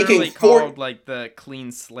 it's literally called like the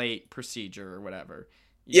clean slate procedure or whatever.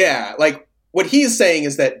 Yeah. Like, what he's saying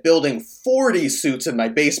is that building 40 suits in my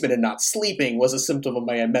basement and not sleeping was a symptom of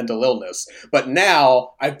my mental illness. But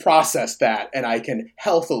now I've processed that and I can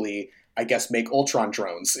healthily, I guess, make Ultron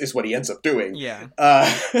drones is what he ends up doing. Yeah.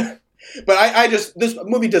 But this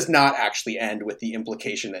movie does not actually end with the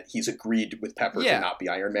implication that he's agreed with Pepper to not be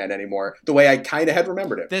Iron Man anymore, the way I kind of had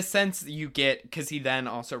remembered it. The sense you get, because he then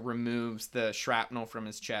also removes the shrapnel from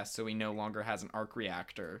his chest, so he no longer has an arc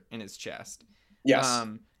reactor in his chest. Yes.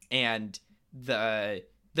 And the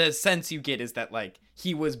sense you get is that like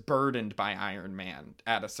he was burdened by Iron Man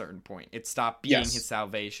at a certain point. It stopped being his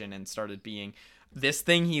salvation and started being this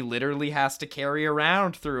thing he literally has to carry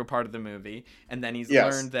around through a part of the movie. And then he's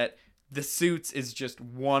learned that the suits is just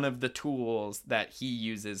one of the tools that he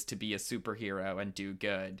uses to be a superhero and do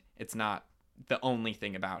good. It's not the only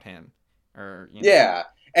thing about him. Yeah.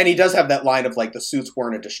 And he does have that line of like, the suits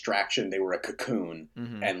weren't a distraction, they were a cocoon.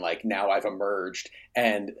 Mm-hmm. And like, now I've emerged.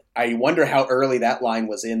 And I wonder how early that line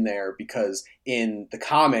was in there, because in the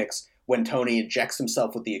comics, when Tony injects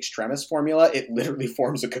himself with the Extremis formula, it literally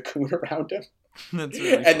forms a cocoon around him. That's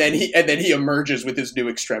really and then he emerges with his new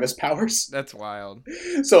Extremis powers. That's wild.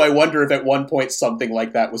 So I wonder if at one point something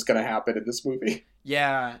like that was going to happen in this movie.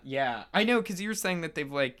 Yeah. I know, because you were saying that they've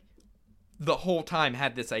like the whole time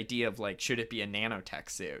had this idea of like, should it be a nanotech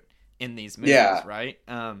suit in these movies, right?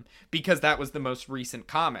 Because that was the most recent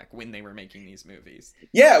comic when they were making these movies.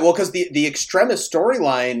 Yeah, well, because the Extremis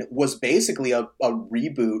storyline was basically a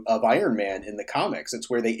reboot of Iron Man in the comics. It's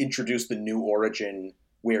where they introduced the new origin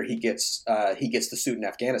where he gets the suit in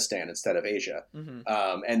Afghanistan instead of Asia.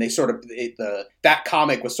 Mm-hmm. And they sort of that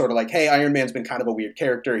comic was sort of like, hey, Iron Man's been kind of a weird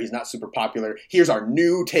character. He's not super popular. Here's our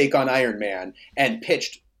new take on Iron Man, and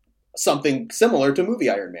pitched something similar to movie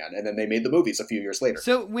Iron Man, and then they made the movies a few years later.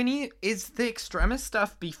 So is the Extremis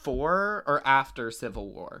stuff before or after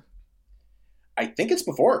Civil War? I think it's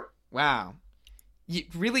before. Wow. You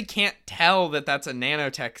really can't tell that that's a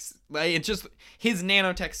nanotech. Like, it just, his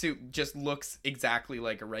nanotech suit just looks exactly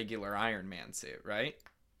like a regular Iron Man suit, right?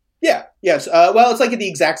 Yeah. Yes. Well, it's like at the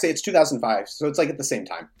exact same. It's 2005, so it's like at the same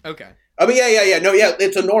time. Okay. I mean, yeah. No, yeah.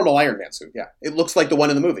 It's a normal Iron Man suit. Yeah, it looks like the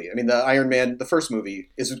one in the movie. I mean, the Iron Man, the first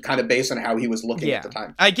movie, is kind of based on how he was looking at the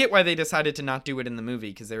time. I get why they decided to not do it in the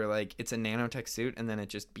movie, because they were like, it's a nanotech suit, and then it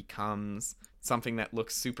just becomes something that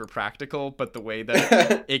looks super practical, but the way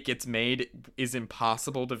that it gets made is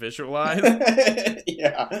impossible to visualize.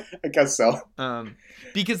 Yeah, I guess so.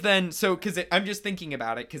 Because I'm just thinking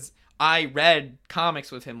about it, because I read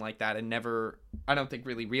comics with him like that and never, I don't think,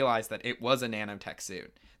 really realized that it was a nanotech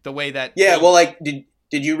suit. The way that... Yeah, well, like, did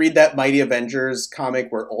you read that Mighty Avengers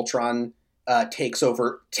comic where Ultron takes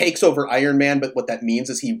over Iron Man, but what that means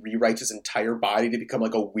is he rewrites his entire body to become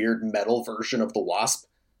like a weird metal version of the Wasp?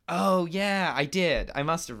 Oh, yeah, I did. I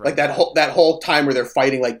must have read like that whole time where they're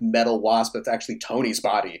fighting like metal Wasp, that's actually Tony's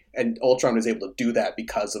body, and Ultron is able to do that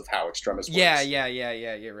because of how Extremis works. Yeah,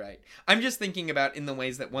 you're right. I'm just thinking about in the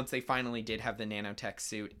ways that once they finally did have the nanotech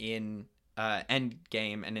suit in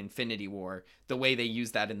Endgame and Infinity War, the way they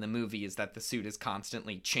use that in the movie is that the suit is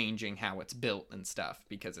constantly changing how it's built and stuff,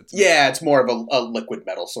 because it's more of a liquid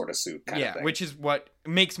metal sort of suit kind of thing. Which is what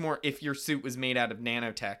makes more, if your suit was made out of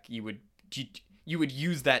nanotech, you would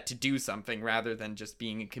use that to do something rather than just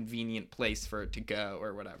being a convenient place for it to go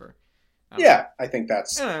or whatever. I think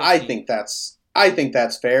that's fair. And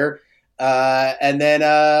then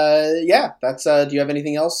that's do you have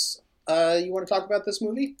anything else you want to talk about this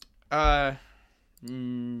movie?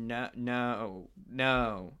 No.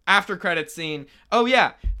 After credit scene. Oh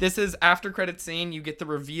yeah, this is after credit scene. You get the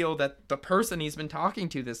reveal that the person he's been talking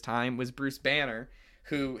to this time was Bruce Banner,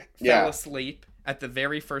 who fell asleep at the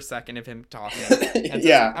very first second of him talking. And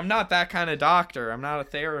says, I'm not that kind of doctor. I'm not a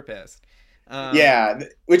therapist.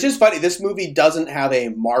 Which is funny. This movie doesn't have a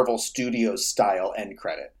Marvel Studios style end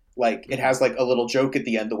credit. Like, it has like a little joke at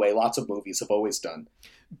the end, the way lots of movies have always done.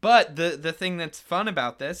 But the thing that's fun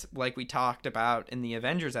about this, like we talked about in the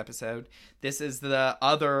Avengers episode, this is the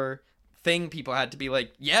other thing people had to be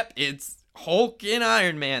like, yep, it's Hulk and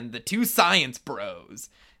Iron Man, the two science bros.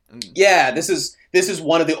 Yeah, this is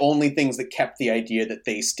one of the only things that kept the idea that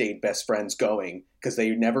they stayed best friends going, because they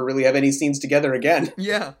never really have any scenes together again.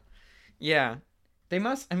 Yeah. They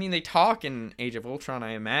must, I mean, they talk in Age of Ultron,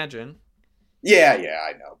 I imagine. Yeah,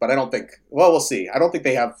 I know. But I don't think, well, we'll see. I don't think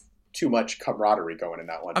they have too much camaraderie going in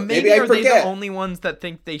that one. Maybe are they the only ones that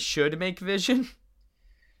think they should make Vision?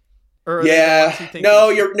 Or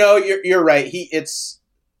you're right.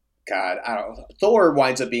 God, I don't know. Thor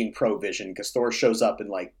winds up being pro Vision because Thor shows up and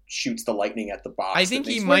like shoots the lightning at the box. I think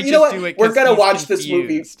he might just do it. We're gonna watch this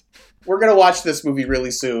movie. We're gonna watch this movie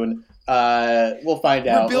really soon. We'll find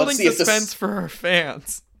out. We're building suspense for our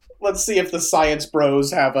fans. Let's see if the Science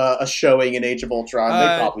Bros have a showing in Age of Ultron.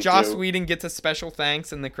 They probably Joss do. Whedon gets a special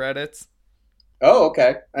thanks in the credits. Oh,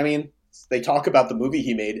 okay. I mean, they talk about the movie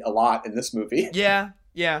he made a lot in this movie. Yeah.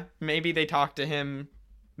 Maybe they talked to him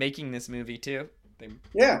making this movie too.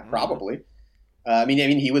 Probably. I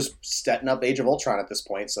mean, he was setting up Age of Ultron at this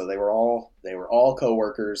point, so they were all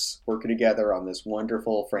co-workers working together on this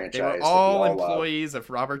wonderful franchise. They were all employees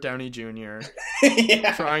of Robert Downey Jr.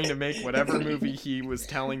 Trying to make whatever movie he was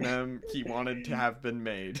telling them he wanted to have been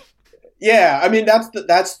made. Yeah, I mean that's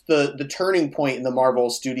the turning point in the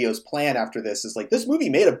Marvel Studios plan after this is like this movie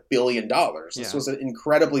made $1 billion. This was an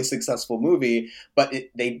incredibly successful movie, but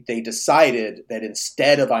they decided that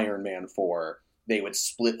instead of Iron Man 4. They would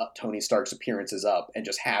split up Tony Stark's appearances up and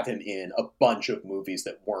just have him in a bunch of movies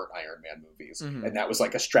that weren't Iron Man movies. Mm-hmm. And that was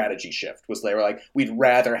like a strategy shift. They were like, we'd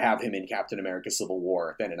rather have him in Captain America Civil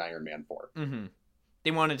War than in Iron Man 4. Mm-hmm.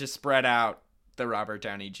 They wanted to spread out the Robert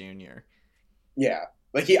Downey Jr. Yeah.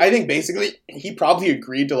 Like I think basically he probably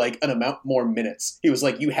agreed to like an amount more minutes. He was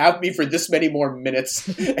like, you have me for this many more minutes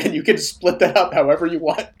and you can split that up however you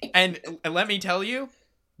want. And let me tell you,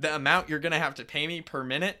 the amount you're going to have to pay me per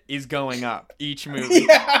minute is going up each movie.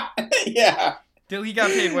 Yeah. Till he got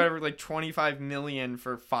paid whatever, like $25 million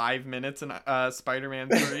for 5 minutes in Spider-Man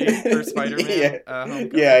 3 or Spider-Man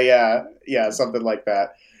Homecoming. Yeah, something like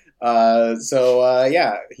that.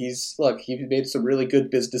 He made some really good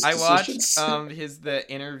business decisions. I watched the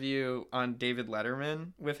interview on David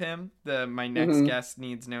Letterman with him. My next guest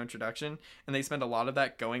needs no introduction, and they spend a lot of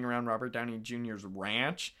that going around Robert Downey Jr.'s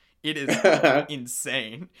ranch. It is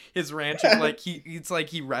insane. His ranch is like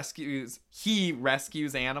he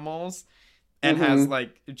rescues animals and has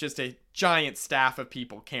like just a giant staff of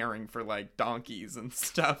people caring for like donkeys and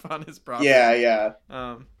stuff on his property. Yeah.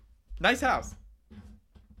 Nice house.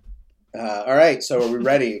 All right, so are we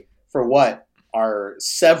ready for what our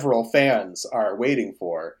several fans are waiting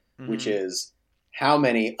for, which is how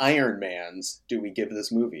many Iron Mans do we give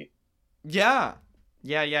this movie? Yeah.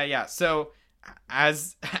 So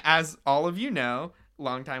as all of you know,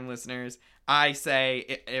 longtime listeners, I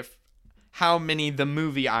say if how many the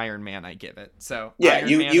movie Iron Man I give it. So yeah,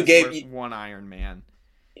 Iron Man you is gave worth one Iron Man.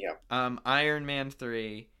 Yeah. Iron Man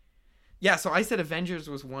 3. Yeah, so I said Avengers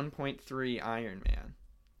was 1.3 Iron Man.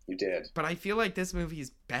 You did. But I feel like this movie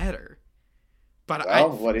is better. But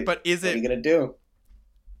what are you gonna do?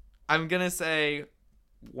 I'm gonna say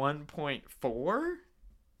 1.4.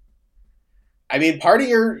 I mean, part of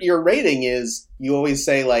your rating is you always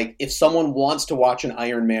say, like, if someone wants to watch an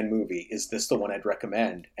Iron Man movie, is this the one I'd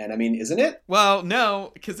recommend? And I mean, isn't it? Well,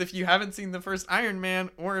 no, because if you haven't seen the first Iron Man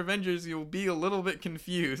or Avengers, you'll be a little bit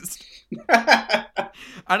confused.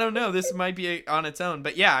 I don't know. This might be on its own.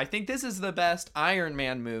 But yeah, I think this is the best Iron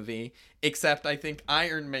Man movie, except I think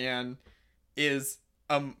Iron Man is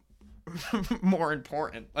more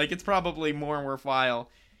important. Like, it's probably more worthwhile.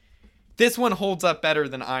 This one holds up better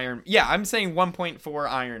than Iron... Yeah, I'm saying 1.4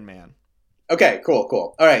 Iron Man. Okay,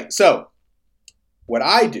 cool. All right, so what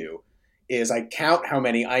I do is I count how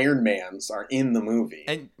many Iron Mans are in the movie.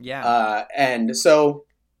 And yeah. And so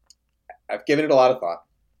I've given it a lot of thought.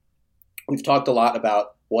 We've talked a lot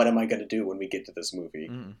about what am I going to do when we get to this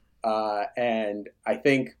movie. And I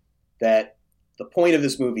think that the point of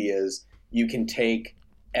this movie is you can take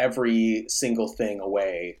every single thing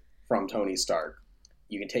away from Tony Stark.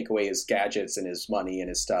 You can take away his gadgets and his money and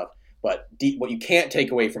his stuff. But what you can't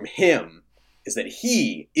take away from him is that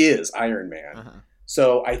he is Iron Man.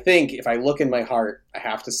 So I think if I look in my heart, I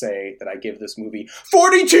have to say that I give this movie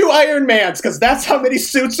 42 Iron Mans, because that's how many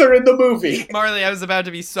suits are in the movie. Marley, I was about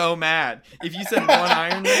to be so mad. If you said one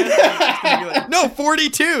Iron Man, I was just going to be like, no,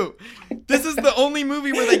 42! This is the only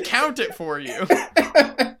movie where they count it for you.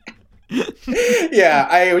 Yeah,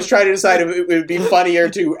 I was trying to decide if it would be funnier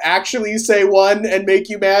to actually say one and make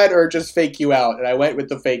you mad or just fake you out, and I went with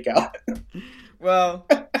the fake out. Well,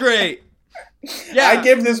 great. Yeah, I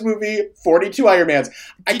give this movie 42 Iron Mans.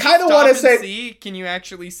 I kind of want to say, can you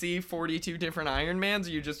actually see 42 different Iron Mans,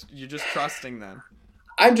 or you're just trusting them?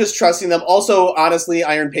 I'm just trusting them. Also, honestly,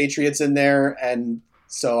 Iron Patriot's in there, and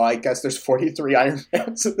so I guess there's 43 Iron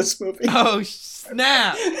Mans in this movie. Oh,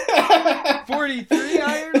 snap! 43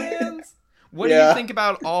 Iron Mans? What do you think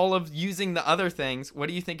about all of using the other things? What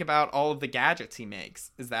do you think about all of the gadgets he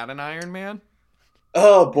makes? Is that an Iron Man?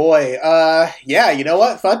 Oh, boy. Yeah, you know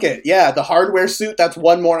what? Fuck it. Yeah, the hardware suit, that's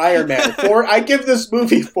one more Iron Man. I give this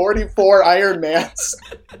movie 44 Iron Mans.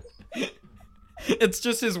 It's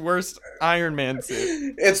just his worst Iron Man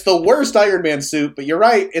suit. It's the worst Iron Man suit, but you're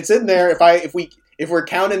right. It's in there. If we're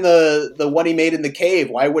counting the one he made in the cave,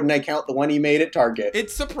 why wouldn't I count the one he made at Target?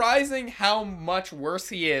 It's surprising how much worse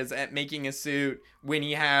he is at making a suit when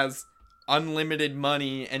he has unlimited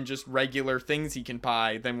money and just regular things he can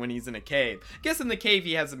buy than when he's in a cave. I guess in the cave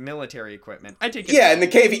he has military equipment. I take it. Yeah, in the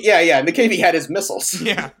cave. In the cave he had his missiles.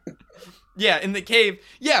 Yeah, in the cave.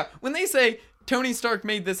 Yeah, when they say Tony Stark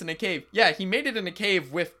made this in a cave, yeah, he made it in a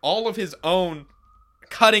cave with all of his own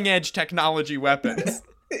cutting-edge technology weapons.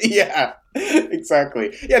 Yeah,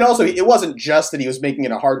 exactly. Yeah, and also it wasn't just that he was making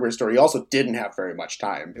it a hardware store. He also didn't have very much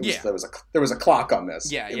time. There was a clock on this.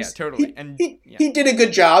 Yeah, totally. He did a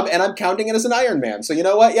good job, and I'm counting it as an Iron Man. So you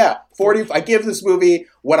know what? Yeah, 40. I give this movie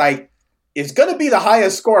is going to be the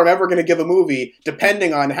highest score I'm ever going to give a movie,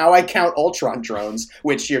 depending on how I count Ultron drones,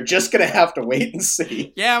 which you're just going to have to wait and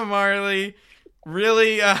see. Yeah, Marley,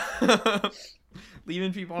 really.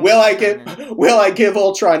 Leaving people on will I give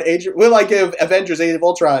Avengers Age of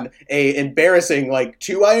Ultron a embarrassing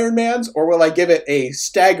 2 Iron Mans, or will I give it a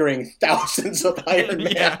staggering thousands of Iron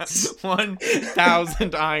Mans?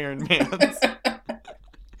 1,000 Iron Mans.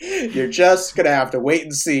 You're just gonna have to wait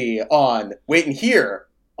and hear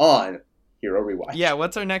on Hero Rewatch. Yeah,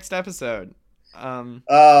 what's our next episode?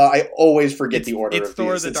 I always forget the order of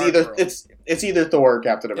Thor, these. It's either Thor or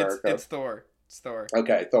Captain America. It's Thor. Thor.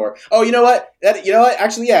 Okay, Thor. Oh, you know what?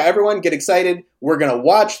 Actually, yeah, everyone get excited. We're going to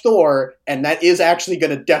watch Thor, and that is actually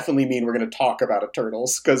going to definitely mean we're going to talk about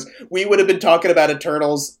Eternals, because we would have been talking about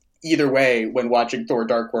Eternals either way when watching Thor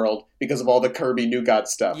Dark World because of all the Kirby New God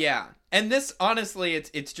stuff. Yeah. And this, honestly,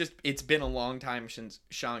 it's been a long time since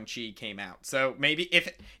Shang-Chi came out. So maybe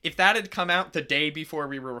if that had come out the day before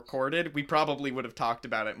we were recorded, we probably would have talked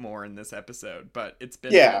about it more in this episode, but it's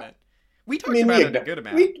been a minute. We talked about it a good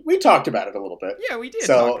amount. We talked about it a little bit. Yeah, we did.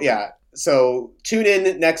 So tune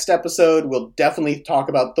in next episode. We'll definitely talk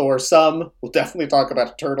about Thor some. We'll definitely talk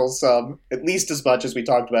about Turtles some. At least as much as we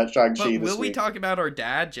talked about Shang-Chi this week. Will we talk about our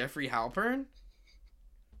dad, Jeffrey Halpern?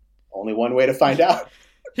 Only one way to find out.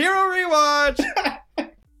 Hero Rewatch!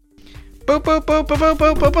 Boop, boop, boop, boop, boop,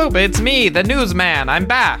 boop, boop, boop. It's me, the newsman. I'm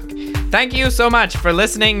back. Thank you so much for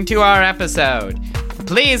listening to our episode.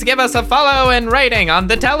 Please give us a follow and rating on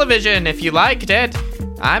the television if you liked it.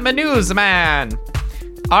 I'm a newsman.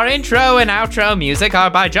 Our intro and outro music are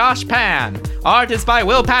by Josh Pan. Art is by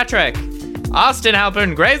Will Patrick. Austin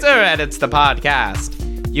Halpern Grazer edits the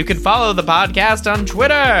podcast. You can follow the podcast on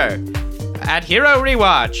Twitter at Hero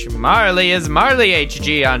Rewatch. Marley is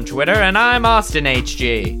MarleyHG on Twitter, and I'm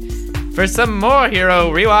AustinHG. For some more Hero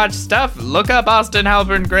Rewatch stuff, look up Austin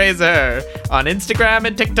Halpern Grazer on Instagram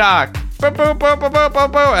and TikTok. Boop, boop, boop, boop, boop,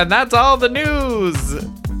 boop, boop. And that's all the news.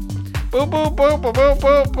 Boop, boop, boop, boop, boop,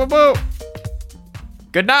 boop, boop, boop.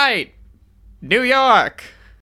 Good night, New York.